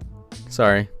 What?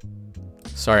 Sorry.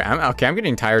 I'm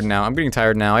getting tired now.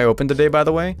 I opened today, by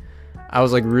the way. I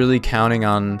was like really counting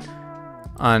on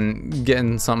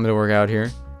getting something to work out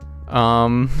here.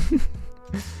 Pop-Tart.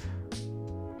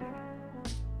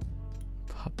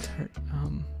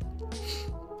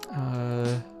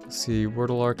 Let's see,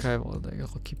 Wordle Archive. I'll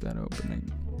keep that opening.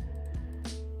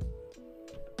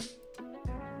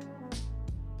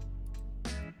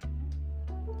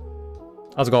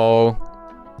 Let's go.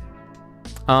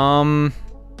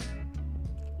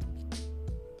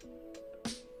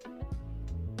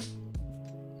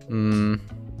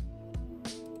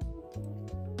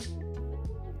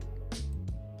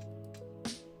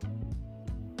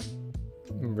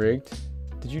 Rigged.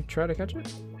 Did you try to catch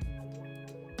it?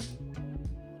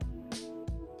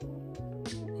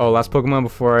 Oh, last Pokemon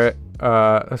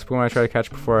I try to catch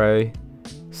before I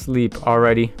sleep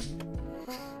already.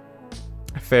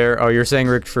 Fair. Oh, you're saying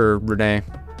rigged for Renee.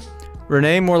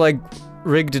 Renee, more like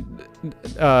rigged,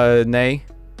 nay.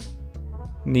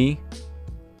 Knee.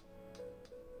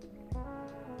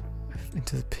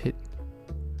 Into the pit.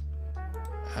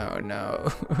 Oh no.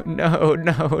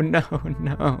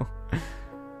 No.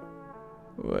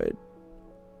 What?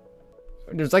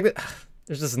 There's like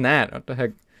there's this gnat. What the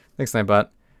heck? Thanks, Nightbot.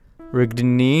 Rigged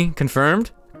knee.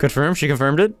 Confirmed? Confirmed? She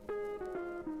confirmed it?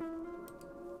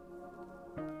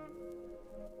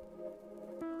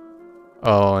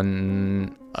 Oh,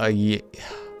 yeah.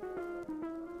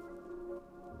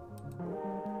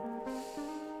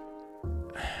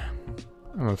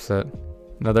 I'm upset.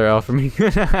 Another L for me.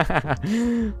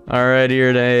 Alright,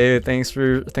 here today. Thanks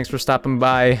for stopping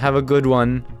by. Have a good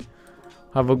one.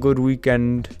 Have a good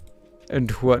weekend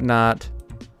and whatnot.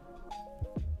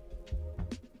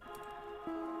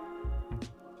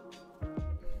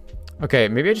 Okay,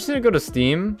 maybe I just need to go to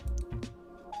Steam.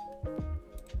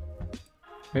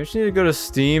 Maybe I just need to go to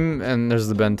Steam and there's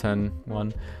the Ben 10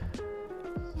 one.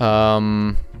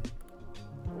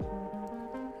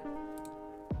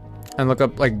 And look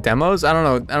up like demos. I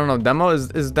don't know. Demo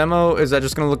is that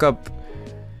just gonna look up?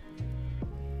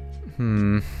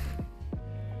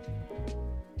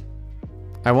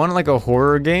 I want like a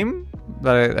horror game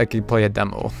that I could play a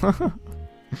demo.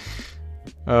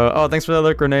 Oh, thanks for that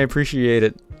look, Renee. Appreciate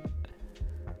it.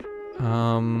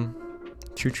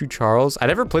 Choo Choo Charles. I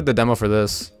never played the demo for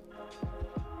this.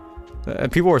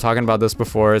 People were talking about this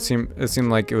before. It seemed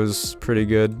like it was pretty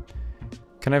good.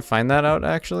 Can I find that out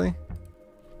actually?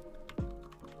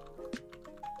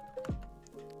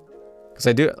 Because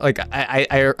I do like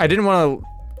I didn't want to.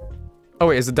 Oh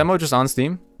wait, is the demo just on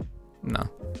Steam? No.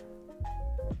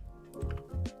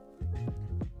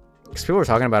 Because people were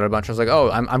talking about it a bunch. I was like, oh,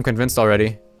 I'm convinced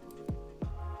already.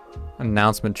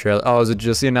 Announcement trailer. Oh, is it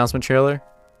just the announcement trailer?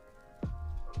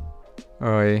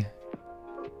 Oh, yeah.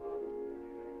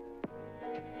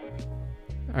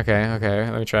 Okay,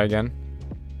 let me try again.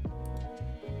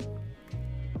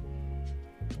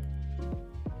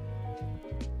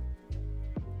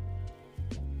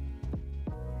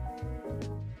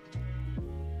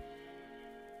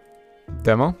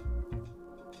 Demo?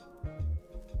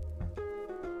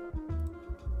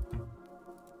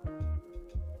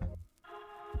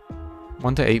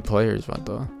 One to 8 players, what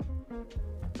though?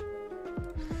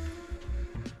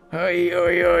 Oi,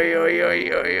 oi, oi, oi, oi,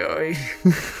 oi, oi.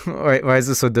 Wait, why is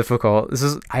this so difficult?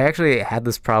 I actually had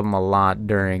this problem a lot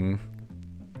during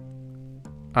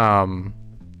when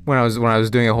I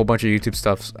was doing a whole bunch of YouTube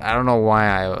stuff. I don't know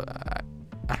why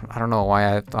I don't know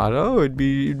why I thought, oh, it'd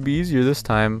be easier this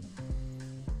time.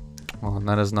 Well, and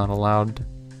that is not allowed.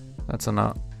 That's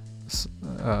not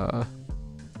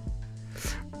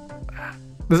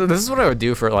This is what I would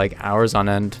do for like hours on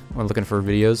end when looking for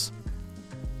videos.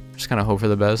 Just kind of hope for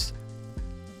the best.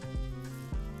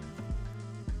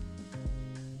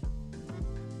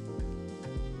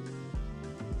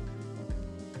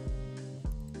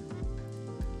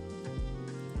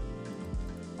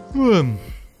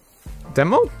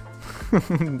 Demo? No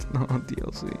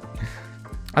DLC.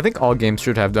 I think all games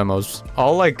should have demos.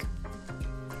 All like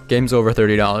games over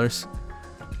 $30.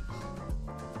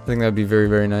 I think that'd be very,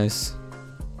 very nice.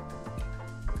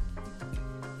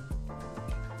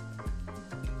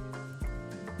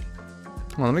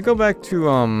 Well, let me go back to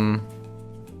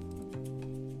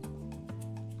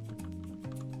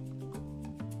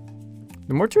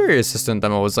the Mortuary Assistant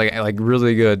demo was like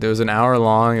really good. It was an hour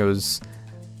long. It was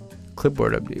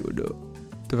clipboard update with the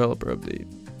developer update.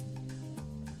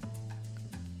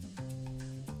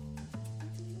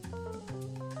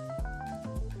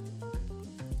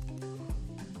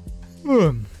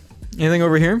 Anything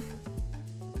over here?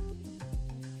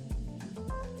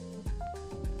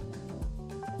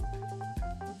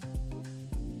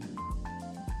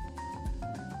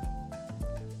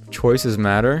 Choices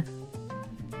matter.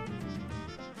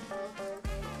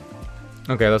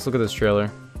 Okay, let's look at this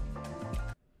trailer.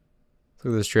 Let's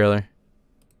look at this trailer.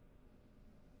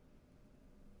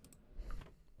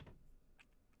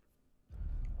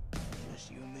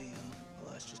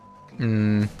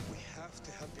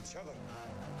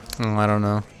 Oh, I don't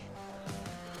know.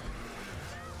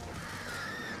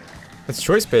 It's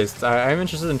choice-based. I'm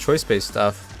interested in choice-based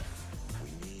stuff.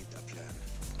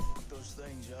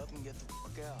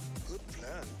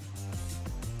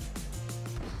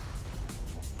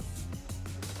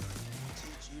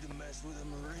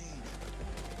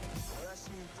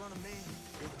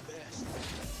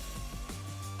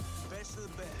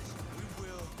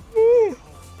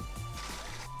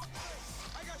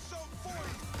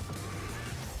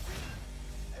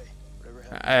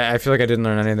 I feel like I didn't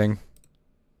learn anything.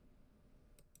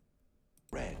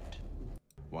 Red.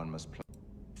 One must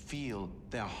feel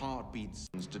their heartbeats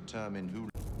determine who.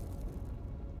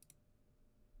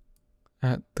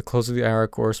 At the close of the Ira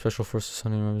Corps, Special Forces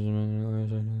Sunday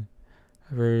members a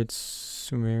varied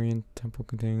Sumerian temple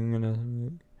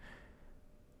containing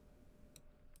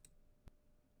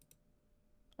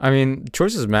I mean,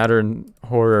 choices matter in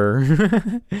horror.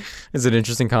 It's an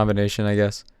interesting combination, I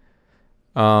guess.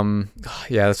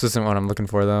 Yeah, this isn't what I'm looking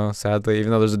for though, sadly,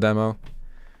 even though there's a demo.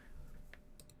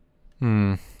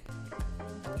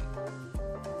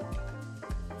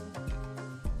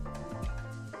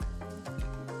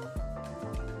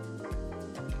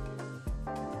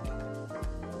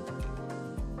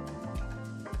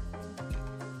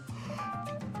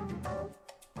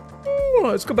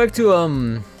 let's go back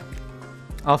to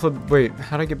Alpha. Wait,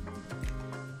 how do I get?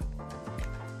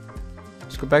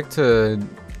 Let's go back to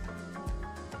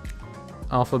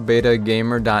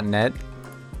alphabetagamer.net.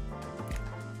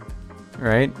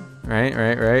 Right.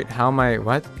 How am I?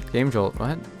 What? Game Jolt?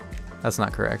 What? That's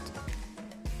not correct.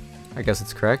 I guess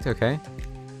it's correct. Okay.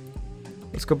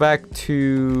 Let's go back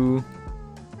to.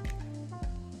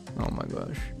 Oh my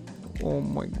gosh. Oh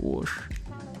my gosh.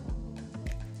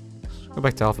 Let's go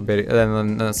back to Alphabet and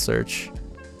then let's search.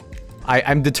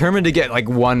 I'm determined to get like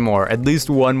one more, at least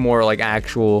one more like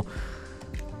actual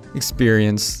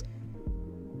experience.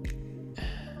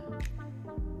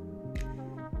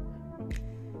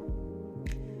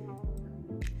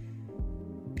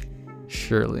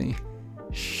 Surely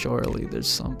there's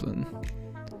something.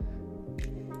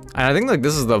 And I think like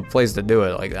this is the place to do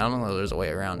it. Like I don't know if there's a way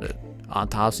around it.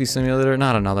 Autopsy Simulator?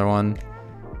 Not another one.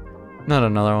 Not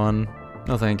another one.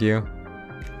 No thank you.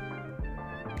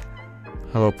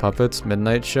 Hello Puppets,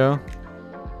 Midnight Show.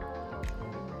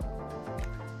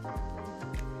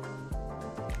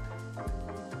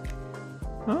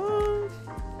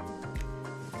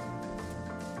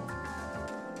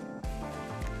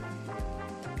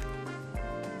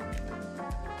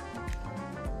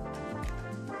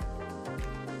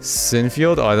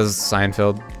 Sinfield? Oh, this is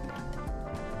Seinfeld.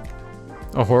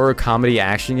 A horror comedy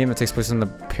action game that takes place in the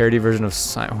parody version of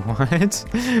what?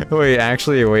 Wait,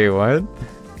 actually, wait, what?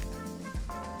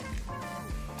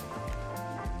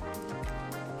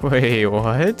 Wait,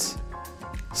 what?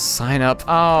 Sign up.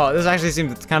 Oh, this actually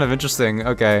seems kind of interesting.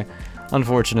 Okay.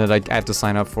 Unfortunate, I have to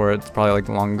sign up for it. It's probably like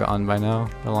long gone by now,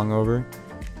 or long over.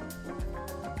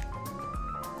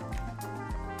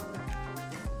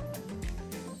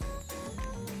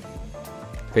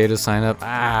 Beta sign up.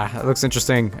 Ah, it looks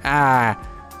interesting. Ah.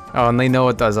 Oh, and they know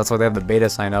it does. That's why they have the beta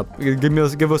sign up.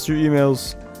 Give us your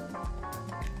emails.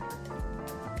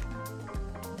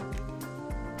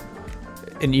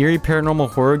 An eerie paranormal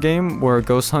horror game where a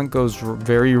ghost hunt goes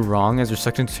very wrong as you're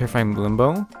sucked into terrifying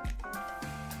limbo.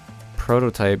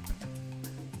 Prototype.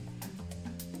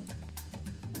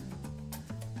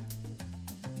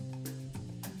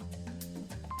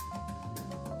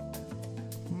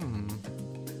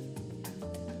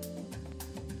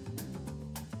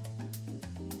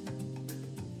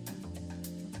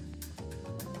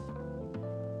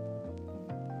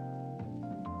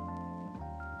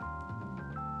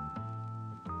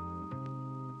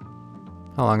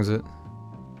 How long is it?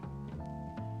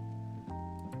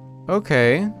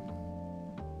 Okay.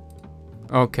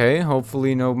 Okay,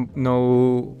 hopefully no...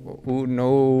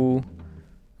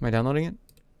 Am I downloading it?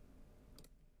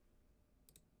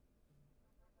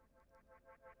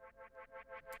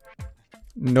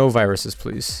 No viruses,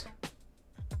 please.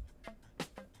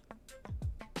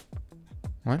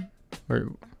 What? Where...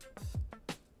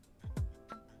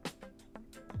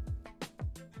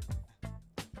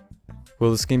 Will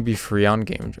this game be free on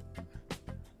Game?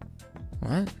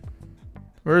 What?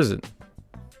 Where is it?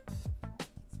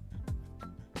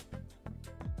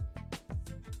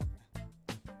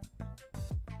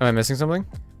 Am I missing something?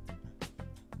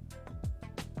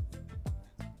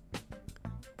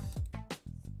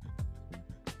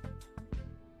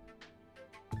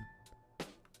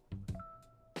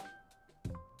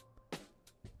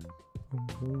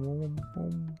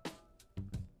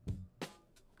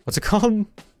 What's it called?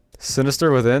 Sinister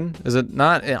Within? Is it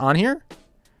not on here?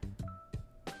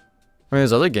 I mean,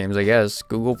 there's other games, I guess.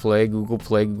 Google Play,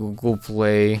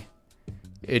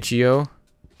 Itch.io.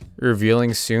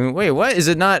 Revealing soon. Wait, what? Is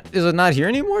it not here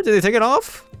anymore? Did they take it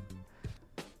off?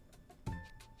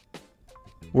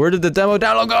 Where did the demo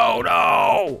download go?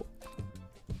 No!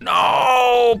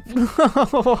 No!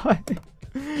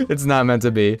 It's not meant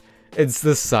to be.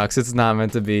 This sucks. It's not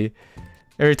meant to be.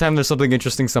 Every time there's something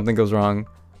interesting, something goes wrong.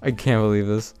 I can't believe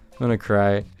this. I'm gonna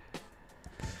cry.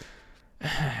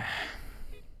 I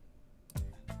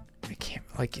can't,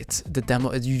 like, it's the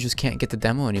demo. You just can't get the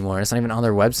demo anymore. It's not even on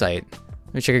their website.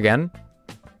 Let me check again.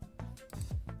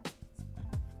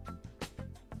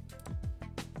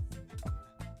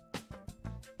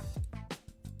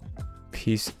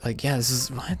 Peace. Like, yeah, this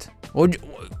is what?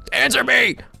 Answer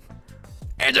me!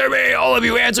 Answer me! All of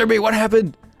you, answer me! What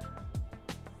happened?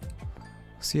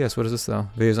 CS, what is this though?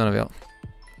 Videos unavailable.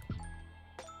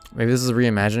 Maybe this is a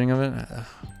reimagining of it?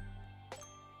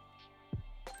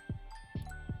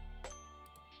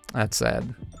 That's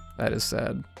sad. That is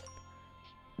sad.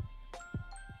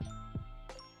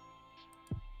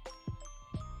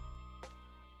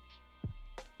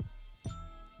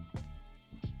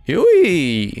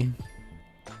 Yui!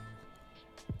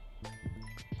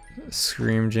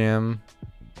 Scream Jam.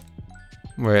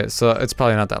 Wait, so it's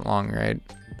probably not that long, right?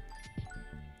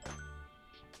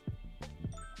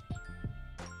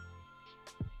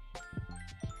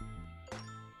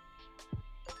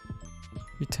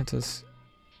 You tend to...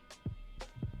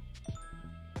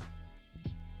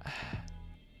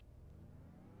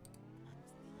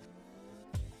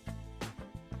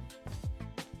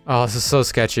 Oh, this is so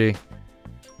sketchy.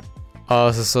 Oh,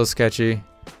 this is so sketchy.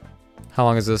 How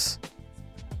long is this?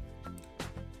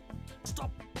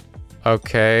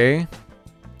 Okay.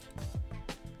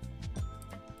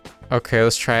 Okay,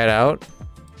 let's try it out.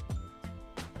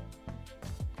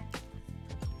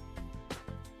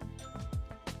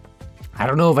 I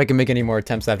don't know if I can make any more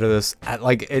attempts after this.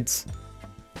 Like, it's...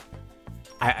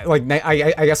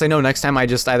 I guess I know next time I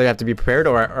just either have to be prepared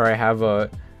or I have a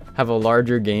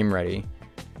larger game ready.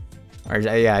 Or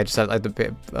yeah, I just have like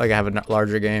to I have a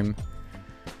larger game.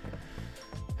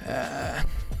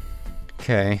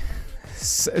 Okay.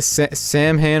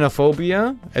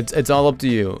 Samhanophobia? It's all up to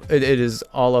you. It is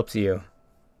all up to you.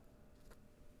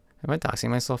 Am I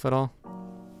doxing myself at all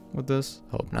with this?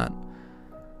 Hope not.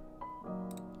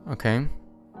 Okay.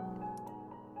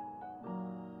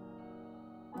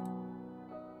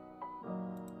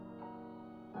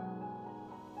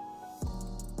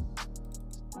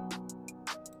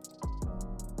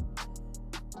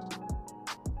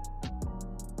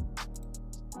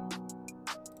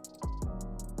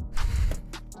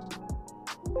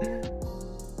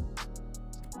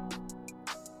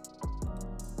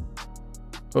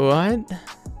 What?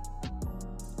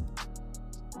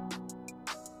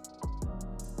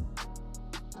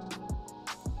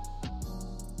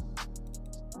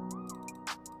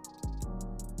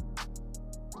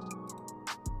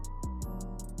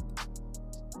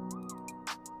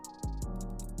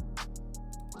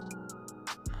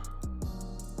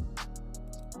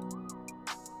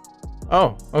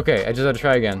 Oh, okay. I just had to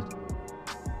try again.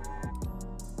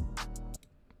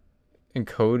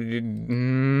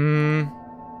 Encoded.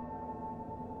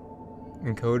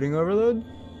 Encoding overload?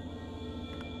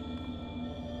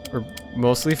 We're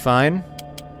mostly fine.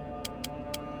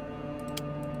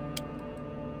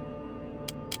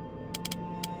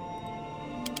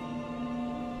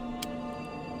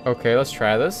 Okay, let's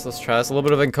try this. Let's try this. A little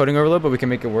bit of encoding overload, but we can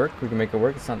make it work. We can make it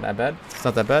work. It's not that bad. It's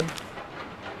not that bad.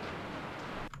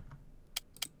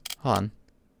 Hold on.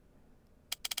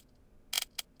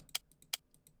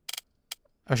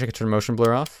 I wish I could turn motion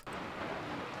blur off.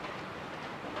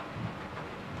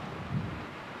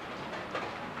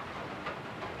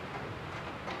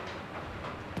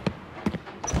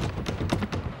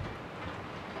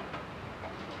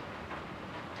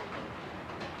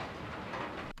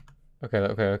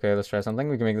 Okay, let's try something.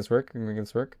 We can make this work. We can make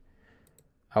this work.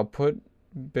 Output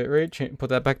bitrate, put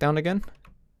that back down again.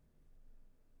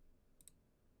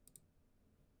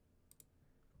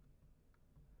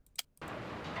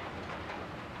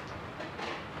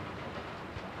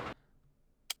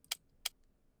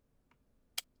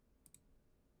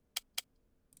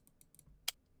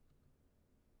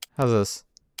 How's this?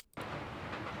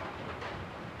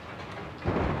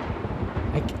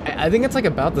 I think it's like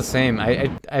about the same.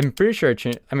 I'm pretty sure I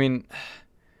changed. I mean,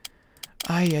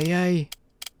 ay.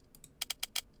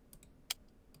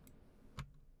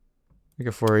 Like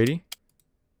a 480.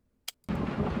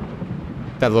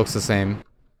 That looks the same.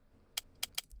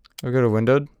 I'll go to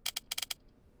windowed.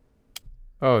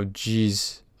 Oh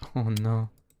jeez. Oh no.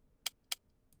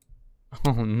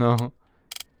 Oh no.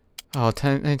 Oh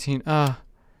 10, 19. Ah.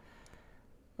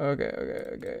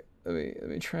 Okay. Let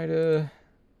me try to.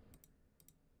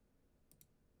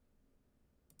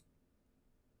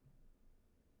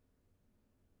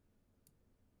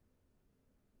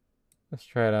 Let's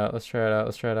try it out. Let's try it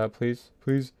out. Please.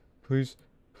 I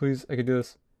can do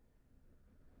this.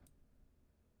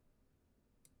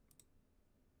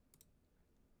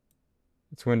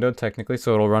 It's windowed technically,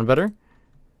 so it'll run better.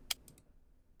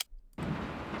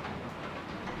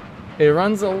 It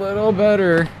runs a little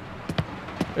better.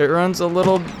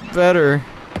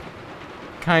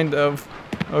 Kind of.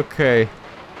 Okay.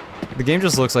 The game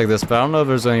just looks like this, but I don't know if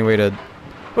there's any way to...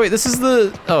 Wait, this is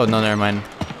the... Oh, no, never mind.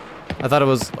 I thought it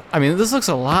was... I mean, this looks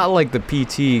a lot like the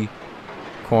PT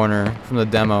corner from the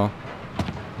demo.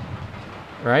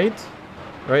 Right?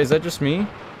 Right? Is that just me?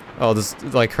 Oh, this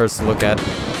like hurts to look at.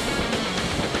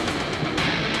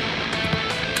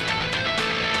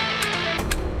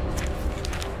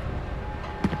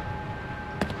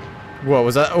 What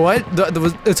was that? What?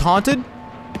 It's haunted?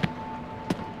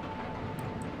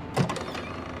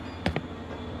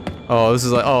 Oh, this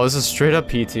is like... Oh, this is straight up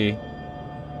PT.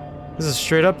 This is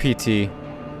straight up PT.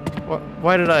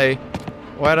 Why did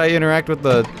I interact with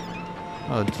the...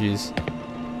 Oh, jeez.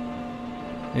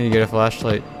 I need to get a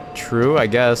flashlight. True, I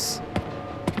guess.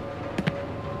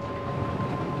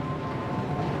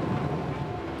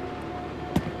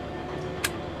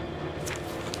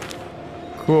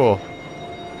 Cool.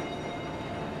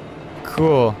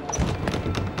 Cool.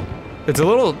 It's a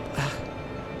little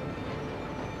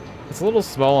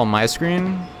small on my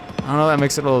screen. I don't know if that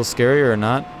makes it a little scarier or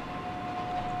not.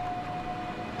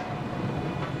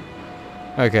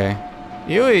 Okay.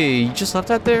 Yui, you just left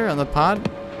that there on the pod?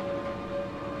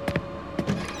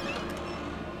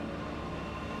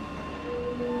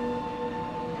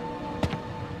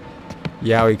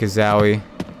 Yowie kazowie.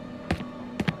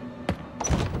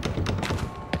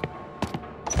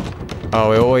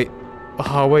 Oh wait.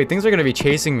 Oh wait, things are gonna be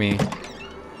chasing me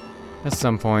at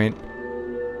some point.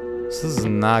 This is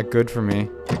not good for me.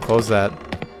 Close that.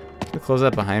 Close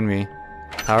that behind me.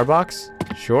 Power box?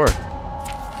 Sure.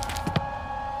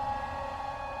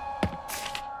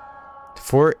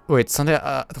 Sunday.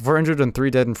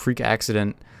 403 dead in freak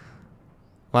accident.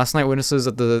 Last night, witnesses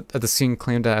at the scene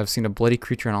claimed to have seen a bloody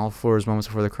creature on all floors moments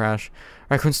before the crash.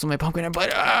 Raccoon stole my pumpkin and blood.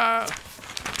 Ah!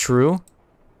 True.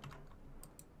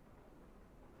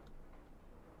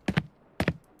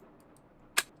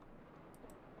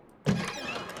 A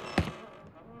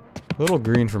little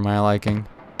green for my liking.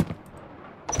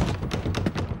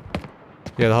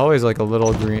 Yeah, the hallway's like a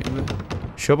little green.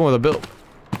 Show up with a bill.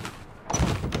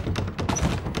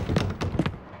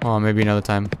 Oh, maybe another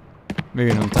time.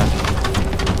 Maybe another time.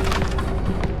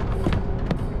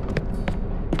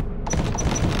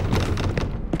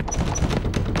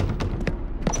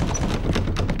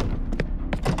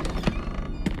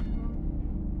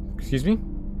 Excuse me?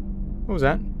 What was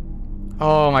that?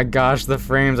 Oh my gosh, the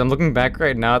frames. I'm looking back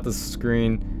right now at the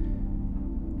screen.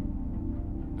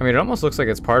 I mean, it almost looks like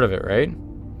it's part of it, right?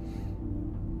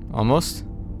 Almost?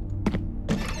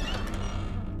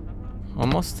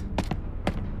 Almost?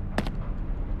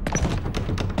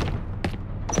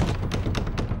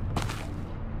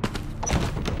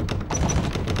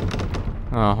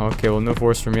 Oh, okay, well, no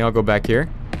force for me. I'll go back here.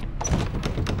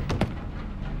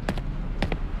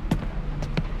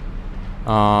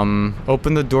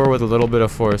 Open the door with a little bit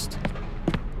of force.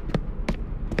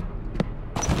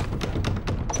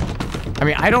 I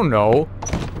mean, I don't know.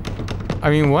 I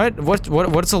mean,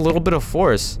 what's a little bit of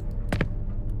force?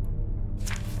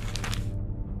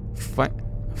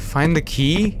 Find the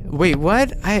key? Wait,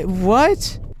 what?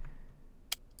 What?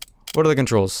 What are the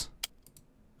controls?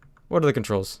 What are the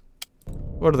controls?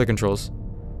 What are the controls?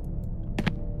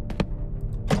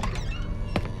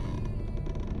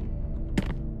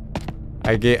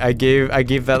 I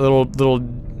gave that little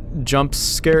jump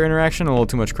scare interaction a little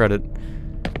too much credit.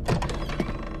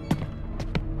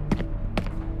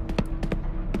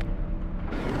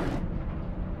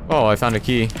 Oh, I found a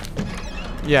key.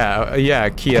 Yeah, a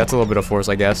key. That's a little bit of force,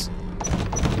 I guess.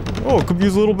 Oh, it could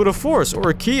use a little bit of force, or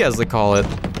a key, as they call it.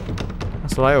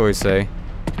 That's what I always say.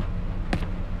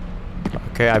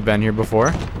 Okay, I've been here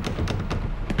before.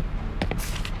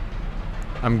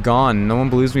 I'm gone. No one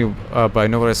believes me, but I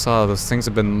know what I saw. Those things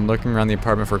have been lurking around the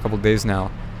apartment for a couple days now.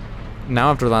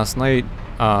 Now, after last night,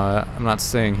 I'm not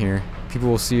staying here. People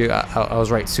will see I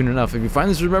was right soon enough. If you find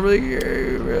this, remember the...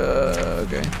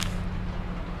 okay.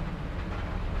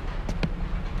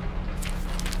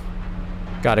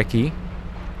 Got a key.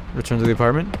 Return to the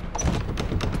apartment.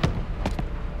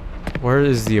 Where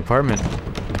is the apartment?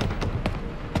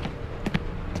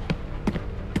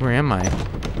 Where am I?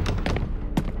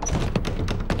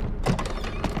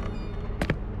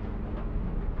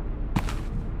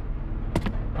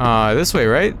 This way,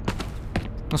 right?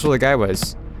 That's where the guy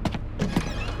was.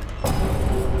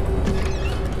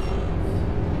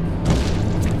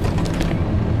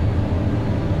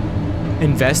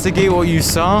 Investigate what you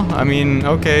saw? I mean,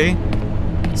 okay.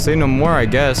 Say no more, I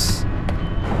guess.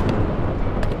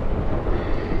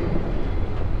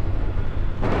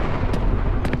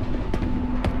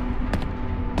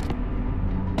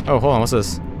 Oh, hold on, what's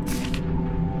this?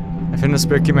 I found a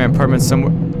spare key in my apartment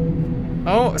somewhere.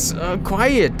 Oh,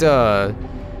 quiet! In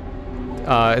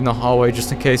the hallway,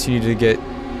 just in case you need to get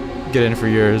in for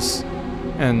yours.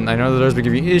 And I know the doors will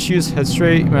give you issues. Head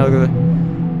straight.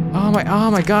 Oh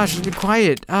my gosh! Be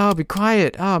quiet! Oh, be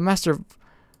quiet! Oh, master.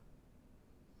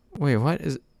 Wait, what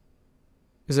is?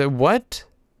 Is it what?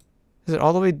 Is it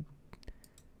all the way?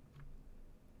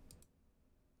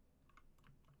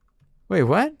 Wait,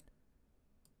 what?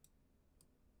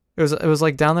 It was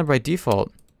like down there by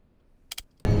default.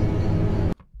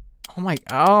 Oh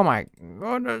my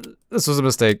god, this was a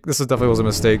mistake. This definitely was a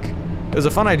mistake. It was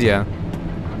a fun idea.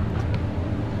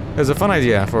 It was a fun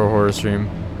idea for a horror stream.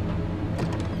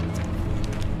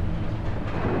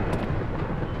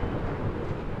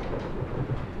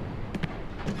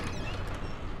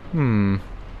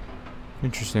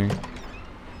 Interesting.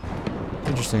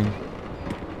 Interesting.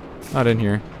 Not in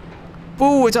here.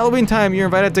 Boo! It's Halloween time. You're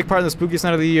invited to take part in the spookiest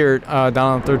night of the year down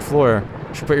on the 3rd floor.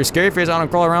 You should put your scary face on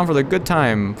and crawl around for the good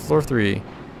time. Floor 3.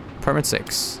 Apartment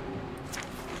 6.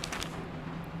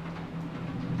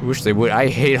 I wish they would. I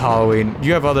hate Halloween.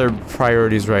 You have other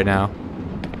priorities right now.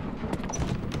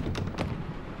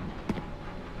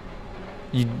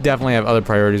 You definitely have other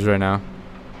priorities right now.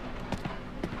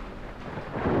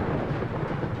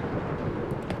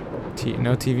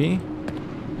 No TV?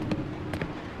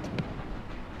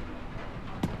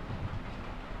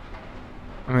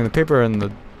 I mean, the paper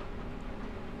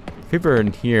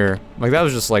in here, like that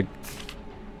was just like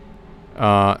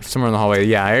somewhere in the hallway.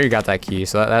 Yeah, I already got that key,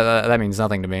 so that means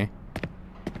nothing to me.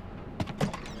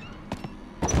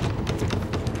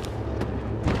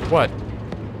 What?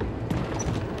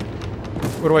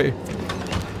 What do I?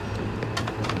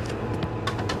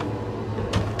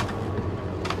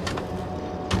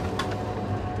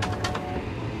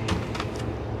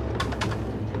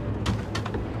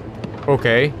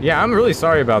 Okay. Yeah, I'm really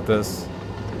sorry about this.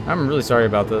 I'm really sorry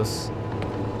about this.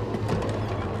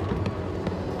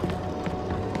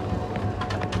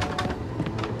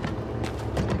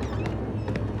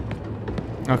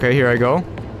 Okay, here I go.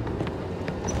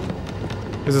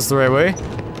 Is this the right way?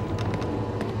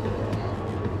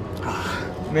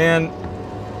 Man.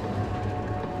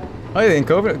 I think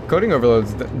coding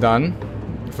overload's done.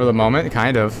 For the moment,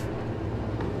 kind of.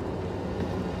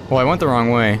 Well, I went the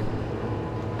wrong way.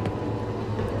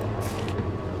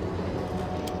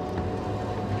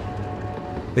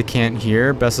 They can't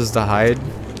hear. Best is to hide.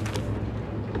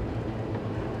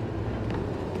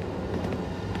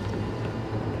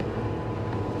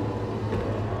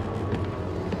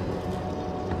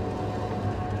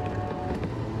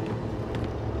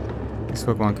 This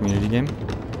Pokemon community game.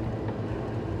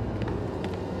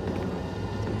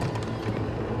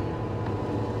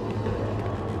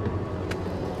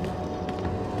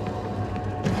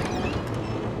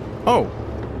 Oh!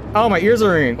 Oh, my ears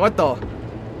are ringing. What the?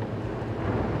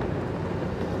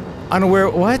 Unaware.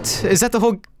 What? Is that the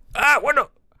whole? Ah, what the?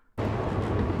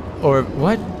 Or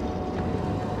what?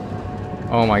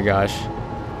 Oh my gosh.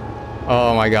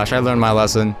 Oh my gosh, I learned my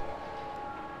lesson.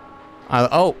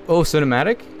 Oh,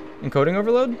 cinematic? Encoding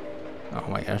overload? Oh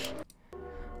my gosh.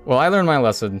 Well, I learned my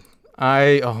lesson.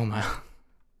 Oh my.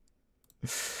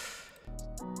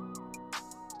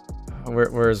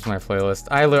 Where's my playlist?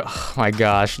 Oh my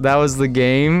gosh, that was the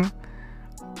game.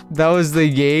 That was the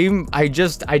game. I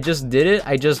just did it.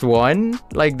 I just won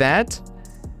like that.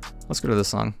 Let's go to this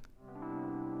song.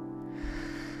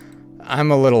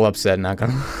 I'm a little upset, not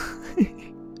gonna lie.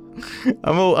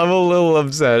 I'm a little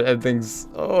upset at things.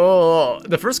 Oh,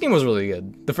 the first game was really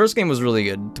good. The first game was really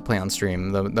good to play on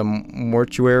stream. The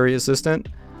Mortuary Assistant.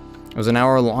 It was an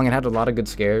hour long. It had a lot of good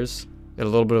scares. It had a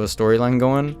little bit of a storyline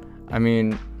going. I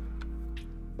mean,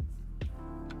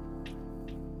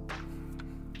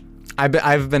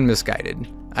 I've been misguided.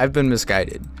 I've been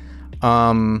misguided.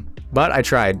 But I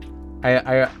tried.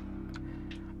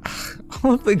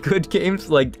 All of the good games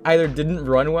like either didn't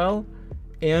run well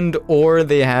or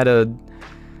they had a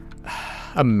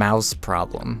mouse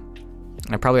problem.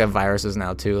 I probably have viruses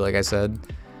now too, like I said.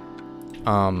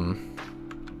 Let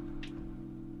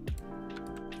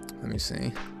me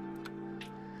see.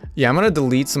 Yeah, I'm gonna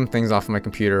delete some things off of my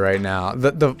computer right now.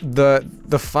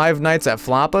 The Five Nights at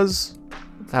Floppa's,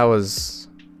 that was.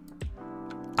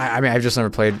 I mean, I've just never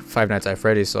played Five Nights at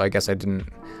Freddy's, so I guess I didn't.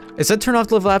 It said turn off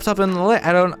the laptop and the light.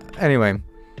 Anyway,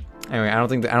 I don't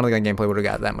think that gameplay would have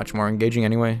got that much more engaging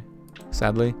anyway,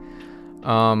 sadly.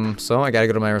 So I gotta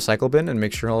go to my recycle bin and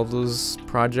make sure all of those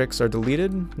projects are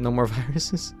deleted. No more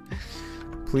viruses,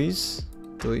 please.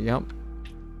 Delete. Yep.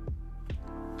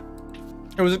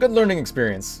 It was a good learning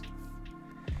experience.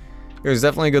 It was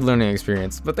definitely a good learning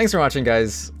experience. But thanks for watching,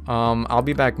 guys. I'll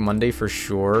be back Monday for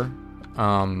sure.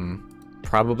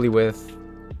 Probably with.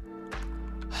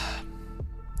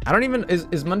 I don't even.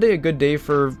 Is Monday a good day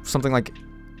for something like?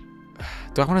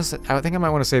 Do I want to? I think I might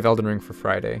want to save Elden Ring for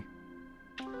Friday.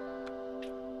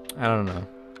 I don't know.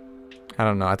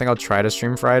 I think I'll try to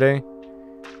stream Friday,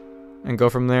 and go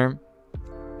from there.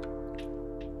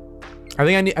 I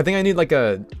think I need like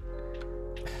a.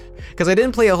 Because I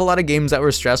didn't play a whole lot of games that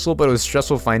were stressful, but it was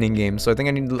stressful finding games. So I think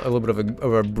I need a little bit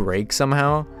of a break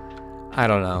somehow. I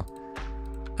don't know.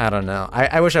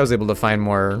 I wish I was able to find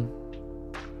more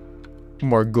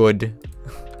good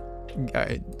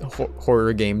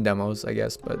horror game demos, I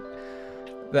guess. But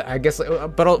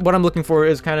what I'm looking for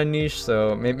is kind of niche.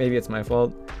 So maybe it's my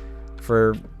fault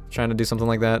for trying to do something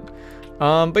like that.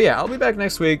 But yeah, I'll be back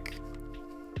next week.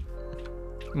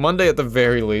 Monday at the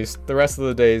very least. The rest of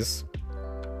the days,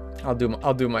 I'll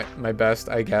do my best,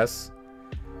 I guess.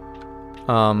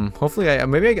 Hopefully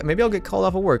maybe I'll get called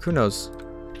off of work. Who knows?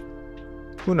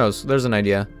 Who knows? There's an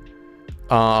idea.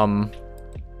 But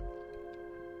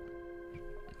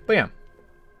yeah.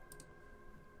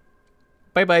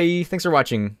 Bye bye. Thanks for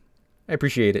watching. I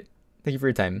appreciate it. Thank you for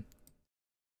your time.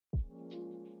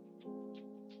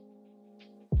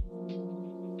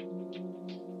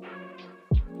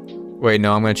 Wait,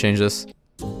 no, I'm gonna change this.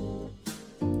 No,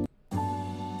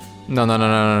 no, no,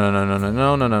 no, no, no, no,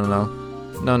 no, no, no, no, no.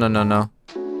 No, no, no, no.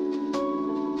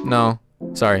 No.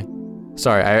 Sorry.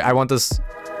 Sorry, I want this.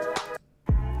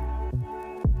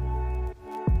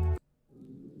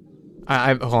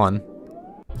 Hold on.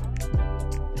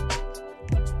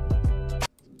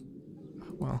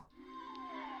 Well.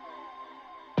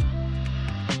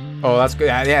 Oh, that's good.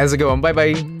 Yeah, that's a good one. Bye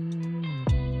bye.